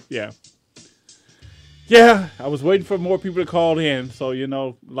 Got you. Yeah. Yeah, I was waiting for more people to call in. So, a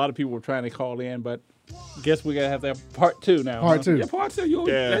lot of people were trying to call in, but guess we got to have that part 2 now. Part 2. Yeah, part 2.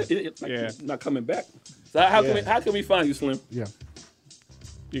 You're not coming back. So how can we find you, Slim? Yeah.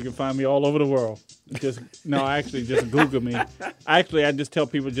 You can find me all over the world. Just Google me. Actually, I just tell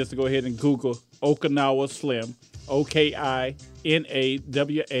people just to go ahead and Google Okinawa Slim, OKINAWA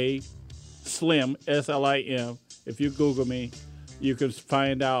Slim, SLIM. If you Google me, you can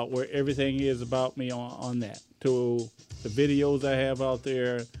find out where everything is about me on that. To the videos I have out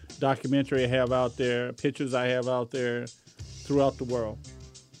there, documentary I have out there, pictures I have out there throughout the world.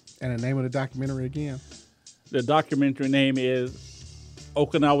 And the name of the documentary again? The documentary name is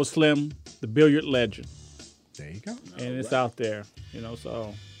Okinawa Slim, the Billiard Legend. There you go. And it's out there,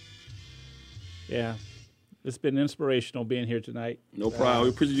 so, yeah. It's been inspirational being here tonight. No problem. We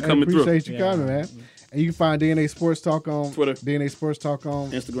appreciate you coming through. Appreciate you coming, man. And you can find DNA Sports Talk on Twitter, DNA Sports Talk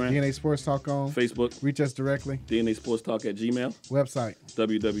on Instagram, DNA Sports Talk on Facebook. Reach us directly. DNA Sports Talk at Gmail. Website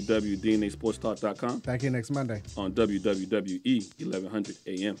www.dnasportstalk.com. Back here next Monday on WWWE 1100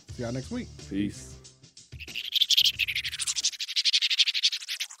 AM. See y'all next week. Peace.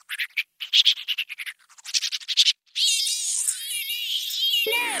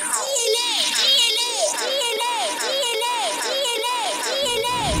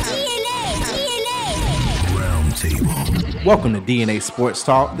 Welcome to DNA Sports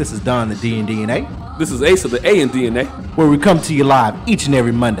Talk. This is Don, the D in DNA. This is Ace of the A in DNA. Where we come to you live each and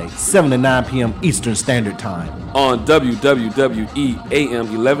every Monday, 7 to 9 p.m. Eastern Standard Time. On WWWE AM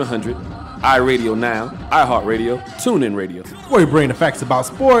 1100, iRadio Now, iHeartRadio, TuneIn Radio. Where we bring the facts about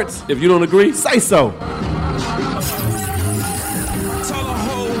sports. If you don't agree, say so. Tell the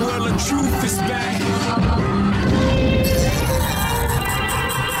whole world the truth is back.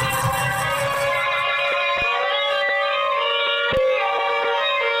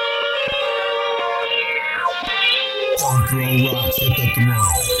 Throw rocks at the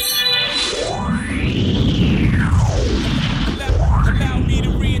throne.